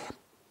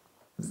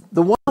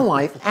 The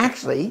wildlife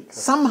actually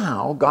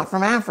somehow got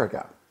from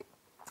Africa.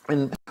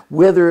 And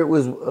whether it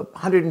was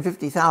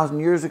 150,000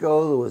 years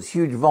ago, there was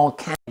huge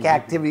volcanic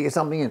activity or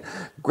something, and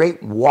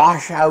great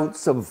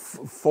washouts of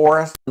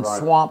forest and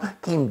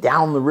swamp came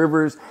down the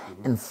rivers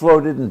and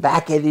floated and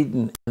back eddied,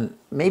 and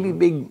maybe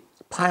big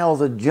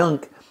piles of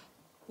junk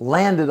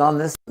landed on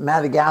this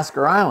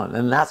Madagascar island,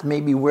 and that's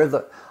maybe where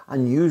the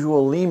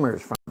unusual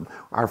lemurs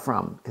are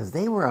from, because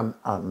they were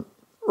an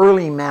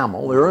early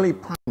mammal, an early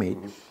primate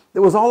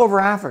that was all over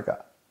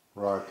Africa.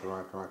 Right.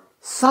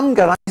 Some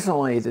got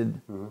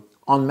isolated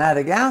on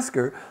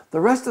Madagascar. The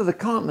rest of the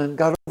continent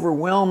got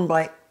overwhelmed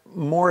by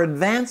more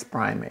advanced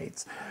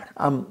primates,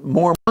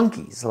 more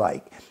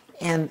monkeys-like,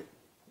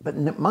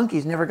 but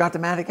monkeys never got to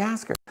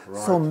Madagascar.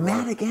 So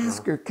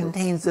Madagascar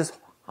contains this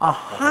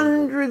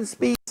 100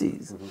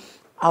 species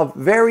of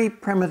very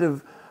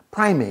primitive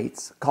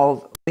primates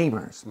called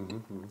lemurs.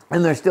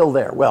 And they're still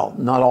there. Well,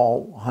 not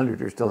all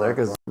 100 are still there,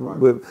 because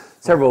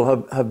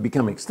several have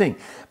become extinct.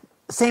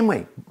 Same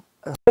way,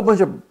 a whole bunch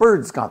of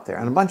birds got there,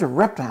 and a bunch of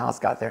reptiles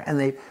got there, and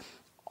they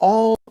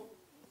all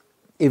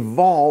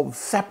evolved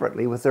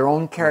separately with their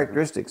own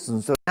characteristics,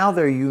 and so now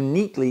they're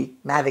uniquely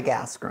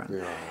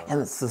Madagascaran.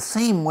 And it's the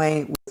same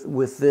way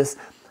with this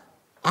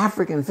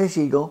African fish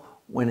eagle.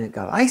 When it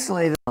got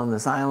isolated on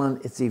this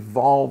island, it's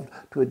evolved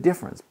to a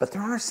difference. But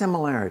there are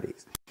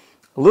similarities.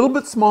 A little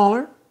bit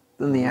smaller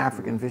than the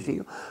African fish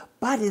eagle,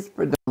 but it's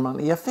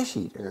predominantly a fish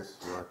eater. Yes,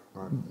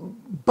 right.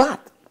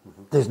 But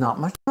there's not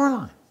much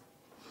shoreline.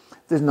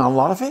 There's not a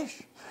lot of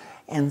fish.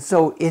 And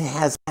so it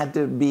has had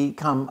to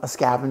become a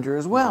scavenger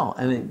as well.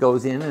 And it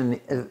goes in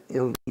and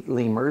it'll eat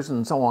lemurs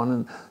and so on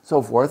and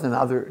so forth, and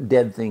other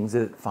dead things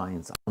that it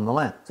finds on the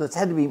land. So it's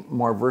had to be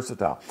more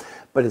versatile,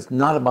 but it's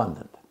not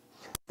abundant.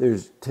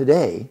 There's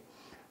today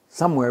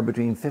somewhere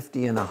between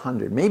 50 and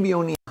 100, maybe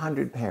only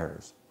 100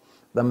 pairs.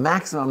 The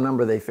maximum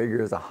number they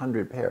figure is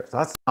 100 pairs.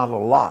 That's not a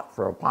lot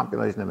for a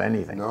population of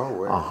anything. No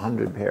way.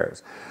 100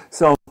 pairs.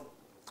 So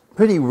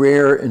pretty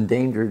rare,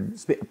 endangered,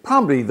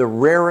 probably the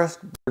rarest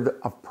bird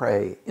of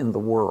prey in the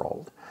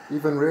world.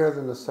 Even rarer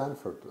than the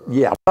Sanford.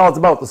 Yeah, well, it's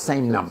about the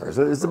same numbers.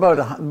 It's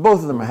about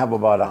both of them have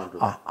about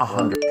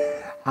 100.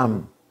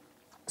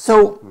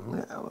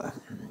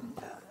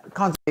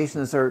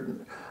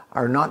 Conservationists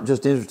are not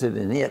just interested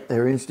in it,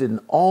 they're interested in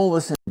all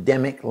this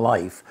endemic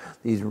life,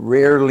 these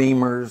rare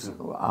lemurs, a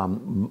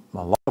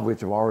lot of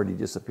which have already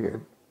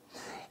disappeared.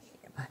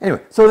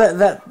 Anyway, so that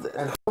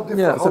and how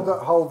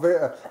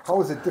different, how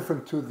is it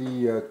different to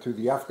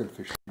the African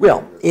fish?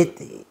 Well,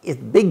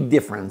 its big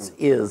difference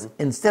is,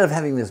 instead of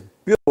having this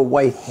beautiful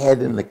white head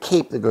and the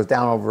cape that goes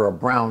down over a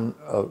brown,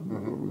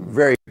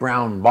 very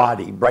brown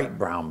body, bright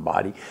brown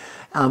body,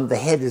 the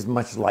head is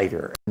much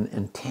lighter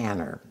and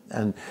tanner,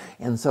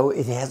 and so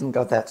it hasn't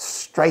got that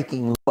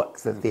striking look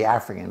that the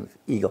African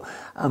eagle.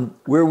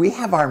 Where we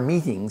have our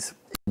meetings,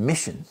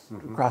 Mission,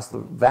 across the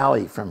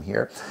valley from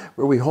here,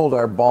 where we hold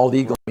our bald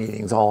eagle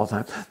meetings all the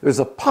time. There's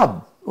a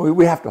pub.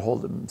 We have to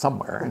hold them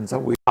somewhere, and so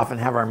we often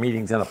have our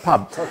meetings in a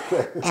pub.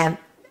 And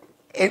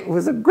it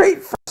was a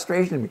great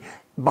frustration to me.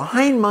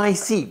 Behind my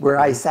seat, where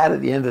I sat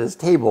at the end of this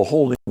table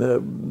holding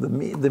the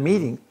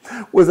meeting,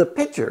 was a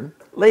picture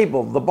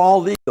labeled the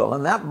bald eagle,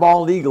 and that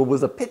bald eagle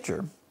was a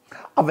picture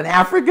of an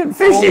African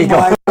fish eagle.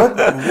 Really?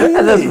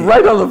 And that's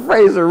right on the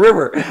Fraser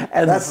River.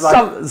 And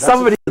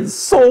somebody had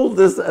sold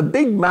this a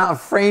big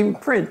frame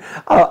print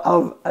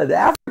of an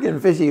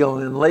African fish eagle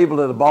and labeled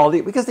it a bald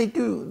eagle, because they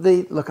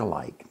look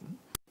alike.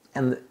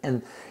 And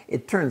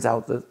it turns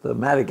out that the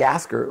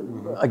Madagascar,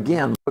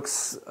 again,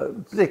 looks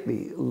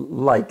particularly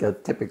like a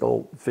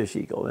typical fish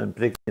eagle, and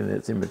particularly in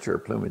its immature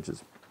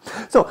plumages.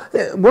 So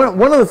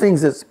one of the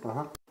things that's,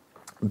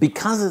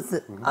 because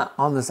it's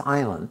on this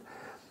island,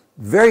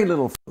 very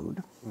little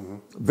food,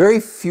 very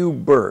few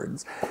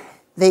birds,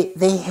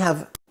 they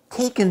have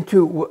taken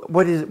to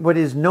what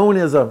is known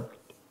as a,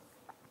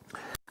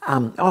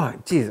 oh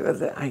geez,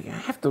 I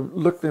have to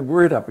look the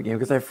word up again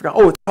because I forgot.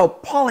 Oh, it's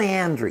called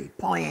polyandry.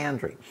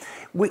 Polyandry.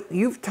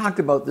 You've talked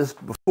about this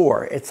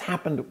before. It's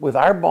happened with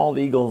our bald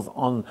eagles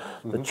on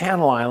the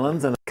Channel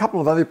Islands and a couple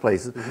of other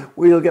places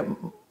where you'll get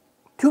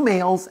two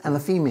males and a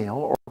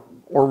female,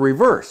 or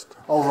reversed.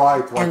 Oh,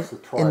 right. And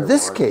in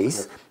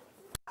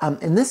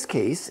this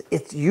case,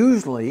 it's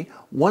usually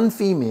one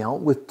female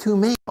with two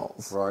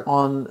males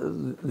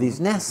on these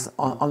nests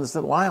on this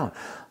little island.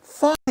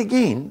 Thought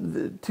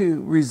again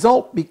to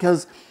result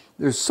because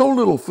there's so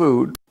little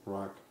food,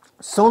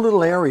 so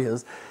little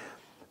areas,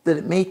 that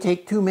it may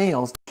take two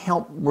males to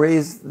help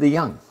raise the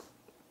young.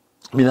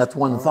 I mean, that's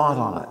one thought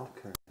on it.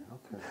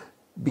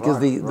 Because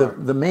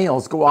the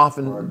males go off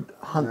and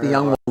hunt the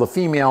young, while the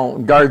female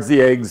guards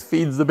the eggs,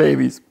 feeds the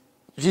babies,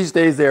 she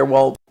stays there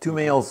while two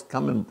males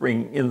come and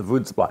bring in the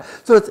food supply.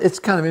 So it's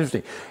kind of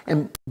interesting.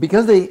 And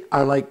because they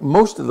are like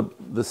most of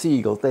the sea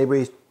eagles, they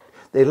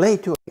lay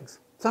 2 eggs,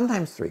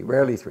 sometimes 3,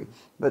 rarely 3,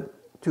 but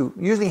 2,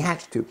 usually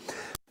hatch 2.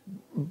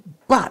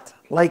 But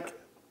like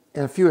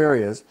in a few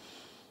areas,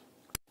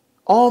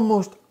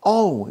 almost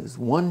always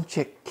one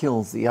chick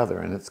kills the other,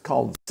 and it's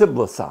called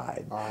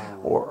siblicide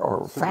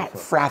or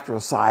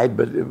fratricide,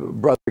 but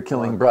brother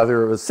killing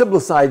brother.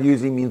 Siblicide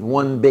usually means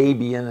one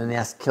baby in a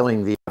nest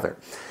killing the other.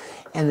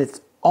 And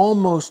it's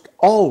almost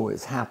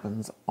always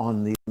happens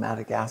on the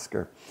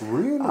Madagascar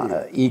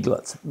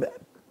eaglets.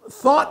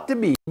 Thought to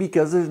be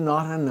because there's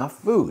not enough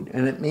food,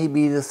 and it may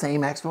be the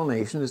same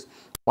explanation as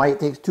why it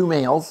takes 2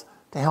 males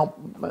to help.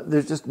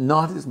 There's just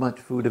not as much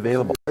food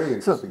available.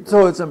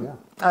 So it's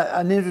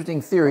an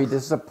interesting theory to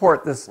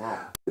support this.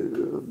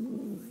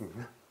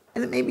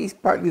 And it may be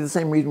partly the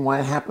same reason why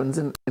it happens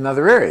in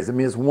other areas. I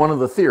mean, it's one of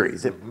the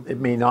theories. It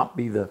may not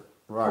be the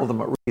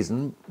ultimate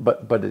reason,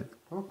 but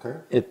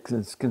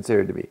it's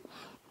considered to be.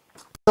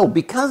 So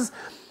because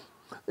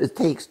it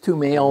takes 2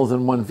 males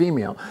and 1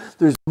 female,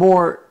 there's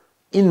more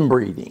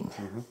inbreeding.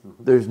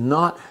 There's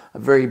not a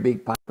very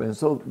big population.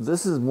 So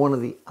this is one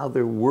of the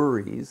other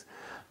worries.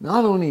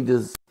 Not only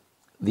does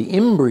the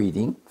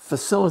inbreeding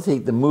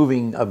facilitate the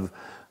moving of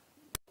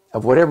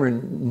whatever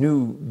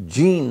new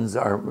genes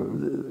are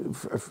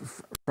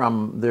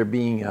from there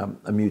being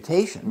a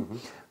mutation,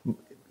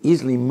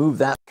 easily move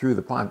that through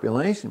the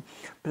population,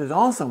 but it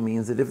also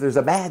means that if there's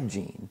a bad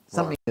gene,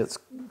 something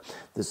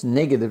that's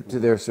negative to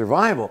their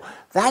survival,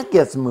 that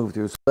gets moved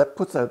through. So that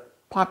puts a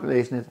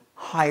population at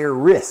higher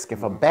risk.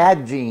 If a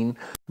bad gene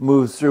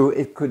moves through,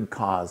 it could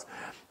cause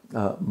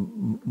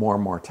more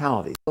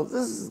mortality. So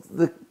this is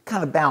the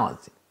kind of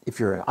balance. If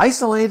you're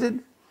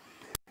isolated,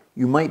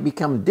 you might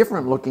become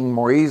different looking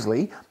more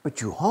easily,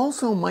 but you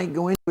also might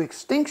go into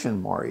extinction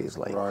more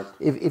easily.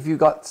 If you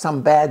got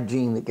some bad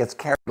gene that gets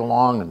carried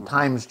along and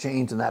times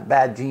change and that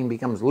bad gene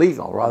becomes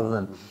lethal rather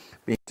than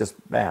being just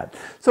bad.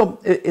 So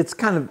it's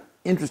kind of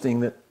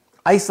interesting that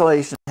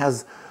isolation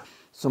has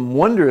some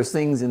wondrous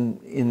things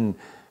in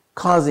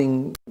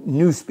causing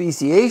new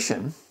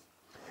speciation,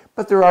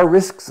 but there are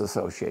risks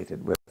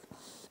associated with it.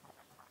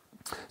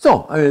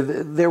 So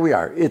there we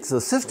are. It's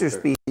a sister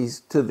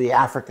species to the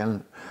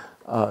African,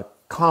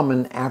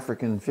 common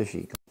African fish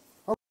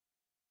eagle.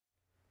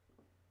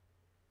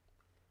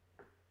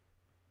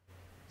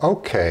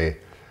 Okay.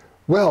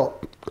 Well,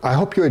 I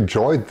hope you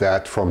enjoyed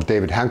that from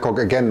David Hancock.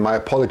 Again, my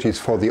apologies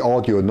for the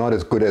audio, not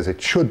as good as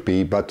it should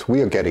be, but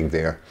we are getting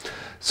there.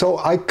 So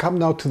I come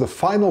now to the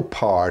final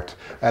part,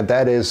 and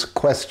that is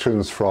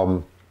questions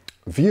from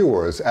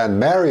viewers. And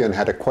Marion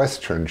had a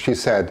question. She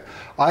said,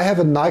 I have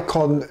a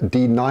Nikon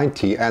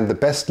D90 and the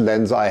best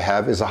lens I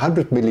have is a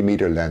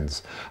 100mm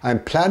lens. I'm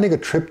planning a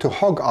trip to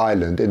Hog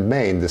Island in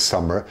Maine this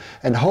summer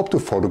and hope to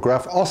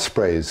photograph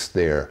ospreys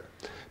there.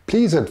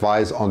 Please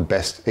advise on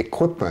best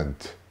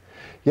equipment.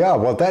 Yeah,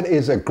 well, that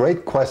is a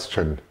great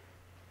question.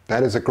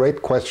 That is a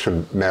great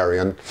question,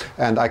 Marion,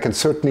 and I can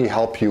certainly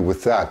help you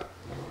with that.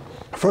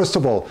 First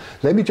of all,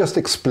 let me just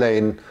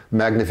explain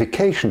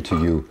magnification to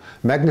you.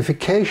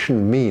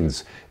 Magnification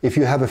means if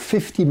you have a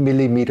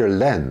 50mm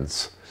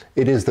lens,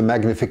 it is the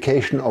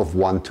magnification of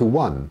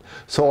 1:1.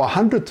 So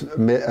 100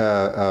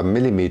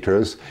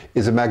 millimeters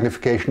is a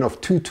magnification of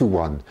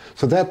 2:1.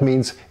 So that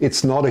means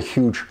it's not a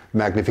huge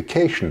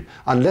magnification.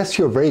 Unless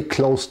you're very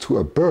close to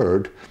a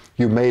bird,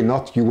 you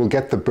will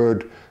get the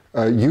bird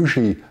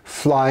usually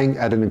flying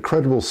at an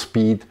incredible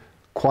speed.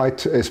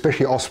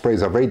 Especially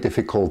ospreys are very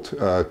difficult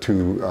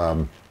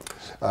to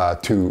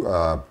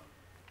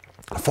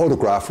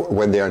photograph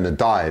when they're in a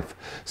dive.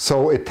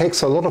 So it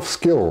takes a lot of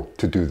skill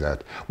to do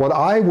that. What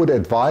I would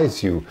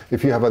advise you,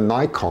 if you have a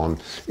Nikon,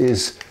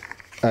 is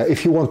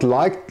if you want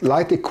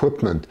light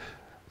equipment,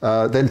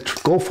 then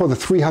go for the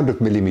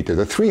 300mm.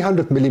 The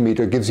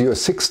 300mm gives you a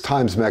 6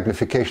 times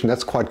magnification.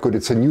 That's quite good.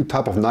 It's a new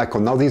type of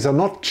Nikon. Now these are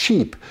not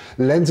cheap.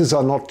 Lenses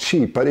are not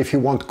cheap, but if you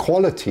want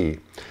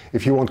quality,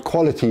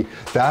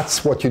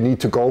 that's what you need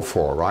to go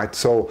for, right?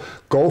 So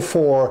go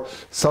for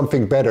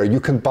something better. You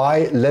can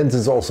buy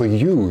lenses also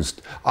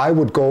used. I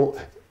would go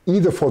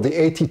either for the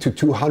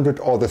 80-200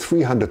 or the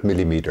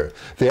 300mm.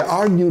 There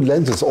are new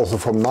lenses also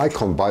from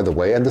Nikon, by the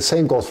way, and the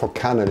same goes for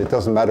Canon. It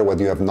doesn't matter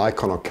whether you have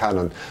Nikon or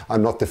Canon.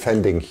 I'm not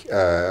defending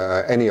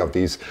any of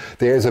these.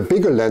 There is a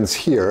bigger lens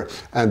here,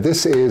 and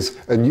this is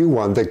a new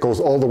one that goes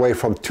all the way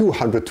from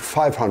 200 to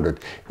 500.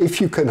 If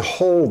you can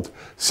hold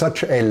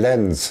such a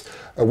lens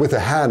with a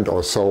hand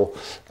or so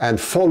and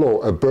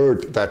follow a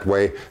bird that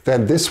way,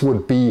 then this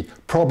would be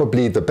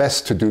probably the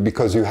best to do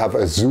because you have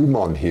a zoom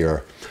on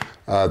here.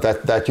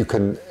 That you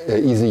can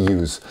easily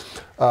use.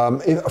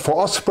 For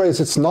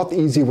ospreys, it's not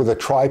easy with a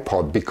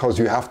tripod because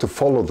you have to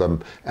follow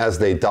them as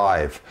they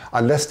dive.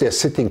 Unless they're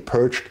sitting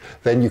perched,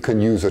 then you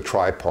can use a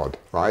tripod,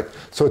 right?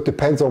 So it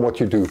depends on what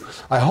you do.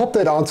 I hope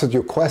that answered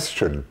your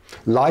question.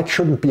 Light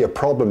shouldn't be a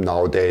problem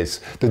nowadays.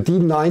 The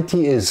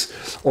D90 is,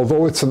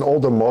 although it's an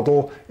older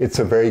model, it's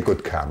a very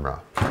good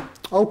camera.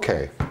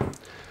 Okay,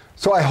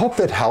 so I hope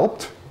that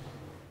helped.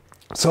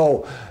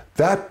 So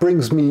that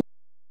brings me,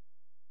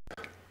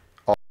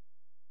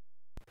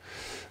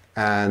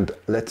 and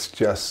let's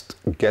just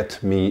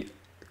get me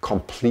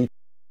complete.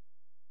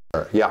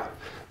 Yeah,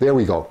 there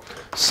we go.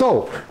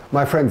 So,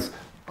 my friends,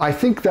 I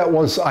think that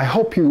was, I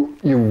hope you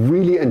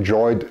really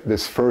enjoyed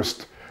this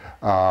first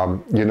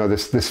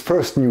this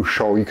first new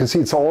show. You can see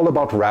it's all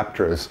about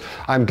raptors.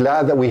 I'm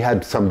glad that we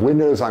had some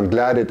winners. I'm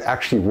glad it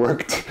actually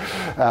worked.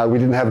 We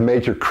didn't have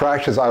major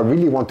crashes. I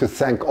really want to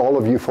thank all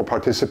of you for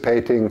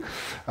participating.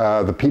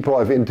 The people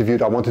I've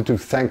interviewed, I wanted to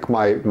thank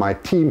my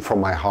team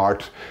from my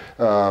heart.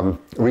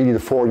 Really, the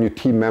 4 new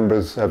team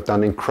members have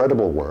done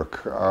incredible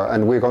work,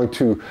 and we're going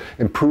to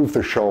improve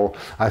the show.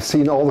 I've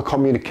seen all the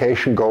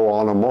communication go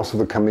on, and most of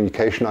the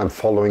communication I'm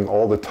following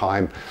all the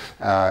time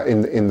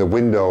in the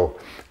window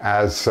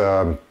as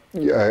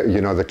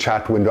the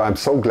chat window. I'm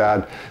so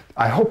glad.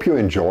 I hope you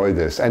enjoy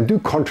this and do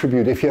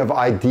contribute. If you have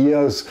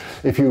ideas,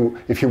 if you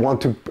want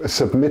to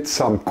submit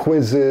some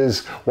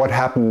quizzes, what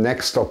happened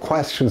next, or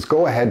questions,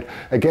 go ahead.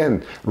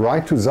 Again,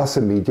 write to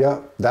Sasse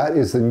Media. That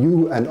is the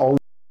new and only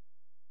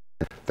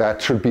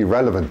that should be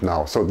relevant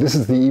now. So this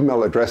is the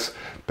email address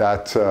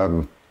that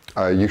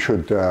you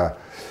should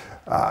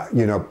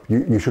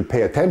you should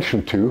pay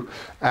attention to.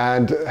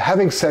 And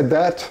having said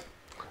that,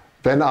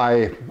 then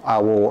I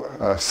will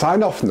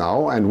sign off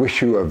now and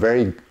wish you a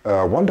very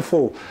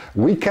wonderful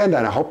weekend,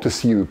 and I hope to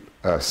see you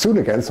soon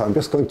again. So I'm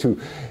just going to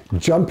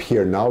jump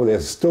here now.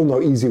 There's still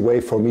no easy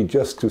way for me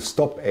just to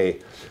stop a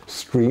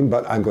stream,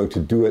 but I'm going to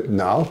do it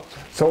now.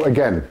 So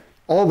again,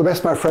 all the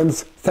best, my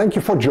friends. Thank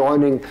you for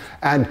joining.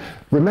 And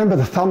remember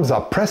the thumbs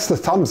up. Press the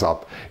thumbs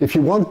up. If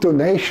you want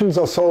donations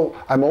or so,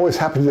 I'm always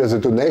happy there's a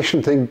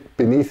donation thing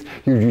beneath.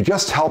 You're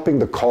just helping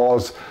the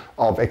cause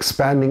of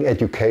expanding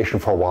education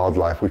for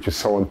wildlife, which is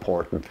so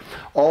important.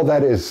 All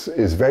that is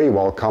very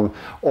welcome.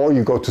 Or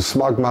you go to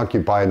SmugMug, you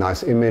buy a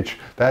nice image.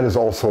 That is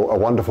also a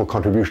wonderful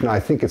contribution. I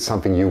think it's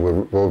something you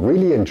will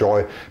really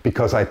enjoy,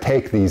 because I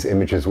take these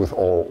images with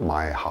all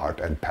my heart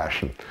and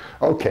passion.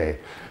 Okay,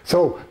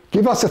 so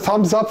give us a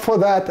thumbs up for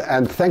that,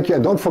 and thank you.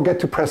 And don't forget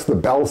to press the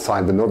bell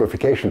sign, the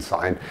notification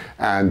sign,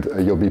 and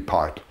you'll be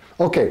part.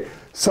 Okay,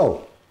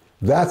 so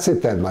that's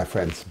it then, my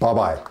friends.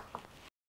 Bye-bye.